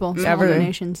of the people, small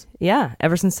donations. Yeah,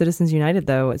 ever since Citizens United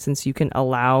though, since you can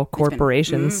allow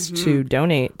corporations to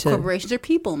donate to corporations are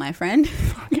people, my friend.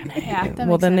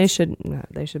 Well, then they should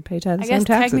pay taxes. I guess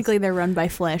technically they're run by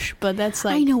flesh, but that's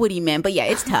like I know what he meant, but yeah,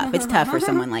 it's tough. It's tough for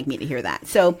someone like me to hear that.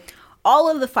 So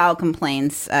all of the filed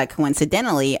complaints,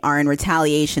 coincidentally, are in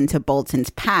retaliation to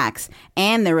Bolton's PACs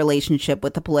and their relationship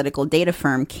with the political data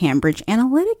firm Cambridge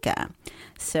Analytica.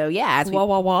 So, yeah.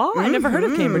 I never heard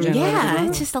of Cambridge Analytica. Yeah,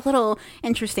 it's just a little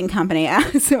interesting company.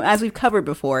 So, as we've covered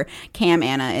before,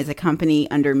 CamAna is a company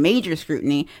under major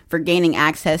scrutiny for gaining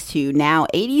access to now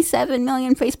 87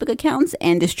 million Facebook accounts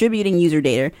and distributing user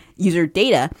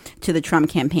data to the Trump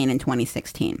campaign in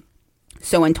 2016.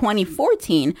 So in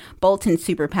 2014, Bolton's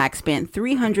Super PAC spent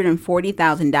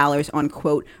 $340,000 on,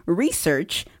 quote,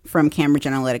 research from Cambridge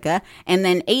Analytica, and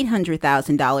then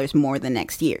 $800,000 more the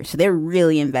next year. So they're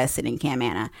really invested in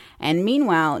CamAna. And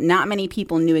meanwhile, not many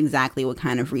people knew exactly what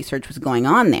kind of research was going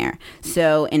on there.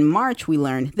 So in March, we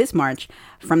learned this March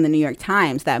from the New York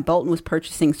Times that Bolton was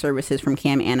purchasing services from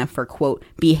CamAna for, quote,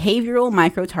 behavioral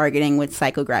micro-targeting with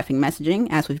psychographic messaging,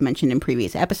 as we've mentioned in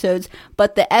previous episodes.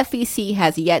 But the FEC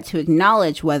has yet to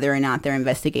acknowledge whether or not they're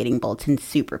investigating Bolton's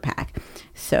Super PAC.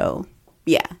 So,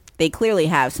 yeah. They clearly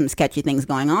have some sketchy things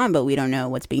going on, but we don't know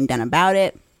what's being done about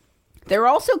it. There are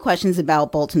also questions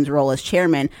about Bolton's role as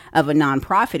chairman of a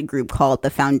nonprofit group called the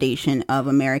Foundation of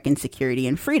American Security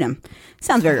and Freedom.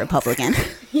 Sounds very Republican.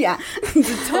 Yeah,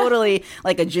 it's totally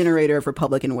like a generator of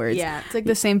Republican words. Yeah, it's like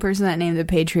the same person that named the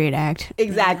Patriot Act.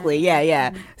 Exactly,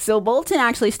 yeah. So Bolton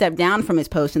actually stepped down from his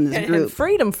post in this group.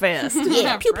 Freedom Fest.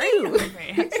 Yeah, pew pew.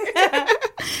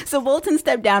 So Bolton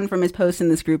stepped down from his post in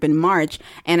this group in March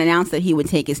and announced that he would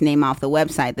take his name off the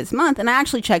website this month. And I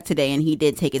actually checked today and he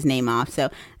did take his name off. So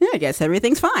yeah, I guess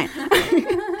everything's fine.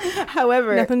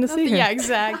 However, nothing to see here. Yeah,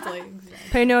 exactly.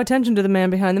 Pay no attention to the man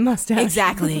behind the mustache.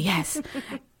 Exactly, yes.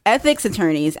 Ethics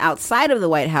attorneys outside of the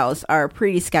White House are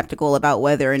pretty skeptical about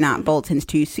whether or not Bolton's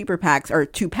two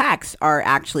PACs are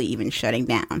actually even shutting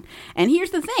down. And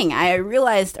here's the thing. I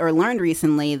realized or learned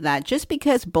recently that just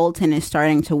because Bolton is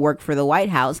starting to work for the White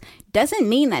House doesn't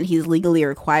mean that he's legally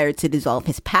required to dissolve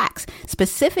his PACs.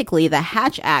 Specifically, the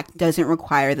Hatch Act doesn't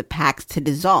require the PACs to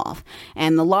dissolve.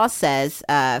 And the law says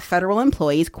federal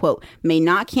employees, quote, may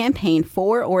not campaign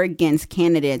for or against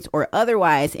candidates or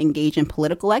otherwise engage in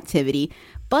political activity,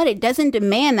 but it doesn't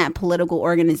demand that political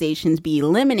organizations be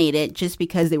eliminated just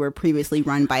because they were previously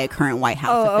run by a current White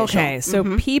House official. Okay.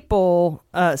 So people,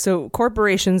 so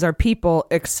corporations are people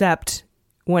except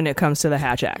when it comes to the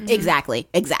Hatch Act. Exactly.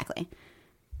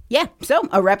 Yeah, so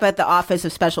a rep at the Office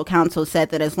of Special Counsel said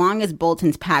that as long as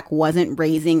Bolton's PAC wasn't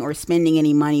raising or spending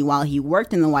any money while he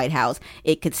worked in the White House,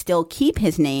 it could still keep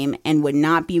his name and would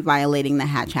not be violating the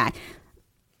Hatch Act.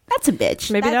 That's a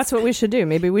bitch. Maybe that's what we should do.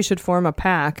 Maybe we should form a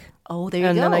PAC. Oh, there you go.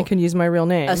 And then I can use my real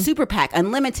name. A super PAC,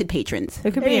 unlimited patrons.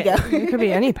 It could be. It could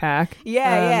be any PAC.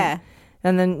 Yeah.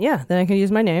 And then I can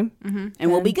use my name. Mm-hmm.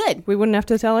 And we'll be good. We wouldn't have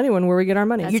to tell anyone where we get our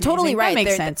money. You're totally right. That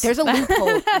makes sense. There's a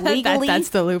loophole. Legally. That's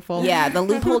the loophole. Yeah, the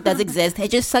loophole does exist.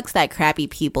 It just sucks that crappy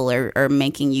people are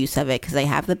making use of it because they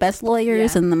have the best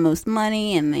lawyers and the most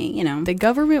money and they, The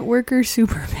government worker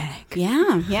super PAC.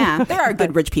 Yeah. There are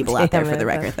good rich people out there for the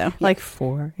record, though. Like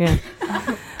 4, yeah.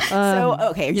 So,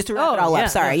 okay, just to wrap it all up.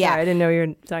 Sorry, I didn't know you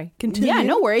were... Sorry. Continue. Yeah,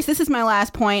 no worries. This is my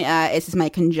last point. This is my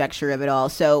conjecture of it all.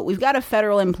 So we've got a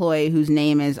federal employee whose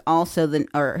name is also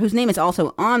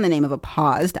on the name of a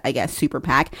paused, I guess, super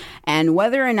PAC, and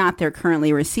whether or not they're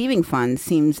currently receiving funds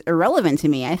seems irrelevant to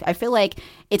me. I feel like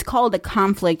it's called a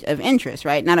conflict of interest,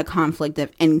 right? Not a conflict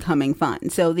of incoming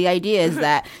funds. So the idea is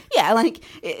that,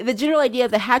 the general idea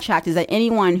of the Hatch Act is that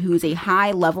anyone who's a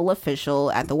high-level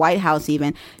official at the White House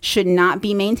even should not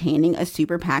be maintaining a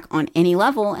super PAC on any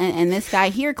level. And this guy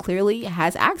here clearly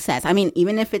has access. I mean,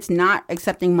 even if it's not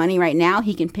accepting money right now,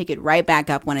 he can pick it right back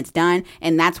up when it's done.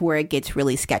 And that's where it gets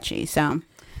really sketchy. So...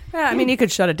 Yeah, I mean, he could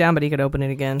shut it down, but he could open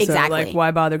it again. Exactly. So, like,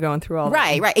 why bother going through all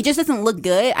that? Right. It just doesn't look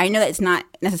good. I know that it's not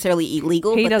necessarily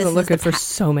illegal. He but doesn't look good for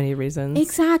so many reasons.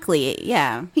 Exactly.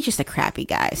 Yeah. He's just a crappy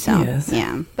guy. So,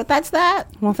 yeah. But that's that.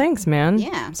 Well, thanks, man.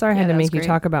 Yeah. Sorry I had to make you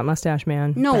talk about Mustache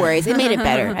Man. No worries. It made it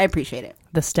better. I appreciate it.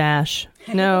 The Stash.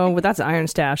 No, but that's Iron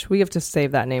Stash. We have to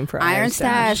save that name for Iron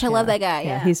Stash. I love that guy.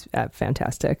 Yeah. He's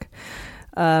fantastic.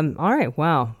 All right.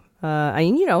 Wow.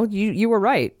 You were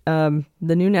right.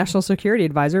 The new National Security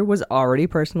Advisor was already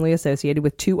personally associated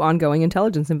with 2 ongoing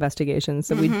intelligence investigations.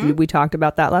 So we talked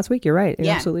about that last week. You're right.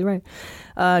 You're absolutely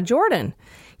right. Jordan,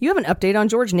 you have an update on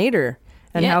George Nader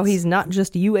and how he's not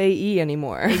just UAE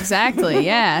anymore. Exactly,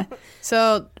 yeah.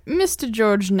 So Mr.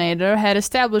 George Nader had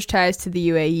established ties to the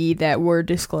UAE that were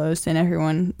disclosed and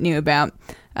everyone knew about.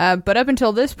 But up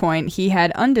until this point, he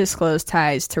had undisclosed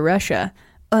ties to Russia.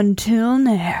 Until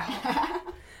now.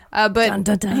 But dun,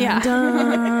 dun, dun,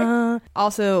 dun.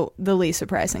 Also, the least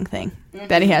surprising thing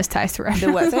that he has ties to Russia.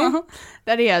 The what thing?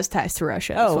 That he has ties to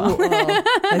Russia. As well. Well,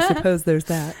 I suppose there's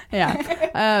that.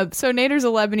 Yeah. So Nader's a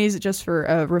Lebanese. Just for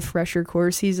a refresher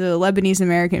course, he's a Lebanese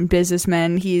American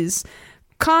businessman. He's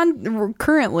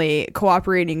currently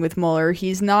cooperating with Mueller.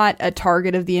 He's not a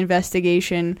target of the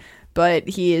investigation, but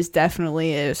he is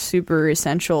definitely a super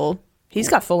essential. He's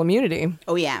got full immunity.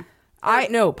 Oh yeah.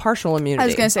 Partial immunity. I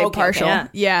was going to say partial. Okay.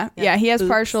 Yeah. He has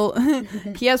partial.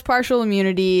 He has partial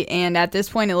immunity, and at this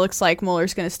point, it looks like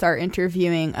Mueller's going to start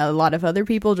interviewing a lot of other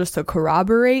people just to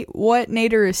corroborate what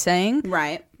Nader is saying.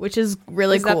 Right. Which is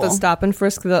really cool. Is that the stop and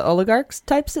frisk the oligarchs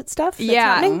types of stuff?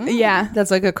 Yeah. That's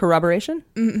like a corroboration.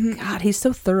 Mm-hmm. God, he's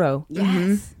so thorough.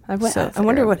 Yes. I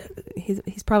wonder what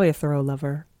he's probably a thorough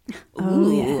lover.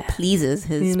 Ooh, pleases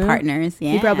his partners.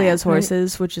 Yeah. He probably has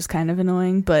horses, which is kind of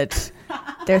annoying, but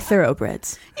they're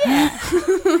thoroughbreds. Yeah.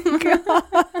 God.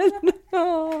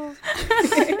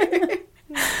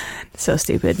 So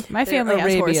stupid. My family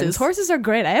has horses. Horses are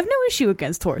great. I have no issue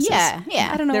against horses. Yeah.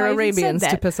 I don't know. They're why I Arabians said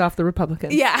to that. piss off the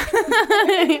Republicans. Yeah.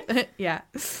 Yeah.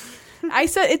 I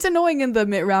said it's annoying in the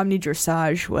Mitt Romney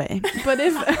dressage way, but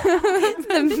if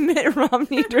the Mitt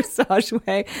Romney dressage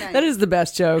way, that is the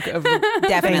best joke of the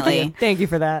Definitely. Thank you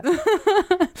for that.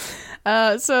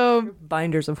 So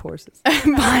binders of horses.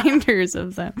 Binders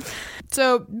of them.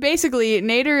 So basically,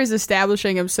 Nader is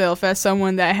establishing himself as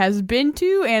someone that has been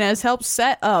to and has helped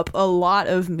set up a lot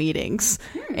of meetings.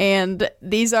 And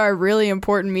these are really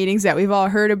important meetings that we've all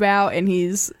heard about, and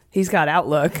he's got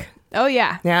Outlook. Oh,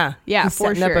 yeah. Yeah. Yeah, he's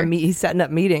for setting sure. He's setting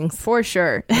up meetings. For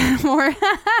sure.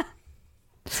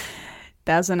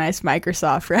 That's a nice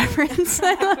Microsoft reference.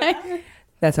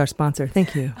 That's our sponsor.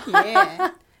 Thank you.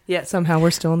 Yeah. Yeah, somehow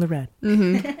we're still in the red.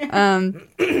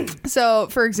 Mm-hmm. So,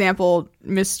 for example,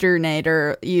 Mr.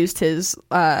 Nader used his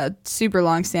super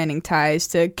long-standing ties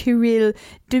to Kirill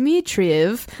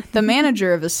Dmitriev, the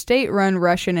manager of a state-run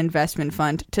Russian investment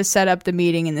fund, to set up the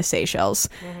meeting in the Seychelles.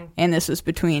 Mm-hmm. And this was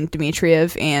between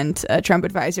Dmitriev and a Trump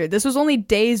advisor. This was only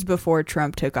days before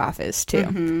Trump took office, too.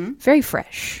 Mm-hmm. Very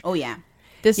fresh. Oh, yeah.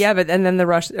 And then the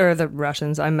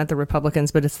Russians, I meant the Republicans,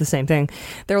 but it's the same thing.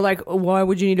 They're like, why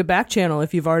would you need a back channel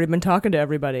if you've already been talking to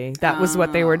everybody? That was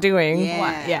what they were doing.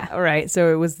 Yeah. All right.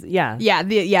 So it was,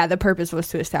 The purpose was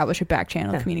to establish a back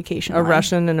channel communication line.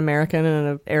 Russian, an American, and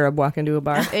an Arab walk into a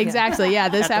bar. Exactly. Yeah.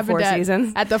 This happened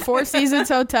at the Four Seasons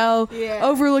Hotel,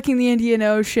 overlooking the Indian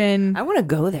Ocean. I want to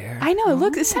go there. I know.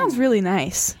 It sounds really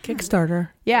nice. Kickstarter.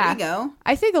 Yeah. There you go.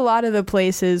 I think a lot of the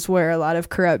places where a lot of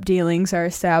corrupt dealings are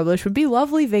established would be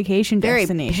lovely vacation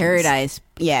destinations. Paradise.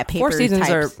 Yeah, paper Four Seasons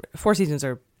types.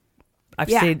 are I've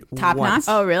stayed top once.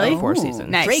 notch. Oh, really? Four Seasons.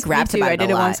 Nice. Drake raps Me too. about I it did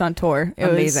a it lot. once on tour. It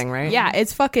Amazing, was, right? Yeah,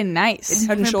 it's fucking nice. It's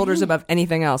head and shoulders above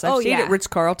anything else. I've stayed at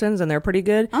Ritz-Carltons and they're pretty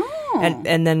good. Oh.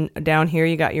 And then down here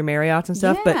you got your Marriotts and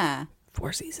stuff. Yeah. But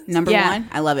Four Seasons. Number one.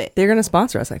 I love it. They're going to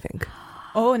sponsor us, I think.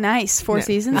 Oh, nice. Four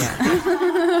Seasons. Yeah.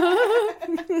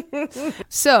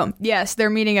 So, yes, they're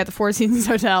meeting at the Four Seasons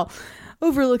Hotel.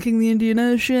 overlooking the Indian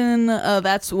Ocean.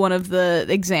 That's one of the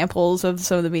examples of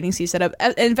some of the meetings he set up.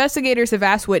 Investigators have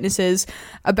asked witnesses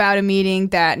about a meeting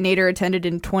that Nader attended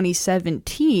in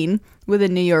 2017 with a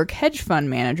New York hedge fund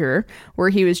manager, where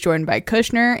he was joined by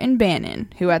Kushner and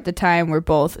Bannon, who at the time were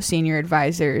both senior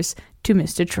advisors to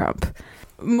Mr. Trump.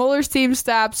 Mueller's team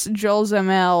stops Joel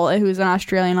Zamel, who's an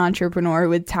Australian entrepreneur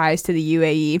with ties to the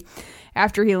UAE,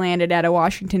 after he landed at a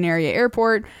Washington area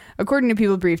airport, according to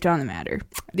people briefed on the matter.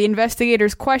 The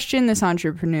investigators questioned this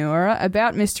entrepreneur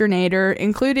about Mr. Nader,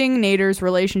 including Nader's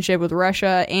relationship with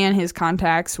Russia and his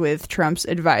contacts with Trump's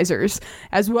advisors,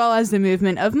 as well as the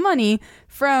movement of money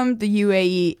from the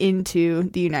UAE into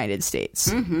the United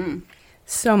States. Mm-hmm.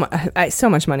 So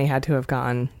much money had to have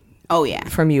gone. Oh, yeah.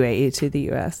 From UAE to the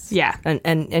U.S. Yeah.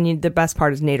 And the best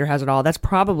part is Nader has it all. That's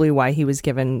probably why he was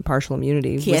given partial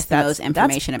immunity. He has the most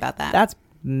information about that. That's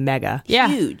mega. Yeah.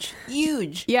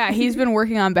 Huge. Yeah, he's been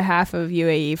working on behalf of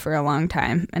UAE for a long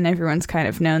time, and everyone's kind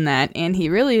of known that. And he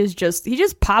really is he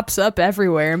just pops up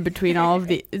everywhere in between all of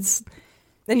the...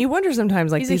 And you wonder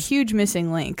sometimes, like, he's a huge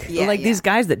missing link. These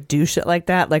guys that do shit like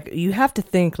that, like, you have to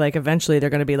think, like, eventually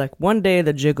they're going to be like, one day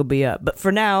the jig will be up, but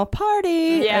for now,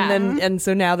 party. Yeah. And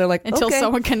so now they're like, until okay.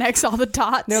 someone connects all the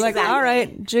dots. They're like, all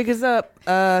right, jig is up.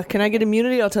 Can I get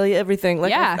immunity? I'll tell you everything.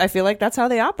 Like, yeah. I feel like that's how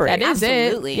they operate. That is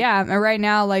Absolutely. it. Yeah. And right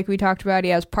now, like we talked about,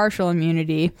 he has partial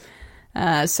immunity.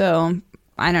 So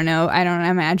I don't know. I don't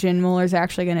imagine Mueller's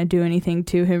actually going to do anything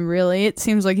to him, really. It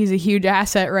seems like he's a huge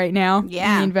asset right now in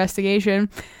the investigation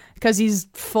because he's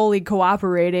fully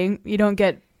cooperating. You don't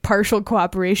get partial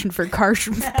cooperation for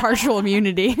partial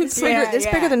immunity. It's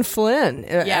bigger than Flynn.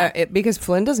 Because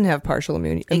Flynn doesn't have partial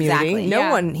immunity. Exactly. No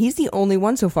one. He's the only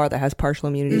one so far that has partial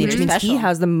immunity, which means he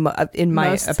has in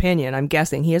my opinion, I'm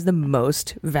guessing, he has the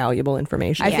most valuable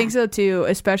information. I think so too,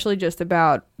 especially just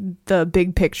about the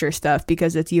big picture stuff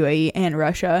because it's UAE and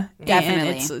Russia.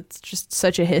 Definitely. And it's just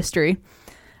such a history.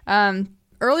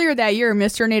 Earlier that year,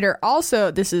 Mr. Nader also,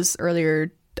 this is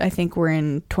earlier, I think we're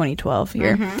in 2012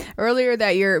 here. Mm-hmm. Earlier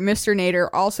that year, Mr. Nader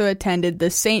also attended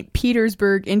the St.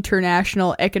 Petersburg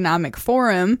International Economic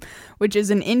Forum, which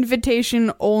is an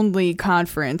invitation-only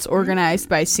conference organized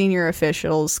by senior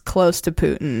officials close to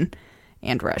Putin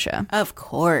and Russia. Of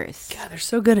course. God, they're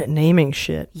so good at naming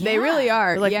shit. They really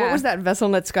are. Like, what was that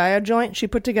Veselnitskaya joint she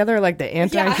put together? Like the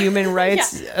Anti-Human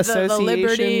Rights Association. The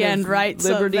liberty and rights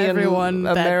of everyone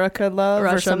that America loves.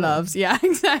 Russia loves. Yeah,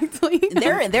 exactly.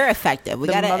 They're effective. We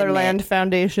got to Motherland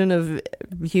Foundation of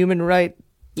Human Rights.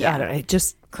 Yeah, I don't know,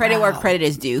 just credit where credit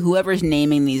is due. Whoever's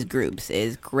naming these groups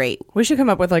is great. We should come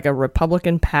up with like a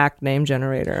Republican PAC name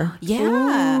generator.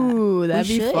 Yeah. Ooh, that'd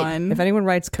be fun. If anyone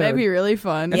writes code. That'd be really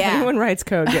fun. If anyone writes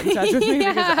code, get in touch with me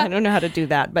because I don't know how to do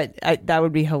that, but that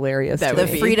would be hilarious. The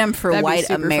Freedom for White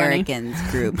Americans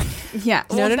group. Yeah.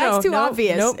 Well, that's too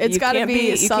obvious. Nope, it's got to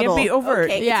be subtle. You can't be overt.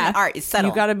 Okay, it's an art. It's subtle.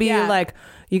 You got to be like...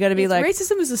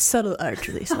 racism is a subtle art,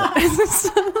 Lisa.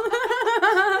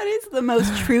 That is the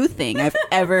most true thing I've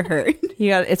ever heard.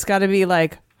 It's got to be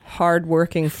like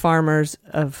hardworking farmers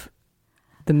of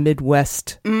the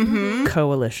Midwest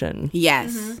coalition.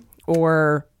 Yes.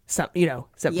 Or some,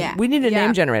 we need a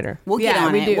name generator. We'll get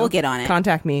on it. We'll get on it.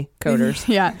 Contact me, coders.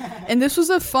 Yeah. And this was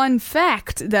a fun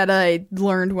fact that I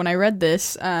learned when I read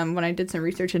this, when I did some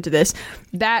research into this.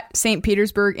 That St.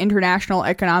 Petersburg International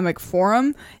Economic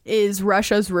Forum is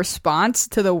Russia's response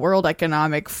to the World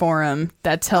Economic Forum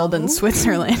that's held in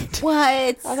Switzerland.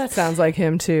 What? Oh, that sounds like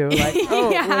him too. Like,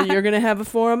 well, you're going to have a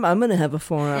forum, I'm going to have a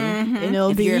forum. And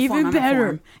it'll be even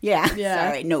better. Yeah.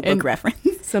 Sorry, notebook reference.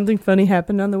 Something funny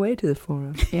happened on the way to the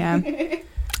forum. Yeah.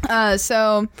 Oh,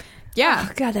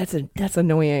 God, that's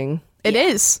annoying. It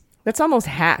is. That's almost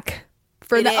hack.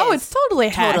 It's totally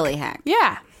hack. Totally hack.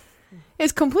 Yeah.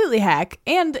 It's completely hack.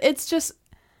 And it's just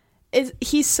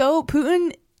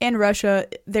Putin and Russia,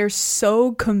 they're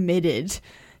so committed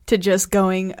to just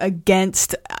going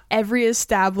against every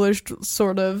established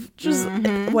sort of just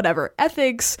whatever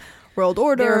ethics, world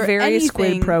order. They're very anything.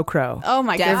 Squid pro quo. Oh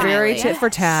my god, they're very tit for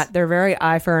tat. They're very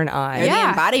eye for an eye. They're the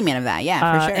embodiment of that. Yeah,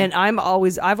 for sure. And I've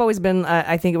always been.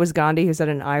 I think it was Gandhi who said,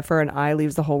 "An eye for an eye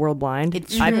leaves the whole world blind."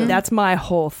 It's true. That's my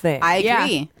whole thing. I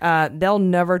agree. They'll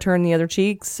never turn the other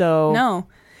cheek. So no.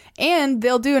 And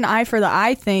they'll do an eye for the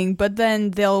eye thing, but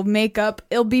then they'll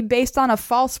it'll be based on a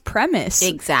false premise.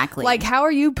 Exactly. Like, how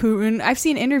are you, Putin? I've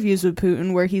seen interviews with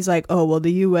Putin where he's like, oh, well,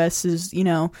 the U.S. is,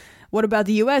 what about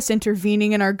the U.S.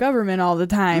 intervening in our government all the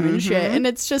time and shit? And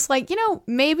it's just like,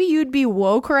 maybe you'd be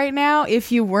woke right now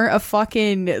if you weren't a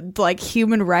fucking, like,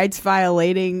 human rights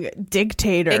violating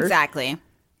dictator. Exactly.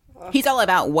 He's all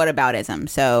about whataboutism.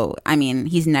 So, I mean,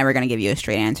 he's never going to give you a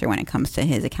straight answer when it comes to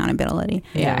his accountability.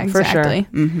 Yeah, for sure. exactly.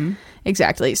 Mm-hmm.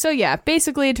 Exactly. So, yeah,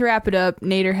 basically, to wrap it up,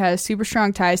 Nader has super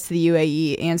strong ties to the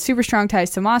UAE and super strong ties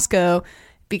to Moscow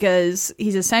because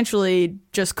he's essentially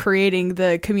just creating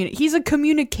the community. He's a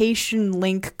communication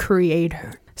link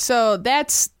creator. So,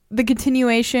 that's the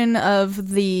continuation of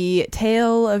the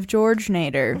tale of George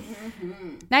Nader.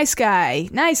 Nice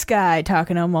guy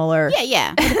talking to Mueller.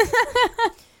 Yeah.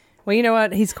 Well, you know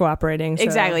what? He's cooperating. So.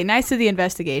 Exactly. Nice to the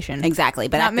investigation. Exactly.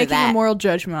 But not after making that, a moral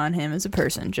judgment on him as a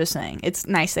person. Just saying. It's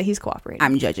nice that he's cooperating.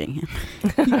 I'm judging him.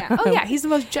 Yeah. Oh, yeah. He's the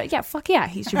most... yeah, fuck yeah.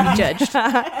 He should be judged.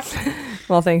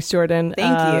 Well, thanks, Jordan.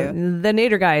 Thank you. The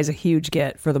Nader guy is a huge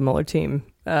get for the Mueller team.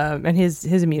 And his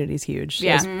immunity is huge,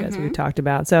 as we talked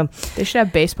about. So they should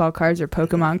have baseball cards or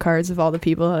Pokemon cards of all the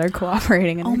people that are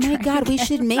cooperating. Oh my God, we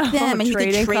should make them and you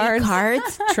could trade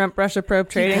cards. Trump Russia probe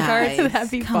trading cards.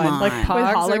 That'd be fun, like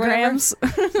Pogs with holograms.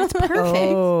 That's perfect.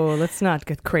 Oh, let's not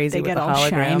get crazy. They with get the all holograms.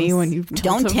 shiny when you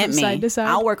don't tempt me. Side to side.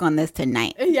 I'll work on this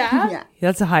tonight. Yeah.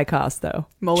 That's a high cost, though.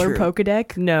 Mueller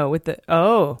Pokedeck. No, with the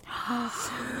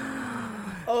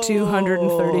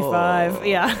 235.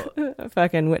 Yeah,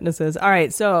 fucking witnesses. All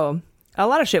right, so. A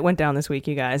lot of shit went down this week,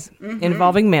 you guys,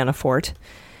 involving Manafort.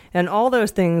 And all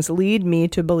those things lead me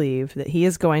to believe that he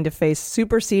is going to face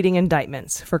superseding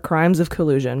indictments for crimes of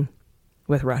collusion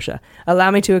with Russia.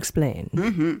 Allow me to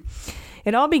explain.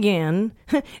 It all began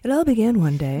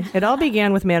one day. It all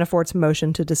began with Manafort's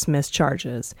motion to dismiss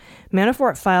charges.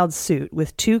 Manafort filed suit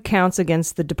with 2 counts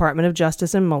against the Department of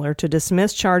Justice and Mueller to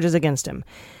dismiss charges against him.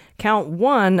 Count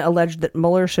 1 alleged that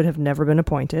Mueller should have never been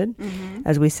appointed,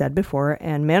 as we said before,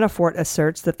 and Manafort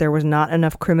asserts that there was not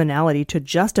enough criminality to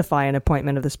justify an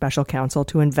appointment of the special counsel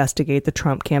to investigate the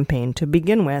Trump campaign to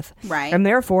begin with, and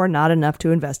therefore not enough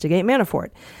to investigate Manafort.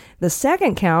 The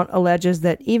second count alleges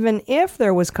that even if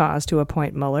there was cause to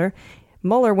appoint Mueller,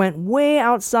 Mueller went way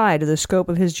outside of the scope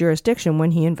of his jurisdiction when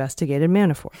he investigated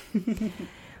Manafort.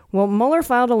 Well, Mueller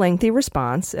filed a lengthy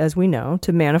response, as we know,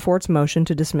 to Manafort's motion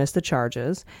to dismiss the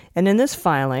charges, and in this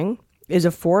filing is a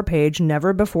 4-page,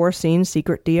 never-before-seen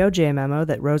secret DOJ memo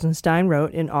that Rosenstein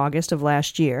wrote in August of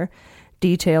last year,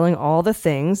 detailing all the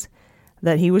things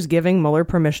that he was giving Mueller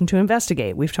permission to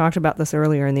investigate. We've talked about this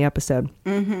earlier in the episode.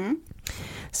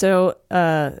 So,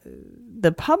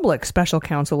 the public special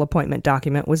counsel appointment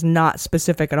document was not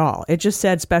specific at all. It just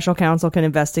said special counsel can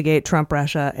investigate Trump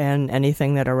Russia and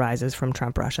anything that arises from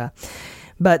Trump Russia.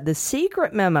 But the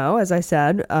secret memo, as I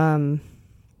said,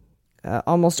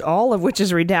 almost all of which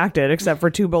is redacted except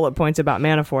for 2 bullet points about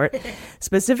Manafort,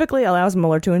 specifically allows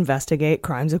Mueller to investigate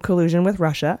crimes of collusion with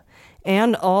Russia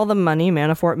and all the money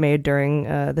Manafort made during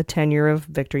the tenure of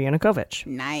Viktor Yanukovych.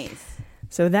 Nice.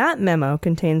 So that memo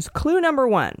contains clue number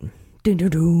 1.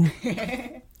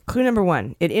 Clue number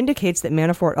 1. It indicates that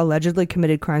Manafort allegedly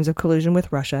committed crimes of collusion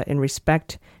with Russia in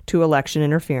respect to election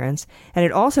interference, and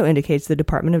it also indicates the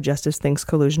Department of Justice thinks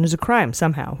collusion is a crime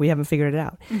somehow. We haven't figured it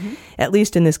out, at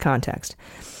least in this context.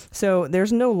 So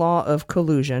there's no law of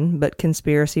collusion, but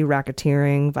conspiracy,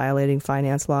 racketeering, violating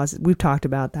finance laws. We've talked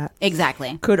about that.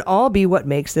 Exactly. Could all be what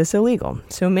makes this illegal.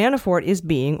 So Manafort is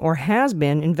being or has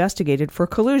been investigated for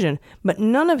collusion, but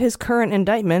none of his current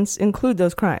indictments include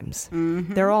those crimes.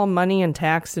 They're all money and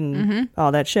tax and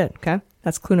all that shit. Okay?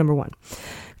 That's clue number 1.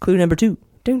 Clue number 2.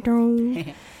 Ding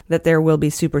dong. That there will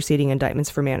be superseding indictments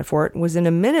for Manafort was in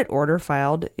a minute order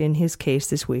filed in his case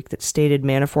this week that stated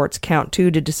Manafort's count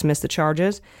 2 to dismiss the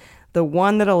charges. The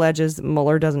one that alleges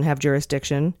Mueller doesn't have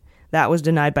jurisdiction, that was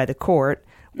denied by the court,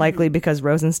 likely because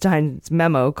Rosenstein's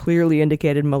memo clearly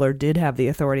indicated Mueller did have the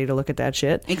authority to look at that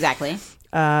shit. Exactly.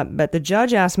 But the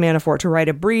judge asked Manafort to write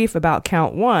a brief about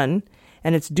count 1,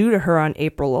 and it's due to her on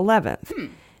April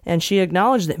 11th. And she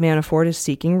acknowledged that Manafort is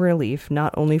seeking relief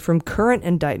not only from current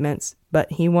indictments,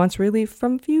 but he wants relief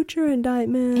from future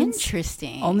indictments.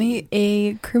 Interesting. Only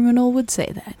a criminal would say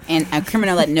that. And a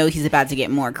criminal that knows he's about to get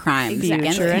more crimes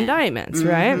against future him. Indictments,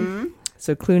 right?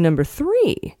 So clue number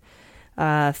 3.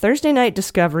 Thursday night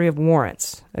discovery of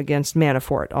warrants against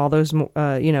Manafort. All those,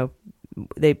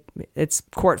 it's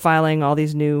court filing, all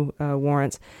these new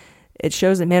warrants. It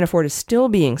shows that Manafort is still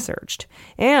being searched.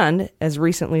 And as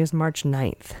recently as March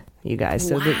 9th, you guys.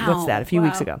 So what's that? A few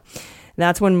weeks ago.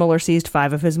 That's when Mueller seized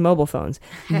 5 of his mobile phones.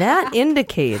 That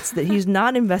indicates that he's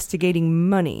not investigating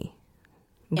money.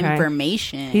 Okay?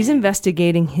 Information. He's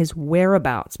investigating his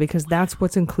whereabouts because that's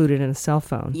what's included in a cell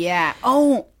phone. Yeah.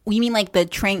 Oh, you mean like the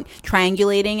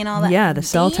triangulating and all that? Yeah, the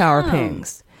cell tower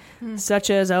pings. Such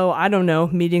as, I don't know,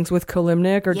 meetings with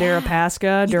Kalimnik or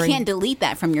Deripaska. You can't delete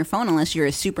that from your phone unless you're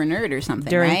a super nerd or something,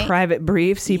 during right? private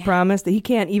briefs, he promised that he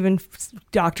can't even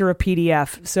doctor a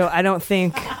PDF. So I don't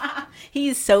think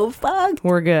He's so fucked.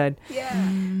 We're good.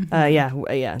 Yeah.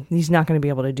 Yeah. He's not going to be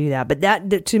able to do that. But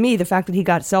that, to me, the fact that he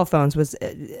got cell phones was,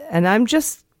 and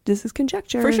this is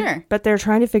conjecture. For sure. But they're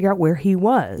trying to figure out where he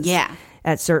was. Yeah.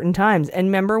 At certain times. And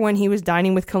remember when he was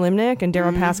dining with Kalimnik and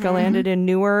Deripaska landed in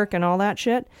Newark and all that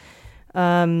shit?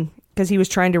 Because he was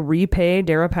trying to repay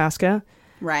Deripaska.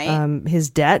 Right. His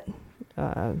debt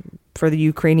for the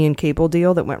Ukrainian cable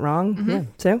deal that went wrong. Yeah.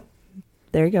 So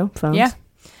there you go. Phones. Yeah.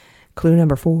 Clue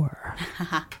number 4.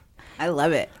 I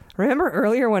love it. Remember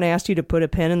earlier when I asked you to put a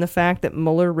pin in the fact that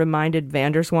Mueller reminded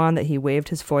van der Zwaan that he waived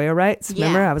his FOIA rights? Yeah.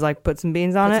 Remember? I was like, put some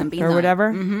beans on it or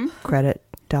whatever. Credit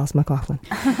Dallas McLaughlin.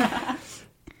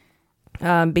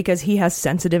 Because he has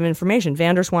sensitive information.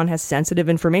 Van der Zwaan has sensitive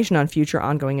information on future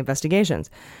ongoing investigations.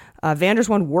 Van der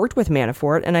Zwaan worked with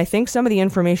Manafort, and I think some of the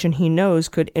information he knows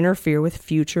could interfere with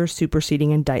future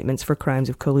superseding indictments for crimes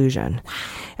of collusion.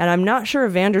 And I'm not sure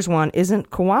if Van der Zwaan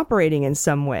isn't cooperating in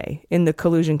some way in the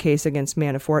collusion case against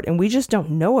Manafort, and we just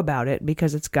don't know about it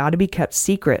because it's got to be kept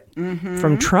secret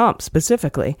from Trump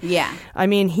specifically. Yeah. I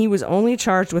mean, he was only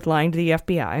charged with lying to the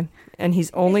FBI, and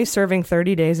he's only serving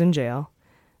 30 days in jail.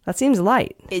 That seems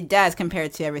light. It does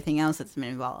compared to everything else that's been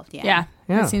involved. Yeah.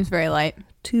 It seems very light.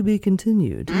 To be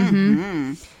continued.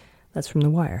 That's from The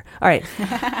Wire. All right.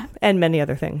 And many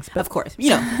other things. But of course.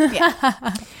 You know.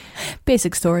 Yeah.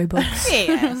 Basic storybooks.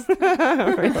 Yes.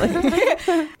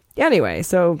 Really. Anyway,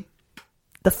 so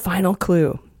the final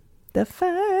clue. The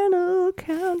final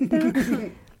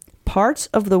countdown. Parts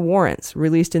of the warrants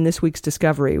released in this week's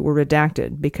discovery were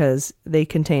redacted because they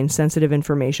contain sensitive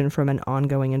information from an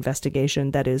ongoing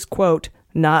investigation that is, quote,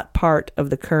 not part of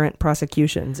the current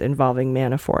prosecutions involving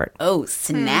Manafort. Oh,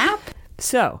 snap.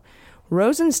 So,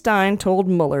 Rosenstein told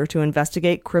Mueller to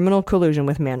investigate criminal collusion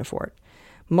with Manafort.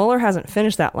 Mueller hasn't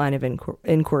finished that line of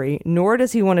inquiry, nor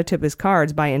does he want to tip his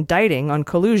cards by indicting on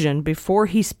collusion before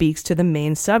he speaks to the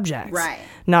main subjects. Right.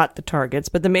 Not the targets,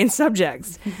 but the main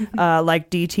subjects, like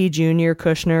DT Jr.,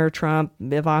 Kushner, Trump,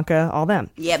 Ivanka, all them.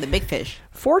 Yeah, the big fish.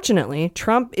 Fortunately,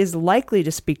 Trump is likely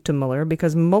to speak to Mueller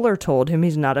because Mueller told him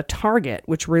he's not a target,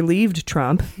 which relieved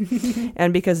Trump,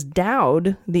 and because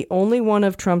Dowd, the only one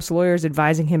of Trump's lawyers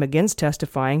advising him against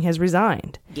testifying, has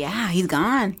resigned. Yeah, he's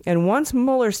gone. And once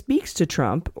Mueller speaks to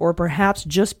Trump, or perhaps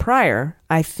just prior,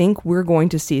 I think we're going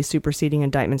to see superseding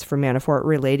indictments for Manafort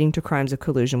relating to crimes of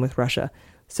collusion with Russia.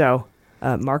 So,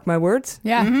 mark my words.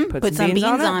 Yeah. Put some beans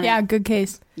on it. Yeah, good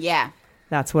case. Yeah.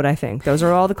 That's what I think. Those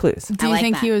are all the clues. Do you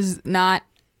think he was not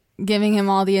giving him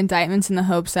all the indictments in the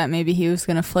hopes that maybe he was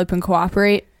going to flip and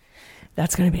cooperate?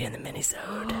 That's going to be in the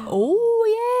minisode.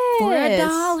 Oh, yeah. For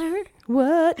 $1.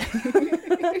 What?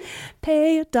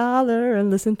 Pay $1 and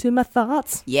listen to my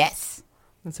thoughts. Yes.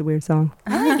 That's a weird song.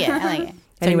 I like it. It's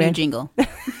Anyway. a new jingle.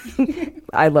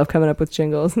 I love coming up with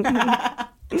jingles.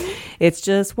 It's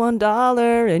just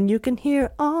 $1 and you can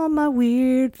hear all my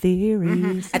weird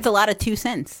theories. That's a lot of 2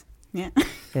 cents. Yeah.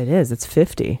 It is. It's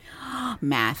 50.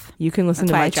 Math. You can listen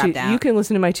That's to why my I dropped out. you can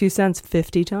listen to my 2 cents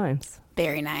 50 times.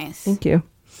 Very nice. Thank you.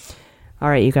 All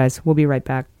right, you guys. We'll be right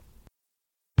back.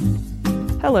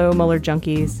 Hello, Mueller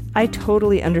Junkies. I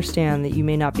totally understand that you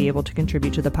may not be able to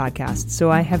contribute to the podcast, so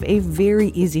I have a very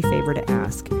easy favor to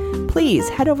ask. Please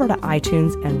head over to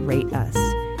iTunes and rate us.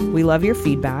 We love your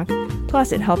feedback.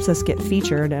 Plus, it helps us get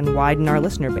featured and widen our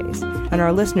listener base. And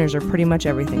our listeners are pretty much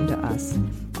everything to us.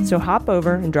 So hop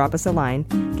over and drop us a line,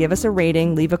 give us a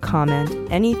rating, leave a comment,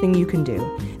 anything you can do.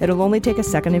 It'll only take a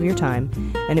second of your time,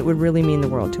 and it would really mean the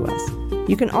world to us.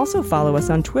 You can also follow us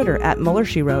on Twitter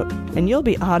 @MuellerSheWrote, and you'll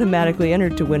be automatically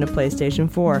entered to win a PlayStation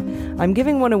 4. I'm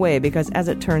giving one away because, as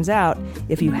it turns out,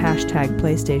 if you hashtag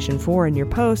PlayStation 4 in your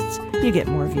posts, you get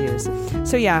more views.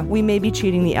 So yeah, we may be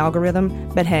cheating the algorithm,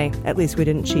 but hey, at least we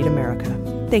didn't cheat America.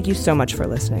 Thank you so much for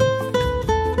listening.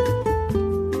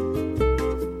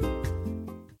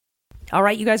 All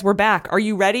right, you guys, we're back. Are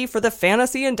you ready for the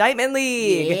Fantasy Indictment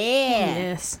League? Yeah.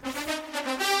 Yes.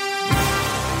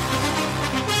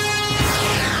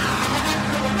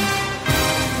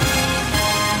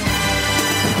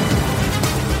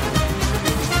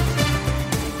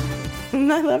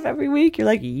 I love every week. You're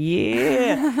like,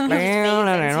 yeah.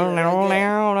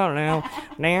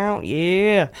 Now,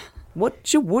 yeah.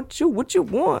 What you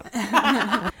want?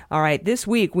 All right, this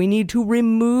week we need to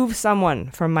remove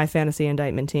someone from my fantasy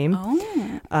indictment team.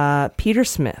 Peter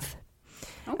Smith,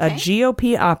 a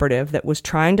GOP operative that was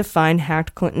trying to find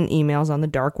hacked Clinton emails on the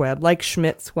dark web, like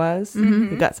Schmitz was.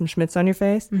 You got some Schmitz on your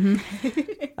face?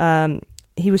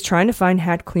 He was trying to find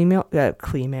hacked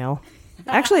Clemail.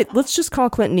 Actually, let's just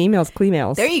call Clinton emails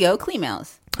Clemails. There you go,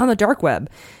 Clemails. On the dark web.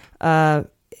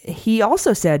 he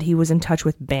also said he was in touch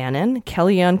with Bannon,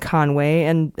 Kellyanne Conway,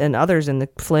 and others in the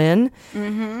Flynn.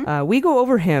 We go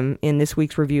over him in this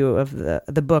week's review of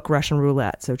the book Russian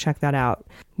Roulette, so check that out.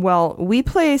 Well, we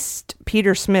placed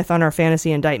Peter Smith on our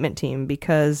fantasy indictment team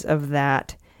because of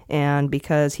that and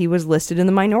because he was listed in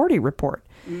the Minority Report.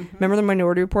 Remember the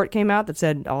Minority Report came out that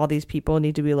said all these people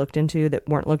need to be looked into that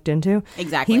weren't looked into?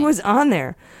 Exactly. He was on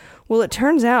there. Well, it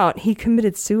turns out he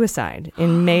committed suicide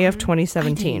in May of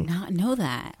 2017. I did not know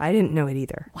that. I didn't know it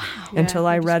either. Wow. Until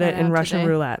I read it in Russian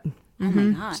Roulette. Oh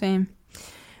my God. Same.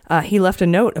 He left a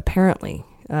note, apparently,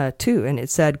 too, and it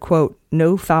said, quote,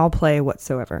 "No foul play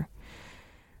whatsoever."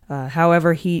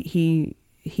 However, he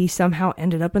somehow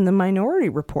ended up in the Minority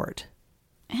Report.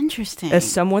 Interesting. As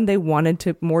someone they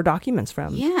wanted more documents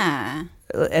from. Yeah.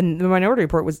 And the Minority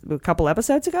Report was a couple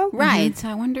episodes ago. Right. So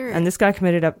I wonder. And this guy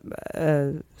committed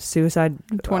suicide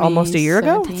almost a year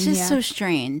ago. It's just so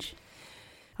strange.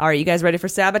 All right, you guys ready for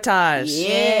sabotage?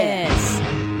 Yes.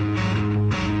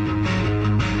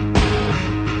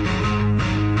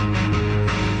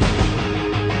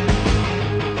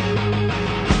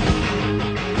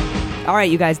 All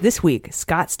right, you guys, this week,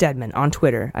 Scott Stedman on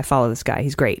Twitter. I follow this guy.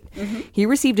 He's great. He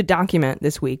received a document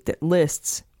this week that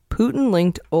lists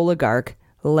Putin-linked oligarch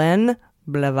Len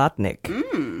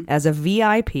Blavatnik as a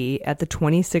VIP at the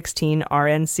 2016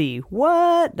 RNC.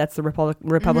 What? That's the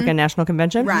Republican National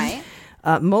Convention? Right.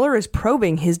 Mueller is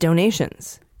probing his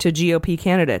donations to GOP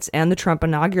candidates and the Trump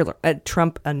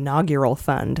inaugural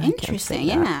fund. Interesting,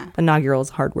 yeah. Inaugural is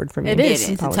a hard word for me. It is.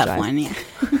 It's a tough one, yeah.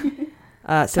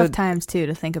 Tough times, too,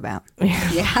 to think about.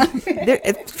 Yeah.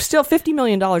 Still, $50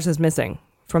 million is missing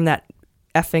from that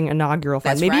effing inaugural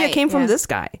fund. That's Maybe right, it came from this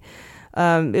guy.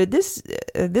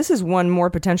 This is one more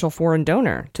potential foreign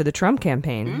donor to the Trump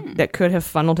campaign that could have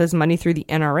funneled his money through the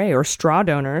NRA or straw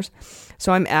donors.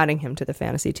 So I'm adding him to the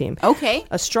fantasy team. Okay.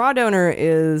 A straw donor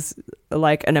is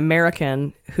like an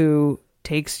American who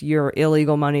takes your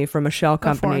illegal money from a shell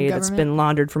company that's been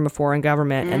laundered from a foreign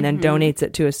government and then donates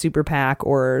it to a super PAC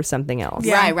or something else.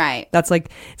 Yeah. Right. That's like,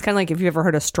 it's kind of like if you ever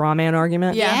heard a straw man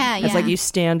argument. Yeah. It's like you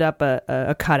stand up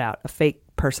a cutout, a fake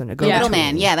person, a go-between.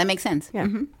 Middleman. Yeah, that makes sense. Yeah.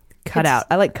 Cutout.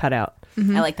 I like cutout.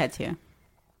 I like that too.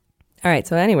 All right.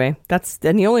 So anyway,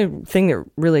 and the only thing that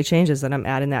really changes that I'm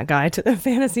adding that guy to the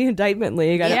fantasy indictment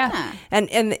league. Yeah.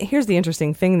 And here's the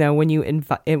interesting thing though, when you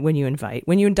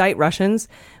indict Russians,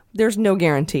 there's no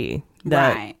guarantee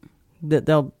that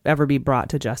they'll ever be brought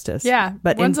to justice. Yeah.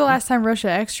 But when's the last time Russia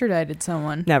extradited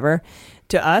someone? Never.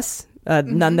 To us,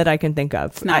 none that I can think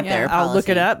of. It's not their I'll look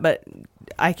it up, but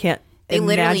I can't. They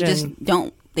literally imagine. just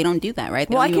don't. They don't do that, right?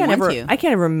 They Well, I don't can't even want to. I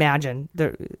can't ever imagine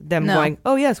them going,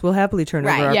 "Oh yes, we'll happily turn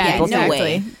over our Yeah, people."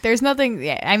 exactly. There's nothing.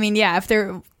 Yeah, I mean, yeah. If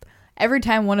they're every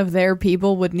time one of their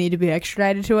people would need to be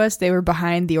extradited to us, they were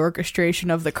behind the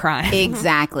orchestration of the crime.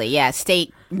 Exactly. Yeah.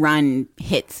 State-run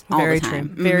hits all Very the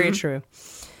time. true. Very true.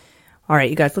 All right,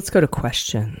 you guys, let's go to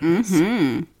questions.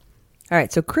 All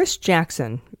right, so Chris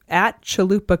Jackson at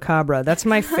Chalupa Cabra. That's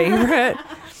my favorite.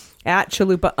 At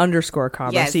Chalupa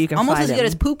 _Cabra. Yes, So you can almost find as good him.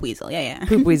 as Poop Weasel. Yeah.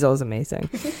 Poop Weasel is amazing.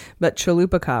 But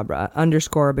Chalupa Cabra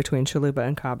 _ between Chalupa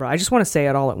and Cabra. I just want to say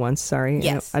it all at once. Sorry.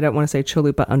 Yes. I don't want to say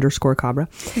Chalupa _ Cabra.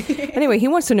 Anyway, he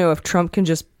wants to know if Trump can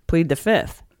just plead the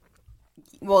fifth.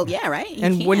 Well, yeah, right. He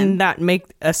And can. wouldn't that make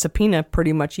a subpoena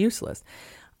pretty much useless?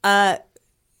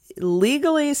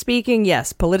 Legally speaking,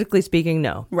 yes. Politically speaking,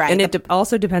 no. Right. And it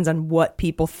also depends on what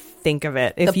people think of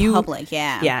it. If the public,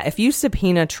 yeah. Yeah. If you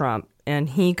subpoena Trump and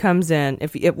he comes in,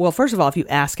 well, first of all, if you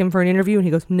ask him for an interview and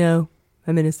he goes, "No,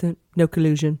 I'm innocent, no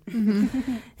collusion,"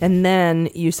 and then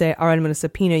you say, "All right, I'm going to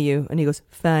subpoena you," and he goes,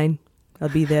 "Fine, I'll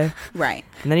be there." Right.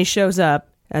 And then he shows up,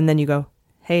 and then you go,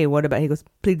 "Hey, what about?" He goes,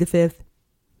 "Plead the fifth,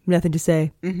 nothing to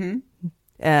say."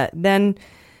 Then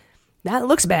that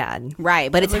looks bad.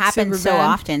 Right, but it's looks happened super so bad.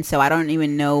 often, so I don't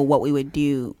even know what we would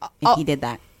do if he did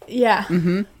that. Yeah.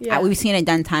 Yeah. We've seen it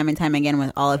done time and time again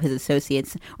with all of his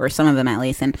associates, or some of them at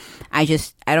least. And I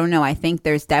don't know. I think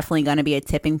there's definitely going to be a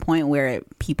tipping point where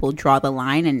people draw the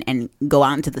line and go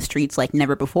out into the streets like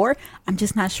never before. I'm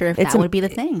just not sure if that would be the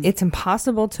thing. It's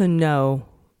impossible to know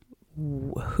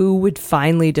who would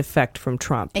finally defect from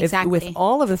Trump. Exactly. With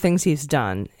all of the things he's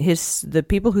done, the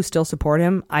people who still support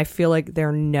him, I feel like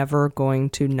they're never going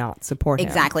to not support him.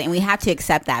 Exactly. And we have to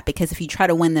accept that, because if you try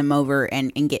to win them over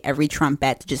and get every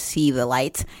Trumpette to just see the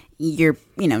lights, you're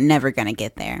never going to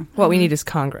get there. What we need is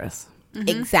Congress.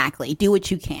 Exactly. Do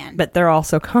what you can. But they're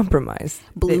also compromised.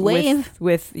 Blue wave?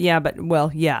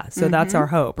 So that's our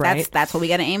hope, right? That's what we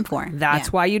got to aim for.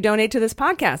 That's why you donate to this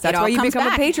podcast. That's all why you comes become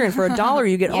back. a patron. For $1,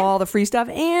 you get all the free stuff,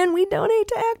 and we donate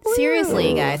to Act Blue.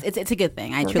 Seriously, guys. It's a good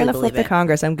thing. I We're truly gonna believe flip it. the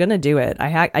Congress. I'm gonna do it.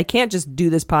 I can't just do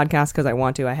this podcast because I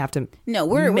want to. I have to. No,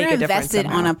 we're make a difference invested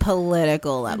somehow. on a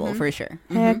political level for sure.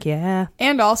 Heck yeah.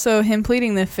 And also him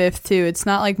pleading the fifth too. It's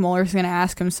not like Mueller's going to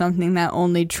ask him something that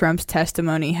only Trump's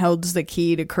testimony holds the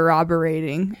key to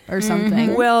corroborating or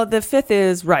something. Well, the fifth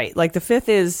is right. Like the fifth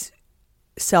is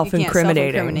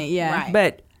self-incriminating. self-incriminate, yeah. Right.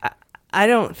 But I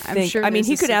don't think. sure I mean, there's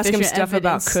he a could ask him sufficient stuff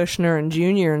about evidence. Kushner and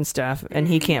Jr. and stuff, and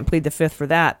he can't plead the fifth for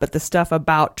that. But the stuff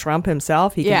about Trump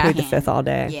himself, he can Yeah. plead the fifth all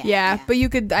day. Yeah. But you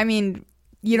could. I mean,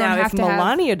 you don't Now, have if to have.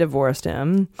 Melania divorced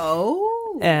him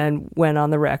and went on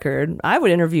the record, I'd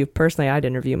interview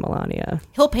Melania.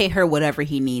 He'll pay her whatever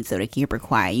he needs though to keep her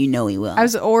quiet. You know he will.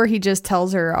 Or he just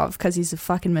tells her off because he's a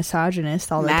fucking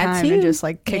misogynist all the That time too. and just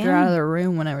like kick her Yeah. out of the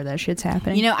room whenever that shit's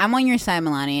happening. You know, I'm on your side,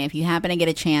 Melania. If you happen to get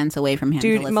a chance away from him, to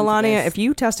Dude, listen Melania, to this. if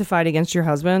you testified against your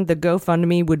husband, the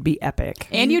GoFundMe would be epic.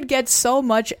 and you'd get so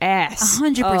much ass.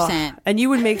 100%. And you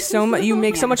would make so much. You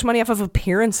make so much money off of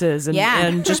appearances and, Yeah.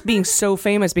 and just being so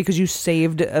famous because you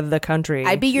saved the country.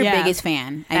 I'd be your Yeah. biggest fan.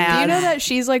 Do you know that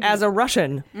she's like as a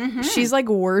Russian. she's like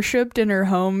worshipped in her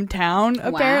hometown?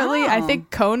 Apparently, I Wow. think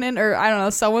Conan or I don't know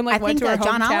someone like I went think, to her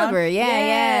John hometown. Oliver. Yeah,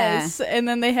 yes. And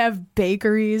then they have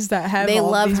bakeries that have They all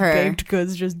love these her. baked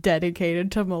goods just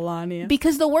dedicated to Melania.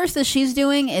 Because the worst that she's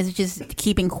doing is just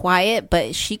keeping quiet,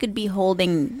 but she could be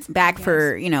holding back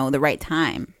for, the right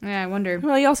time. Yeah, I wonder.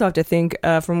 Well, you also have to think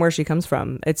from where she comes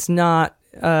from. It's not.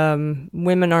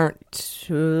 Women aren't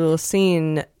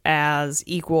seen as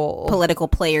equal. Political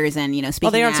players and, speaking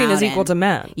Well, they aren't seen out as equal and- to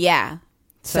men. Yeah.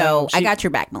 So So I she- got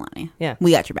your back, Melania. Yeah.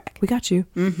 We got your back. We got you.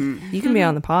 Mm-hmm. You can be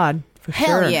on the pod for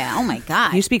Hell sure. yeah. Oh my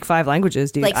God. You speak 5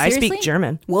 languages, dude. Like, I seriously? speak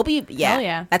German. We'll be, yeah. Hell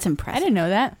yeah. That's impressive. I didn't know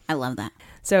that. I love that.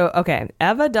 So, okay,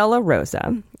 Eva Della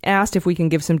Rosa asked if we can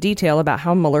give some detail about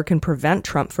how Mueller can prevent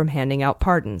Trump from handing out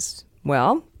pardons.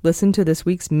 Well, listen to this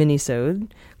week's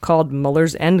mini-sode called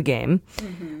Mueller's Endgame.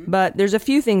 But there's a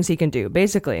few things he can do.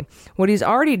 Basically, what he's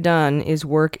already done is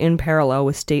work in parallel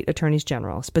with state attorneys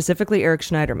general, specifically Eric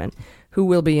Schneiderman, who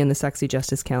will be in the Sexy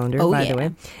Justice calendar, by the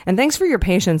way. And thanks for your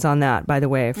patience on that, by the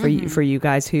way, for you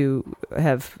guys who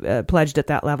have pledged at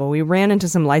that level. We ran into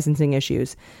some licensing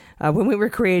issues when we were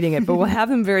creating it, but we'll have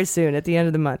him very soon at the end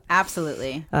of the month.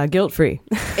 Absolutely. Guilt-free.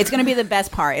 It's going to be the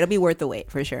best part. It'll be worth the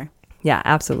wait for sure. Yeah,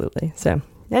 absolutely. So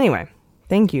anyway,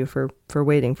 thank you for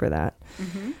waiting for that.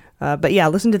 But yeah,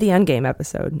 listen to the Endgame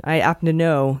episode. I happen to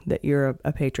know that you're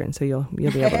a patron, so you'll be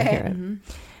able to hear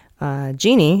it.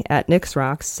 Jeannie at Nick's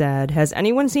Rocks said, has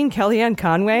anyone seen Kellyanne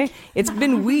Conway? It's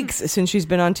been weeks since she's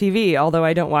been on TV, although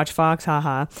I don't watch Fox,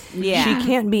 haha. Yeah. She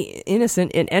can't be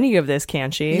innocent in any of this, can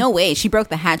she? No way. She broke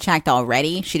the Hatch Act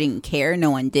already. She didn't care.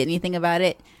 No one did anything about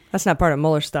it. That's not part of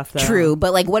Mueller stuff, though. True.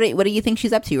 But like, what do you think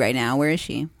she's up to right now? Where is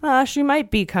she? She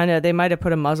might be they might have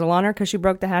put a muzzle on her because she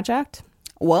broke the Hatch Act.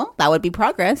 Well, that would be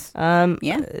progress.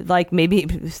 Yeah. Like maybe,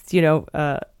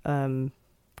 John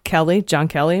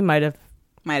Kelly might have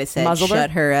said muzzled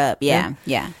shut her up. Yeah.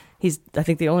 He's, I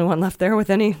think, the only one left there with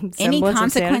any semblance Any of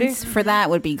sanity. consequence for that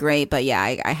would be great, but yeah,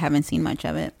 I haven't seen much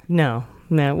of it. No.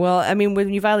 Well, I mean, when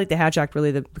you violate the Hatch Act,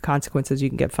 really the consequences, you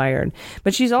can get fired.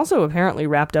 But she's also apparently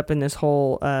wrapped up in this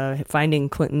whole finding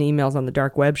Clinton emails on the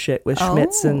dark web shit with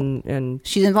Schmitz and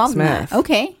she's involved Smith. in that.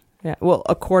 Okay. Yeah. Well,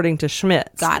 according to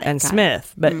Schmitz and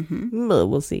Smith, but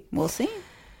we'll see. We'll see.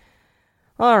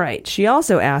 All right. She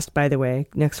also asked, by the way,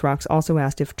 Nick's Rocks also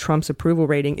asked if Trump's approval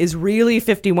rating is really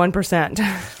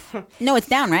 51%. No, it's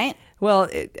down, right? Well,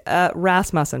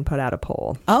 Rasmussen put out a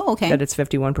poll. Oh, okay. That it's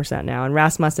 51% now. And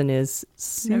Rasmussen is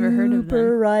Never heard of them.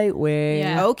 super right wing.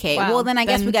 Yeah. Okay. Wow. Well, then I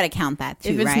guess Then we got to count that too,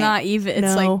 If it's right? not even,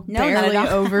 it's No. like No, not barely at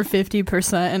all. over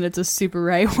 50%, and it's a super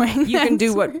right wing. You can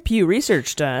do what Pew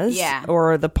Research does. Yeah.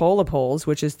 Or the Poll polls,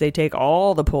 which is they take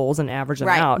all the polls and average them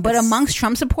Right. out. But It's- amongst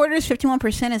Trump supporters,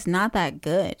 51% is not that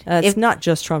good. it's not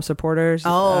just Trump supporters.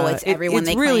 Oh, it's everyone it's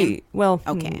they really, claim? Well,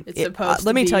 Okay. It's supposed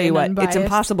let me to tell be you an what, it's unbiased.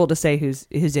 impossible to say who's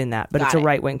in that, but Got it's a it.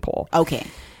 right wing poll. Okay.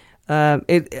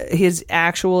 His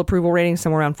actual approval rating is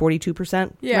somewhere around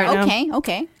 42%. Yeah. right now.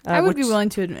 Okay. I would be which- willing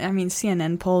to. I mean,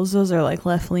 CNN polls; those are like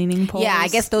left-leaning polls. Yeah, I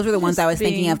guess those are the ones I was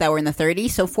thinking being- of that were in the 30s.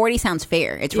 So 40 sounds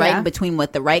fair. It's Yeah. right in between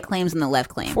what the right claims and the left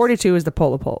claims. 42 is the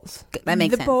Poll polls. That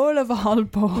makes the sense. poll of all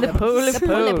polls. The poll of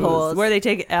polls, polls. where they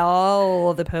take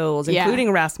all of the polls, Yeah.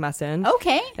 including Rasmussen.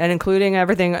 Okay. And including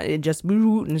everything, just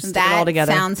and stick it all That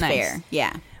together. sounds Nice. fair.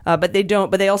 Yeah. But they don't.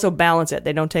 But they also balance it.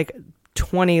 They don't take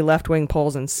 20 left-wing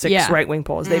polls and 6 right-wing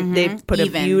polls. They put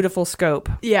Even. a beautiful scope.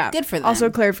 Yeah. Good for them. Also,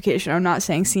 clarification, I'm not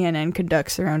saying CNN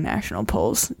conducts their own national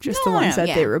polls, just the ones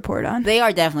that they report on. They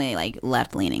are definitely like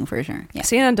left-leaning for sure. Yeah.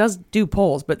 CNN does do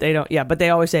polls, but they don't. Yeah, but they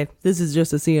always say, this is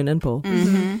just a CNN poll.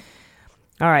 Mm-hmm.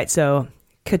 All right, so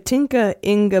Katinka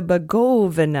Inga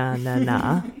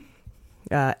Bagovina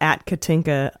at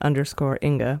Katinka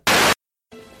 _Inga.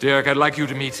 Derek, I'd like you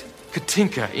to meet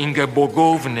Katinka Inga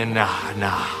Borgovnina.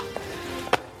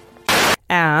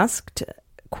 Asked,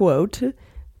 quote,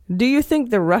 do you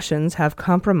think the Russians have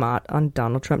compromat on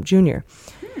Donald Trump Jr.?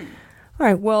 All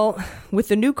right, well, with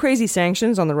the new crazy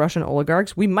sanctions on the Russian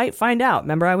oligarchs, we might find out.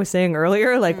 Remember I was saying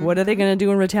earlier, like, what are they going to do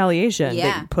in retaliation?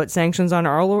 Yeah. They put sanctions on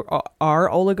our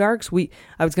oligarchs?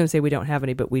 I was going to say we don't have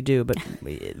any, but we do. But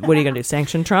what are you going to do,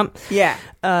 sanction Trump? Yeah.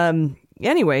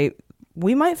 Anyway,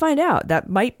 we might find out. That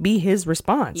might be his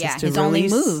response. Yeah, is to his only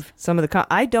release move. Some of the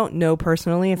I don't know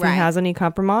personally if he has any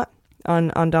compromat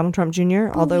on Donald Trump Jr.,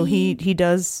 although he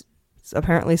does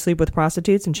apparently sleep with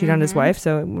prostitutes and cheat on his wife,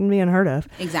 so it wouldn't be unheard of.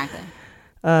 Exactly.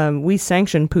 We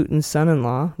sanction Putin's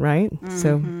son-in-law, right?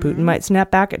 So Putin might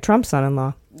snap back at Trump's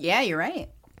son-in-law. Yeah, you're right.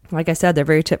 Like I said, they're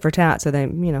very tit for tat, so they,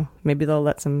 maybe they'll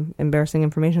let some embarrassing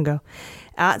information go.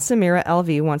 At Samira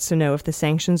LV wants to know if the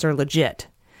sanctions are legit.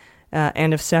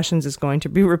 And if Sessions is going to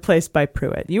be replaced by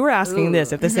Pruitt. You were asking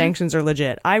this, if the sanctions are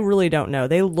legit. I really don't know.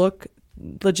 They look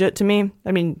legit to me.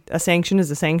 I mean, a sanction is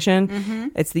a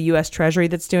sanction. It's the U.S. Treasury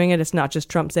that's doing it. It's not just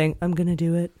Trump saying, I'm going to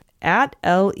do it. At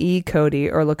L.E. Cody,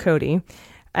 or Lakody,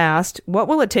 asked, what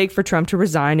will it take for Trump to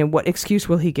resign and what excuse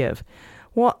will he give?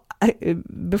 Well, I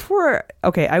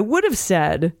would have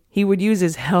said he would use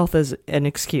his health as an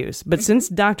excuse. But since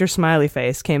Dr. Smiley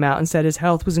Face came out and said his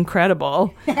health was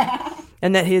incredible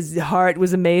and that his heart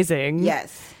was amazing.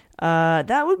 Yes.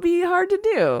 That would be hard to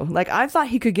do. Like, I thought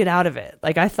he could get out of it.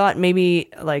 Like, I thought maybe,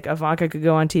 like, Ivanka could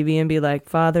go on TV and be like,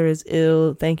 father is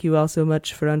ill. Thank you all so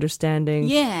much for understanding.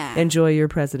 Yeah. Enjoy your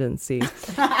presidency.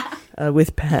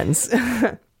 With Pence.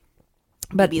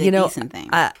 But, decent thing.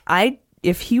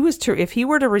 If he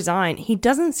were to resign, he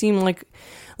doesn't seem like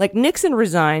Nixon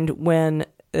resigned when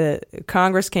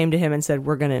Congress came to him and said,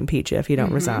 we're going to impeach you if you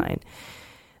don't resign.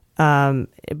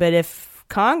 But if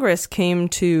Congress came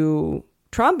to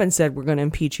Trump and said, we're going to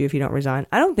impeach you if you don't resign,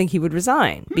 I don't think he would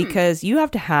resign because you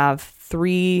have to have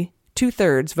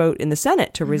 2/3 vote in the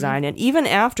Senate to resign. And even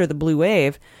after the blue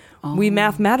wave, we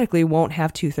mathematically won't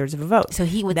have 2/3 of a vote. So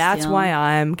he would That's why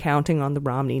I'm counting on the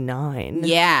Romney 9.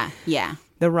 Yeah.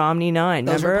 The Romney 9.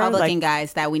 Those remember? Republican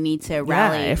guys that we need to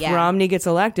rally. If Romney gets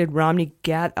elected,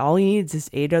 all he needs is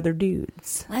 8 other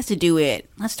dudes. Let's do it.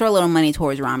 Let's throw a little money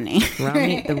towards Romney.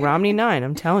 The Romney 9.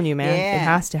 I'm telling you, man. Yeah. It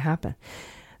has to happen.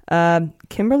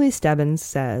 Kimberly Stebbins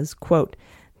says, quote,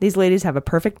 these ladies have a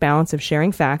perfect balance of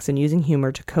sharing facts and using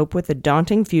humor to cope with the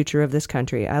daunting future of this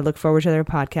country. I look forward to their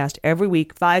podcast every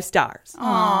week. 5 stars.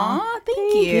 Aw,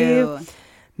 thank you.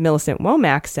 Millicent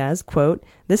Womack says, quote,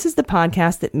 this is the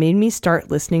podcast that made me start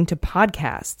listening to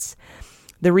podcasts.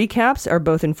 The recaps are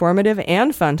both informative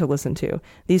and fun to listen to.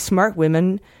 These smart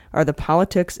women are the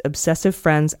politics obsessive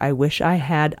friends I wish I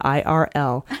had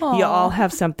IRL. Aww. You all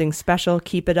have something special.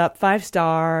 Keep it up. 5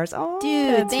 stars. Oh,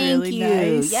 dude, thank you.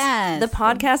 Nice. Yes. The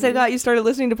podcast that got you started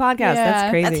listening to podcasts. Yeah.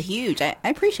 That's crazy. That's huge. I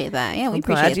appreciate that. Yeah, we I'm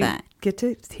appreciate glad that. You get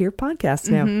to hear podcasts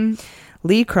now.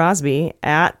 Lee Crosby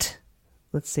at,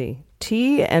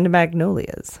 Tea and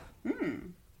Magnolias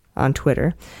on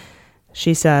Twitter.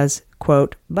 She says,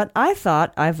 quote, but I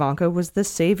thought Ivanka was the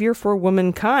savior for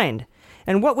womankind.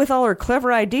 And what with all her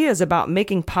clever ideas about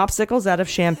making popsicles out of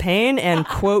champagne and,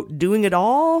 quote, doing it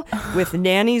all with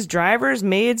nannies, drivers,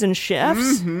 maids, and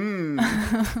chefs?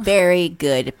 Very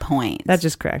good point. That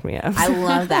just cracked me up. I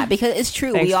love that because it's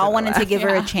true. Thanks we for all the wanted to laugh. give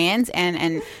her a chance.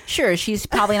 And sure, she's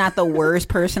probably not the worst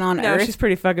person on No, earth. she's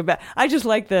pretty fucking bad. I just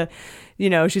like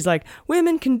she's like,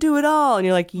 women can do it all. And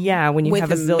you're like, yeah, when you with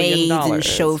have $1 zillion. maids and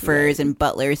chauffeurs and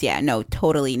butlers. Yeah, no,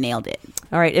 totally nailed it.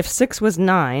 All right, if 6 was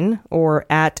 9, or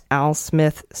at Al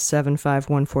Smith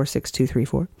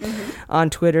 751462234 on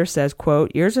Twitter says,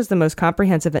 quote, yours is the most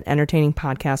comprehensive and entertaining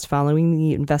podcast following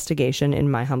the investigation, in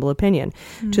my humble opinion.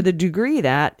 To the degree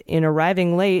that in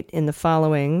arriving late in the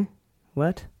following,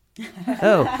 what?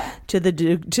 To the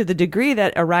degree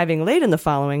that arriving late in the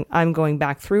following, I'm going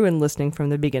back through and listening from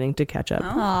the beginning to catch up.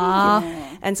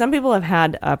 And some people have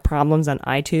had problems on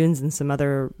iTunes and some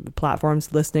other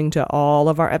platforms listening to all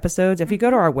of our episodes. If you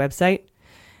go to our website,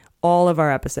 all of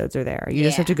our episodes are there. You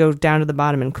just have to go down to the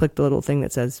bottom and click the little thing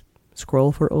that says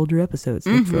scroll for older episodes.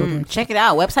 Look for older Check it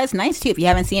out. Website's nice too. If you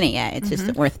haven't seen it yet, it's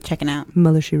just worth checking out.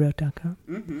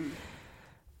 MotherSheWrote.com.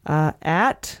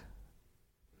 At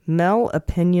Mel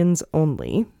Opinions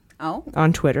Only.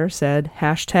 on Twitter said,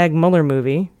 #Mueller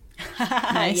movie.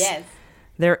 Nice. Yes.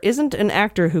 There isn't an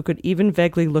actor who could even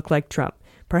vaguely look like Trump.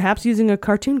 Perhaps using a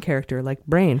cartoon character like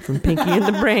Brain from Pinky and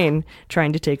the Brain,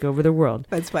 trying to take over the world.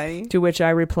 That's funny. To which I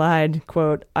replied,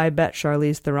 quote, I bet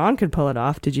Charlize Theron could pull it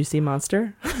off. Did you see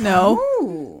Monster? No.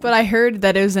 Ooh. But I heard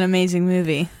that it was an amazing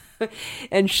movie.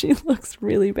 And she looks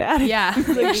really bad. Yeah.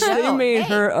 Like, they made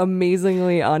her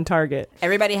amazingly on target.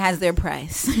 Everybody has their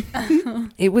price.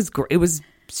 It was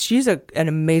she's an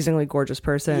amazingly gorgeous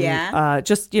person. Yeah.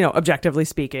 Just, objectively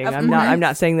speaking. I'm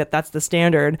not saying that that's the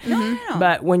standard. No.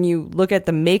 But when you look at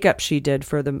the makeup she did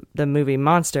for the movie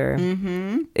Monster,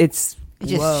 it's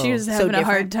just she was having a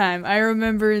hard time. I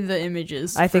remember the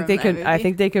images. I think they could. Movie. I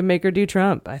think they could make her do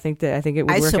Trump. I think it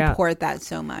would work out. I support that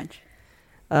so much.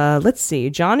 Let's see.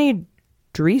 Johnny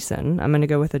Dreesen, I'm going to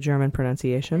go with a German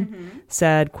pronunciation,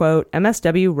 said, quote,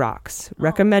 MSW rocks.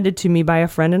 Recommended to me by a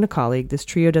friend and a colleague, this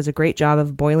trio does a great job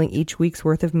of boiling each week's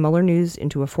worth of Mueller news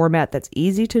into a format that's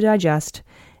easy to digest.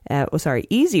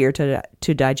 Easier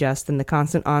to digest than the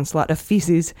constant onslaught of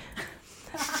feces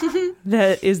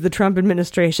that is the Trump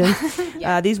administration.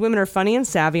 These women are funny and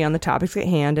savvy on the topics at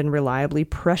hand and reliably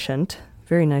prescient.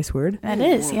 Very nice word. That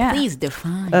is, yeah. Please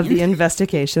define. Of the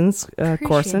investigations,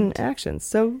 course, and actions.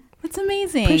 So that's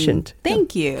amazing. Prescient.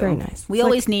 Thank you. Very nice. We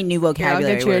always need new vocabulary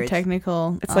I'll get you words. a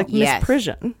technical. It's like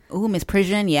misprision. Ooh,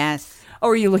 misprision, yes. Oh,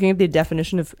 are you looking at the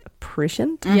definition of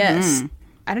prescient? Yes.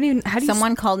 I don't even. How do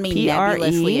Someone called me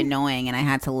nebulously annoying, and I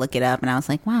had to look it up, and I was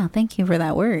like, "Wow, thank you for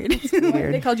that word."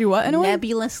 They called you what? Annoying?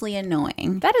 Nebulously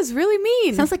annoying. That is really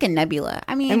mean. Sounds like a nebula.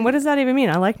 I mean, and what does that even mean?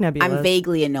 I like nebulas. I'm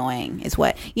vaguely annoying. Is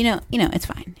what you know. It's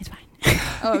fine. It's fine.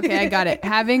 Oh, okay, I got it.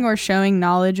 Having or showing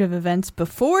knowledge of events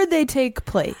before they take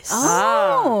place.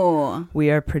 Oh, we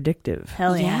are predictive.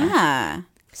 Hell yeah.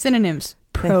 Synonyms: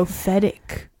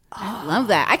 prophetic. I love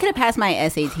that. I could have passed my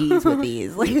SATs with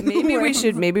these. Like, maybe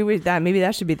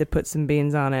that should be the put some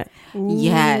beans on it. Ooh.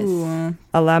 Yes.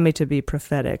 Allow me to be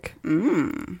prophetic.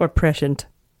 Or prescient.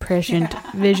 Prescient.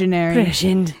 Visionary.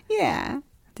 Prescient. Yeah.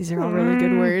 These are all really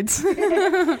good words.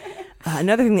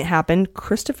 Another thing that happened,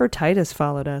 Christopher Titus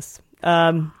followed us.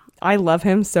 I love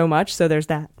him so much, so there's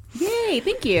that. Yay,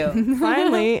 thank you.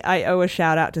 Finally, I owe a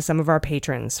shout out to some of our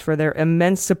patrons for their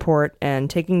immense support and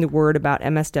taking the word about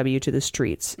MSW to the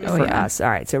streets for us. All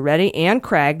right, so ready? Ann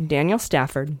Craig, Daniel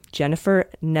Stafford, Jennifer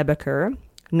Nebeker,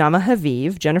 Nama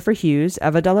Haviv, Jennifer Hughes,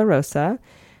 Eva De La Rosa,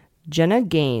 Jenna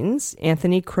Gaines,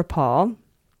 Anthony Kripal,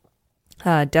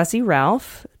 Desi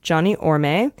Ralph, Johnny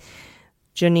Orme,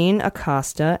 Janine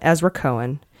Acosta, Ezra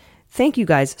Cohen. Thank you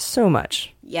guys so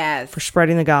much. Yes. For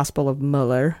spreading the gospel of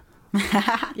Mueller.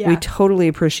 We totally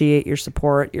appreciate your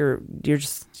support. You're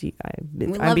just I'm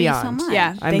beyond. You so much.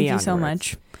 Yeah, thank you so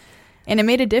much. And it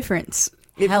made a difference.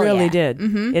 It really did.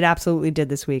 It absolutely did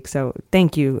this week. So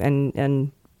thank you.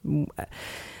 And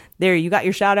there, you got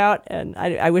your shout out, and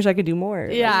I wish I could do more.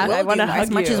 Yeah, we'll I want to hug as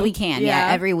much you. as we can.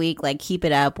 Yeah, every week, like keep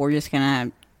it up. We're just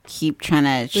gonna keep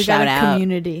trying to shout out.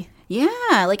 Community.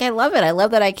 Yeah, like I love it. I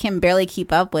love that I can barely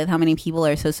keep up with how many people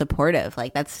are so supportive.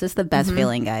 Like that's just the best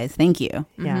feeling, guys. Thank you.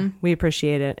 Yeah, we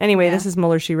appreciate it. Anyway, this is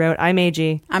Mueller, She Wrote. I'm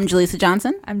AG. I'm Jaleesa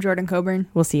Johnson. I'm Jordan Coburn.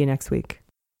 We'll see you next week.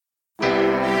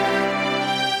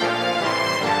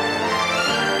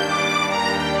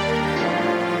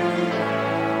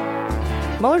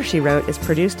 Mueller, She Wrote is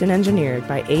produced and engineered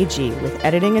by AG with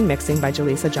editing and mixing by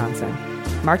Jaleesa Johnson.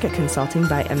 Market consulting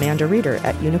by Amanda Reeder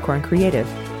at Unicorn Creative.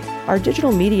 Our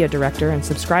digital media director and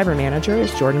subscriber manager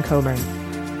is Jordan Coburn.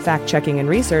 Fact-checking and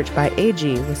research by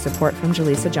AG with support from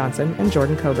Jaleesa Johnson and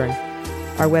Jordan Coburn.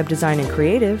 Our web design and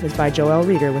creative is by Joelle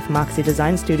Reeder with Moxie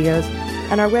Design Studios,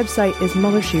 and our website is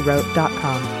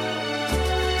MuellerSheWrote.com.